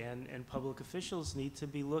Illinois, and public officials need to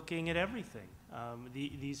be looking at everything.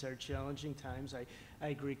 These are challenging times. I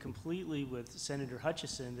agree completely with Senator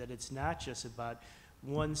Hutchison that it's not just about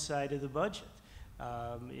one side of the budget.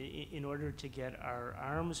 In order to get our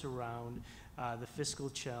arms around the fiscal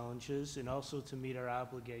challenges and also to meet our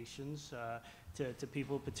obligations to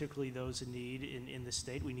people, particularly those in need in the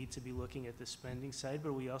state, we need to be looking at the spending side,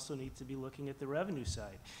 but we also need to be looking at the revenue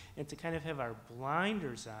side. And to kind of have our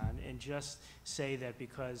blinders on and just say that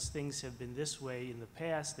because things have been this way in the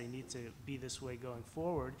past, they need to be this way going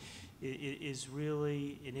forward, is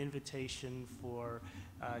really an invitation for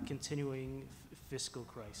continuing fiscal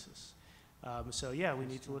crisis. So yeah, we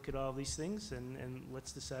need to look at all these things and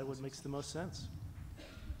let's decide what makes the most sense.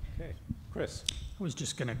 Okay, Chris. I was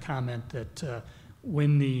just going to comment that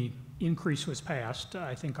when the increase was passed,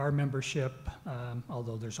 I think our membership,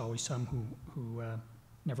 although there's always some who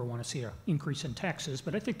never want to see an increase in taxes,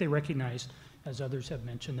 but I think they recognized, as others have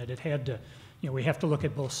mentioned, that it had to, we have to look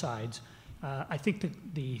at both sides. I think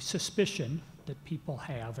that the suspicion that people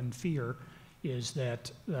have and fear is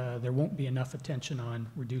that there won't be enough attention on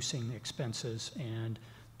reducing expenses, and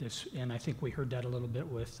I think we heard that a little bit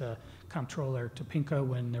with Comptroller Topinka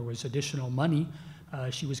when there was additional money.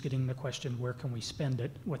 She was getting the question, where can we spend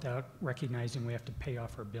it, without recognizing we have to pay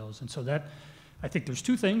off our bills. And so that, I think there's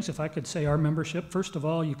two things. If I could say our membership, first of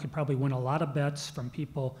all, you could probably win a lot of bets from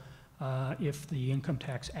people if the income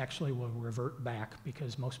tax actually will revert back,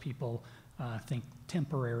 because most people think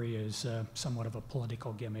temporary is somewhat of a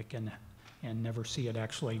political gimmick and never see it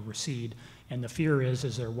actually recede. And the fear is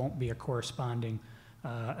there won't be a corresponding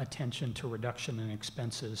attention to reduction in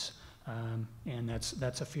expenses. And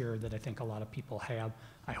that's a fear that I think a lot of people have.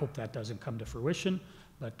 I hope that doesn't come to fruition,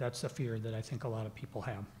 but that's a fear that I think a lot of people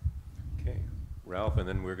have. Okay, Ralph, and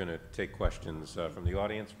then we're going to take questions from the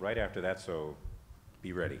audience right after that, so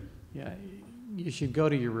be ready. Yeah, you should go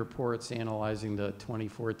to your reports analyzing the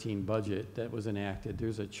 2014 budget that was enacted.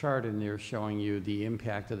 There's a chart in there showing you the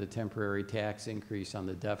impact of the temporary tax increase on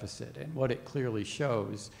the deficit. And what it clearly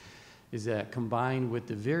shows is that combined with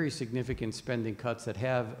the very significant spending cuts that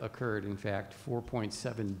have occurred, in fact,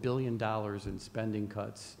 $4.7 billion in spending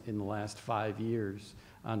cuts in the last 5 years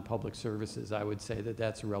on public services, I would say that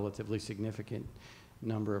that's a relatively significant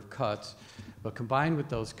number of cuts. But combined with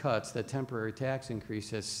those cuts, that temporary tax increase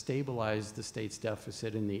has stabilized the state's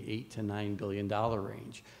deficit in the $8 to $9 billion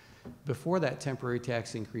range. Before that temporary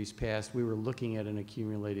tax increase passed, we were looking at an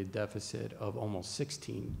accumulated deficit of almost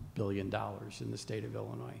 $16 billion in the state of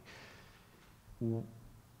Illinois.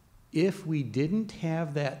 If we didn't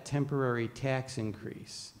have that temporary tax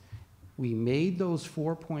increase, we made those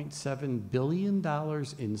 $4.7 billion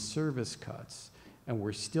in service cuts, and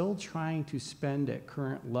we're still trying to spend at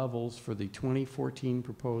current levels for the 2014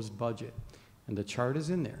 proposed budget. And the chart is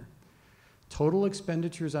in there. Total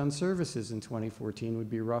expenditures on services in 2014 would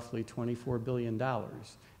be roughly $24 billion,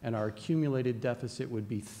 and our accumulated deficit would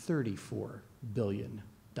be $34 billion.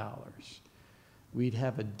 We'd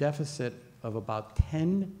have a deficit of about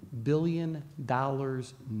 $10 billion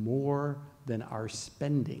more than our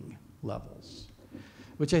spending levels,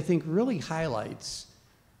 which I think really highlights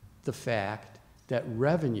the fact that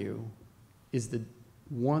revenue is the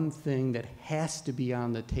one thing that has to be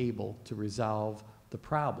on the table to resolve the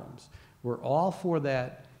problems. We're all for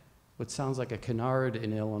that, what sounds like a canard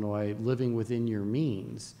in Illinois, living within your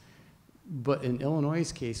means. But in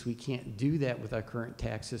Illinois' case, we can't do that with our current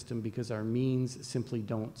tax system because our means simply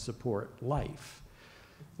don't support life.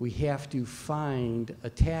 We have to find a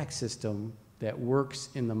tax system that works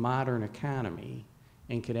in the modern economy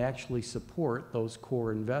and can actually support those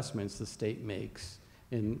core investments the state makes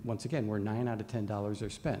in, once again, where 9 out of $10 are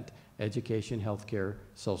spent: education, healthcare,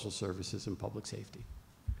 social services, and public safety.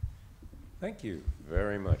 Thank you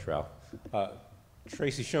very much, Ralph.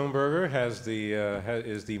 Tracy Schoenberger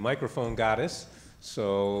is the microphone goddess,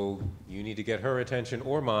 so you need to get her attention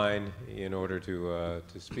or mine in order to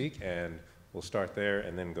speak, and we'll start there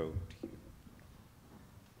and then go to you.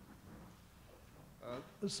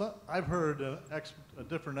 So I've heard a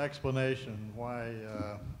different explanation why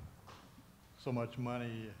so much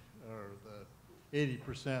money, or the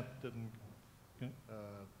 80% didn't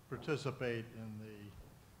participate in the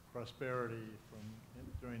prosperity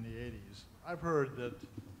during the 80s. I've heard that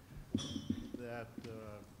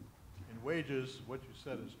in wages, what you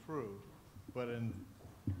said is true, but in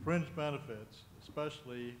fringe benefits,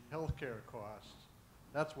 especially health care costs,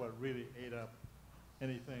 that's what really ate up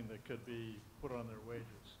anything that could be put on their wages.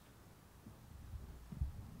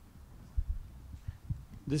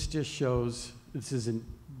 This just shows,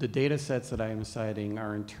 the data sets that I am citing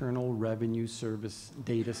are internal revenue service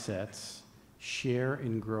data sets, share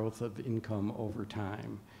in growth of income over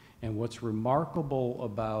time. And what's remarkable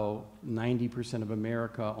about 90% of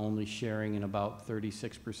America only sharing in about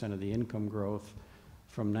 36% of the income growth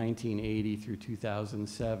from 1980 through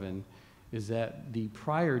 2007 is that the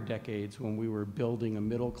prior decades, when we were building a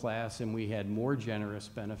middle class and we had more generous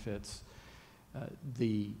benefits,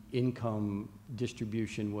 the income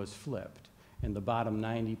distribution was flipped. And the bottom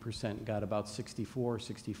 90% got about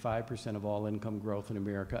 65% of all income growth in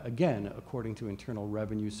America, again, according to Internal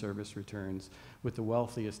Revenue Service returns, with the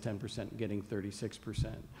wealthiest 10% getting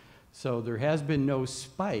 36%. So there has been no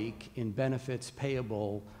spike in benefits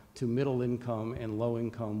payable to middle income and low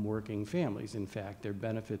income working families. In fact, their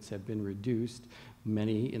benefits have been reduced.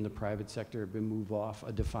 Many in the private sector have been moved off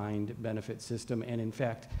a defined benefit system. And in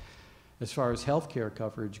fact, as far as healthcare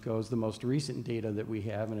coverage goes, the most recent data that we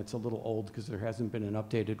have, and it's a little old because there hasn't been an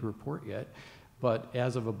updated report yet, but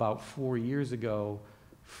as of about 4 years ago,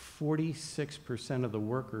 46% of the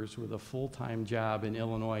workers with a full-time job in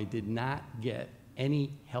Illinois did not get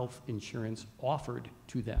any health insurance offered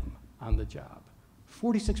to them on the job.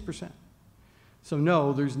 46%. So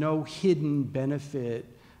no, there's no hidden benefit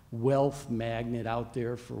wealth magnet out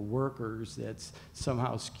there for workers that's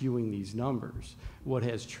somehow skewing these numbers. What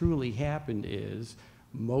has truly happened is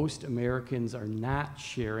most Americans are not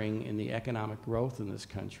sharing in the economic growth in this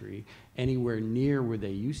country anywhere near where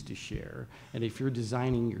they used to share. And if you're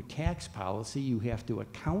designing your tax policy, you have to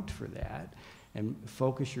account for that and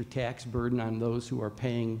focus your tax burden on those who are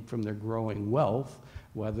paying from their growing wealth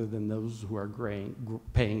rather than those who are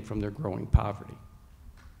paying from their growing poverty.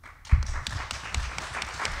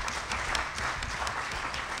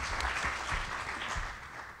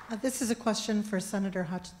 This is a question for Senator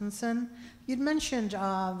Hutchinson. You'd mentioned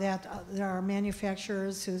that there are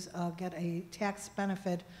manufacturers who get a tax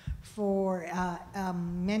benefit for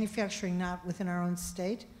manufacturing not within our own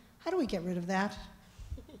state. How do we get rid of that?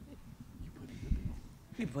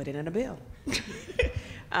 We put it in a bill.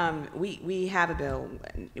 We have a bill.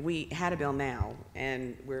 We had a bill now,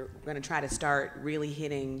 and we're going to try to start really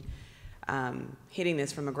hitting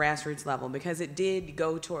this from a grassroots level, because it did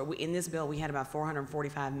go toward, in this bill we had about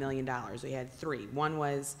 $445 million. We had three. One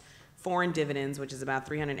was foreign dividends, which is about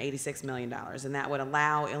 $386 million, and that would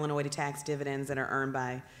allow Illinois to tax dividends that are earned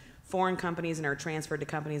by foreign companies and are transferred to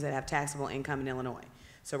companies that have taxable income in Illinois.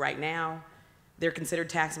 So right now, they're considered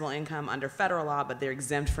taxable income under federal law, but they're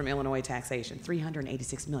exempt from Illinois taxation.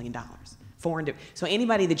 $386 million. So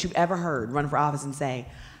anybody that you've ever heard run for office and say,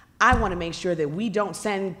 I want to make sure that we don't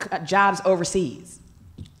send jobs overseas.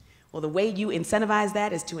 Well, the way you incentivize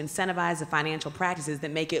that is to incentivize the financial practices that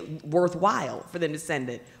make it worthwhile for them to send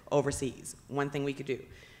it overseas. One thing we could do.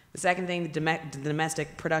 The second thing, the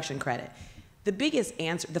domestic production credit.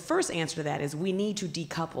 The first answer to that is we need to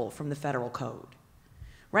decouple from the federal code.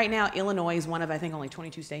 Right now, Illinois is one of, I think, only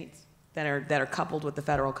 22 states that are coupled with the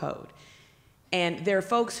federal code. And there are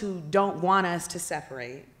folks who don't want us to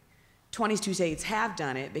separate. 22 states have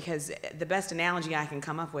done it, because the best analogy I can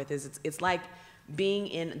come up with is it's like being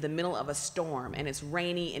in the middle of a storm, and it's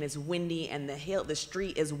rainy and it's windy and the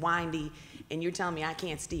street is windy, and you're telling me I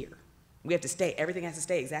can't steer. We have to stay, everything has to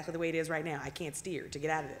stay exactly the way it is right now. I can't steer to get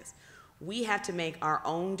out of this. We have to make our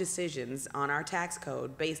own decisions on our tax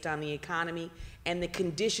code based on the economy and the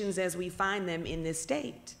conditions as we find them in this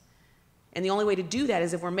state. And the only way to do that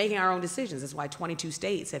is if we're making our own decisions. That's why 22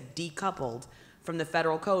 states have decoupled from the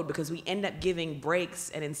federal code, because we end up giving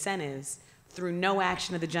breaks and incentives through no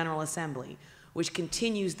action of the General Assembly, which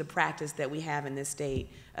continues the practice that we have in this state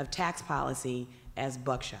of tax policy as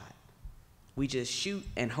buckshot. We just shoot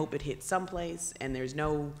and hope it hits someplace, and there's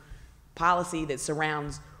no policy that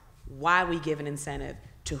surrounds why we give an incentive,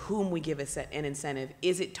 to whom we give an incentive.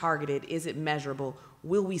 Is it targeted? Is it measurable?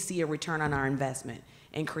 Will we see a return on our investment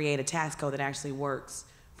and create a tax code that actually works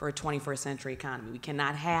for a 21st century economy? We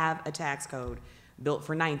cannot have a tax code built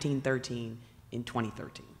for 1913 in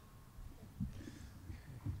 2013.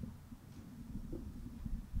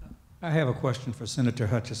 I have a question for Senator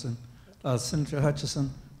Hutchison. Senator Hutchison,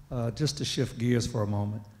 just to shift gears for a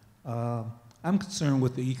moment, I'm concerned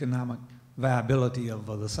with the economic viability of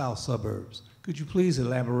the south suburbs. Could you please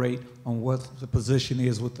elaborate on what the position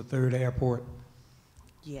is with the third airport?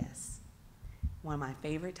 Yes, one of my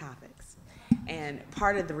favorite topics. And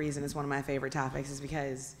part of the reason it's one of my favorite topics is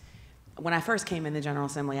because when I first came in the General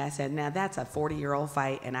Assembly, I said, now that's a 40-year-old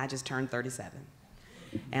fight, and I just turned 37.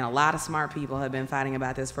 And a lot of smart people have been fighting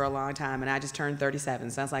about this for a long time, and I just turned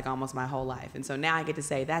 37, so that's like almost my whole life. And so now I get to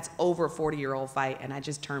say that's over a 40-year-old fight, and I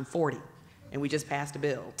just turned 40. And we just passed a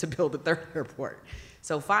bill to build the third airport.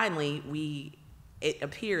 So finally, it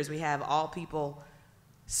appears we have all people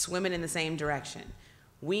swimming in the same direction.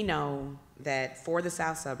 We know that for the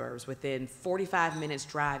south suburbs, within 45 minutes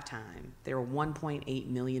drive time, there are 1.8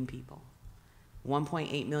 million people.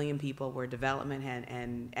 1.8 million people where development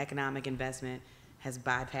and economic investment has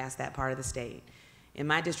bypassed that part of the state. In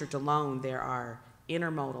my district alone, there are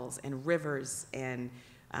intermodals and rivers, and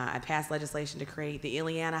I passed legislation to create the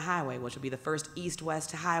Ileana Highway, which will be the first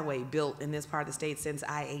east-west highway built in this part of the state since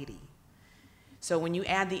I-80. So when you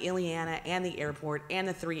add the Ileana and the airport and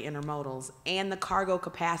the 3 intermodals and the cargo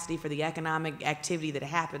capacity for the economic activity that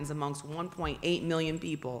happens amongst 1.8 million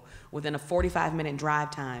people within a 45-minute drive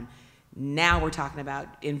time, now we're talking about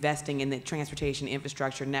investing in the transportation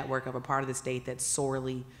infrastructure network of a part of the state that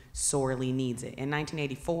sorely, sorely needs it. In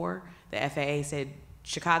 1984, the FAA said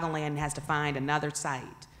Chicagoland has to find another site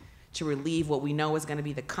to relieve what we know is going to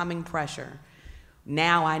be the coming pressure.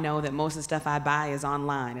 Now I know that most of the stuff I buy is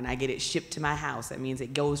online, and I get it shipped to my house. That means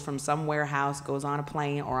it goes from some warehouse, goes on a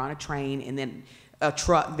plane or on a train, and then a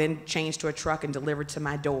truck, then changed to a truck and delivered to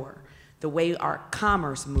my door. The way our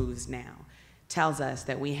commerce moves now tells us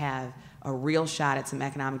that we have a real shot at some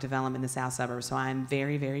economic development in the south suburbs. So I'm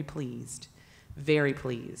very, very pleased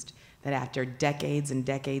that after decades and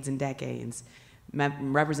decades and decades,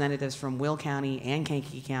 representatives from Will County and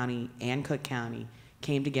Kankakee County and Cook County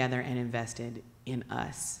came together and invested in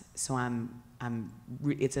us. So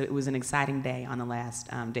it was an exciting day on the last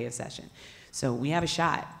day of session. So we have a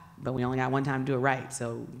shot, but we only got one time to do it right.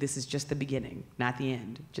 So this is just the beginning, not the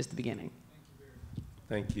end, just the beginning.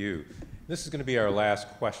 Thank you. This is going to be our last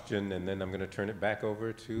question, and then I'm going to turn it back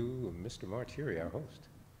over to Mr. Martiri, our host.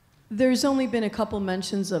 There's only been a couple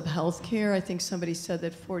mentions of health care. I think somebody said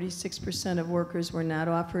that 46% of workers were not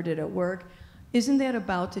offered it at work. Isn't that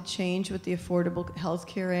about to change with the Affordable Health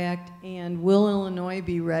Care Act? And will Illinois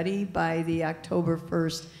be ready by the October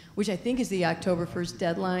 1st, which I think is the October 1st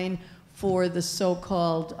deadline for the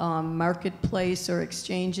so-called marketplace or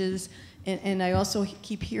exchanges? And I also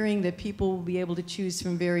keep hearing that people will be able to choose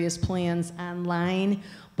from various plans online,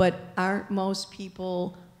 but aren't most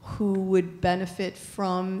people who would benefit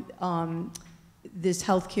from this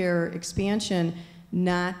healthcare expansion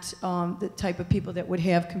not the type of people that would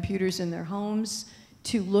have computers in their homes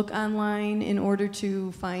to look online in order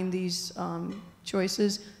to find these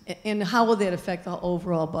choices? And how will that affect the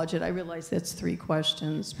overall budget? I realize that's 3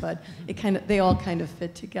 questions, but they all kind of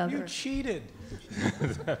fit together. You cheated.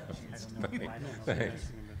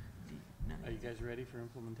 Thanks. Are you guys ready for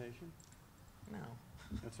implementation? No.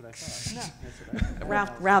 That's what I thought. No. That's what I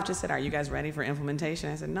thought. Ralph just said, "Are you guys ready for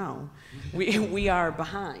implementation?" I said, "No, we are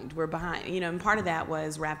behind. We're behind." You know, and part of that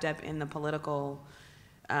was wrapped up in the political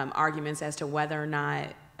arguments as to whether or not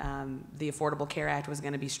the Affordable Care Act was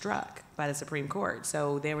going to be struck by the Supreme Court.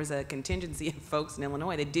 So there was a contingency of folks in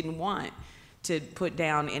Illinois that didn't want to put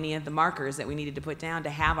down any of the markers that we needed to put down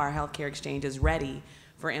to have our healthcare exchanges ready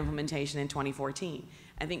for implementation in 2014.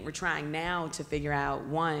 I think we're trying now to figure out,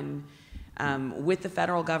 one, with the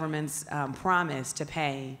federal government's promise to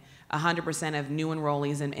pay 100% of new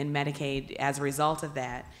enrollees in Medicaid as a result of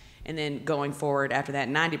that, and then going forward after that,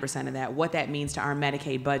 90% of that, what that means to our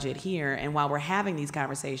Medicaid budget here. And while we're having these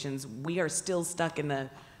conversations, we are still stuck in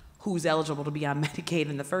the who's eligible to be on Medicaid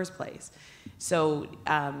in the first place. So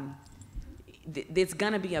it's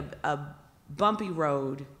gonna be a bumpy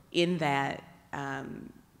road in that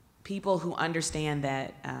people who understand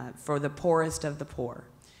that for the poorest of the poor,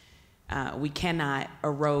 we cannot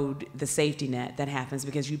erode the safety net that happens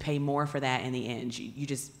because you pay more for that in the end.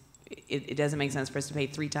 It doesn't make sense for us to pay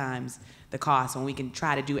 3 times the cost when we can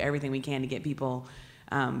try to do everything we can to get people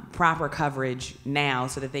proper coverage now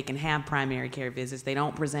so that they can have primary care visits. They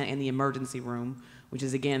don't present in the emergency room, which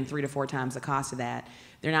is again 3 to 4 times the cost of that.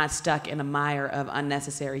 They're not stuck in a mire of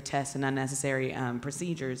unnecessary tests and unnecessary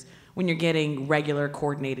procedures when you're getting regular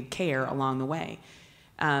coordinated care along the way.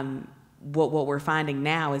 What we're finding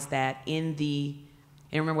now is that and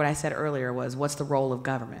remember what I said earlier was, what's the role of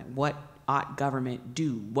government? What ought government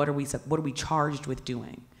do? What are we charged with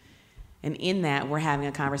doing? And in that, we're having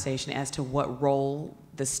a conversation as to what role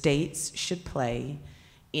the states should play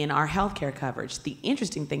in our health care coverage. The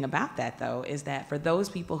interesting thing about that, though, is that for those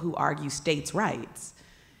people who argue states' rights,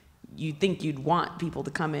 you'd think you'd want people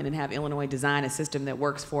to come in and have Illinois design a system that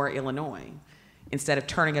works for Illinois instead of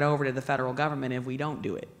turning it over to the federal government if we don't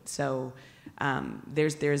do it. So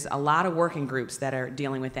there's a lot of working groups that are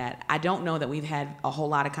dealing with that. I don't know that we've had a whole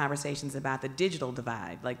lot of conversations about the digital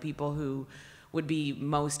divide, like people who would be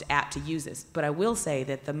most apt to use this. But I will say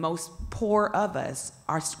that the most poor of us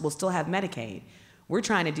will still have Medicaid. We're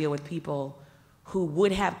trying to deal with people who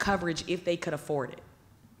would have coverage if they could afford it.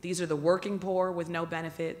 These are the working poor with no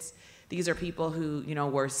benefits. These are people who,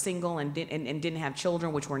 were single and didn't have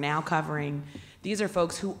children, which we're now covering. These are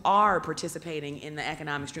folks who are participating in the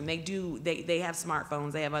economic stream. They have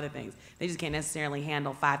smartphones, they have other things. They just can't necessarily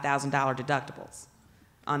handle $5,000 deductibles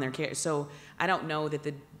on their care. So I don't know that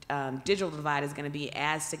the digital divide is going to be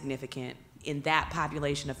as significant in that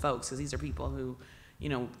population of folks, because these are people who,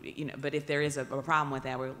 but if there is a problem with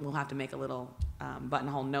that, we'll have to make a little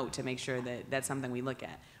buttonhole note to make sure that that's something we look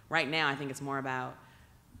at. Right now, I think it's more about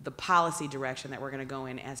the policy direction that we're going to go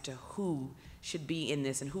in as to who should be in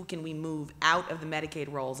this and who can we move out of the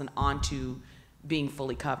Medicaid rolls and onto being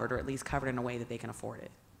fully covered, or at least covered in a way that they can afford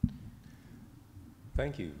it.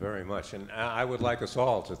 Thank you very much. And I would like us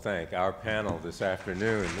all to thank our panel this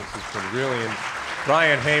afternoon. This has been really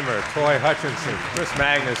Brian Hamer, Toy Hutchinson, Chris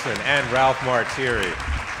Magnuson, and Ralph Martiri.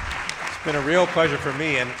 It's been a real pleasure for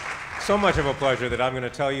me, and so much of a pleasure that I'm going to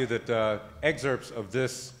tell you that excerpts of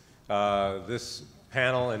this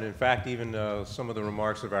panel, and in fact even some of the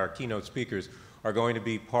remarks of our keynote speakers, are going to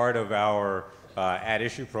be part of our At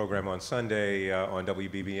Issue program on Sunday on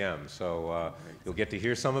WBBM. So you'll get to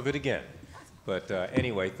hear some of it again. But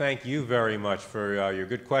anyway, thank you very much for your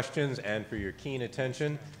good questions and for your keen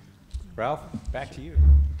attention. Ralph, back to you.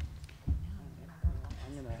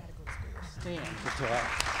 I'm going to stand to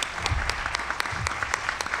talk.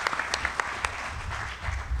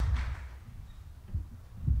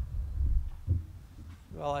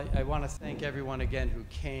 Well, I want to thank everyone again who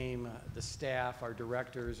came, the staff, our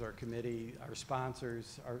directors, our committee, our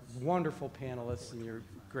sponsors, our wonderful panelists, and your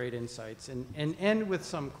great insights, and end with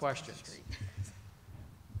some questions.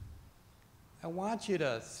 I want you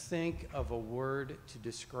to think of a word to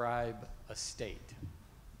describe a state.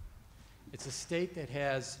 It's a state that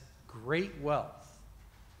has great wealth,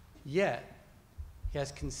 yet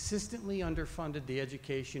has consistently underfunded the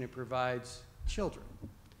education it provides children.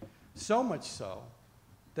 So much so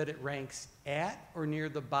that it ranks at or near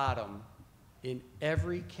the bottom in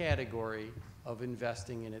every category of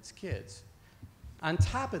investing in its kids. On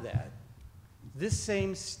top of that, this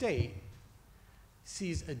same state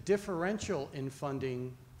sees a differential in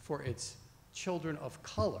funding for its children of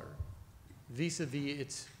color vis-a-vis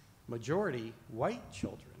its majority white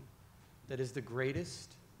children that is the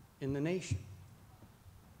greatest in the nation.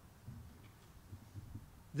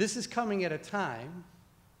 This is coming at a time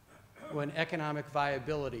when economic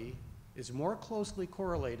viability is more closely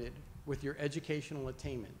correlated with your educational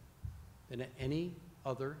attainment than at any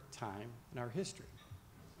other time in our history.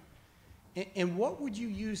 And what would you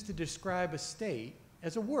use to describe a state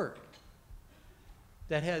as a word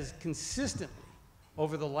that has consistently,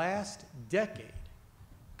 over the last decade,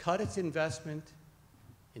 cut its investment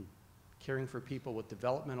in caring for people with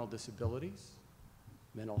developmental disabilities,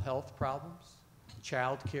 mental health problems,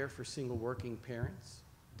 child care for single working parents,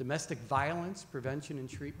 domestic violence prevention and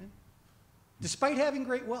treatment, despite having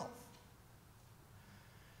great wealth?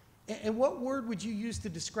 And what word would you use to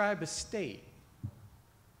describe a state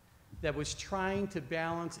that was trying to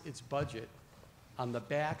balance its budget on the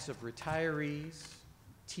backs of retirees,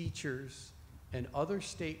 teachers, and other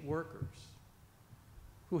state workers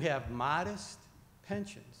who have modest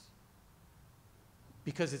pensions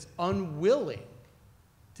because it's unwilling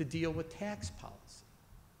to deal with tax policy?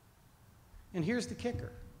 And here's the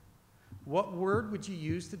kicker. What word would you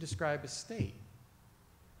use to describe a state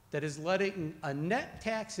that is letting a net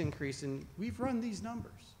tax increase, and we've run these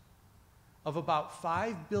numbers, of about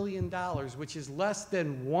 $5 billion, which is less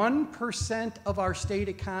than 1% of our state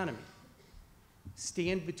economy,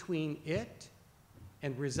 stand between it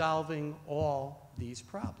and resolving all these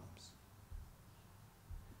problems?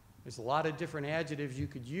 There's a lot of different adjectives you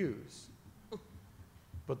could use,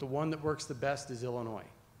 but the one that works the best is Illinois.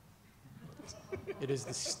 It is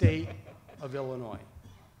the state of Illinois.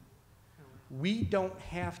 We don't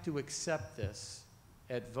have to accept this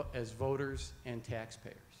as voters and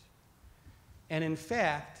taxpayers. And in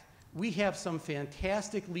fact, we have some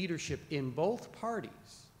fantastic leadership in both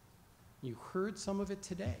parties. You heard some of it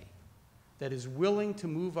today, that is willing to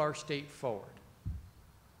move our state forward.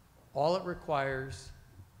 All it requires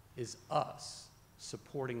is us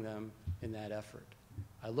supporting them in that effort.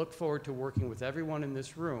 I look forward to working with everyone in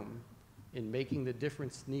this room in making the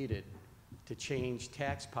difference needed to change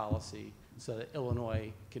tax policy so that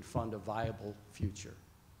Illinois can fund a viable future.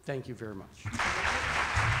 Thank you very much.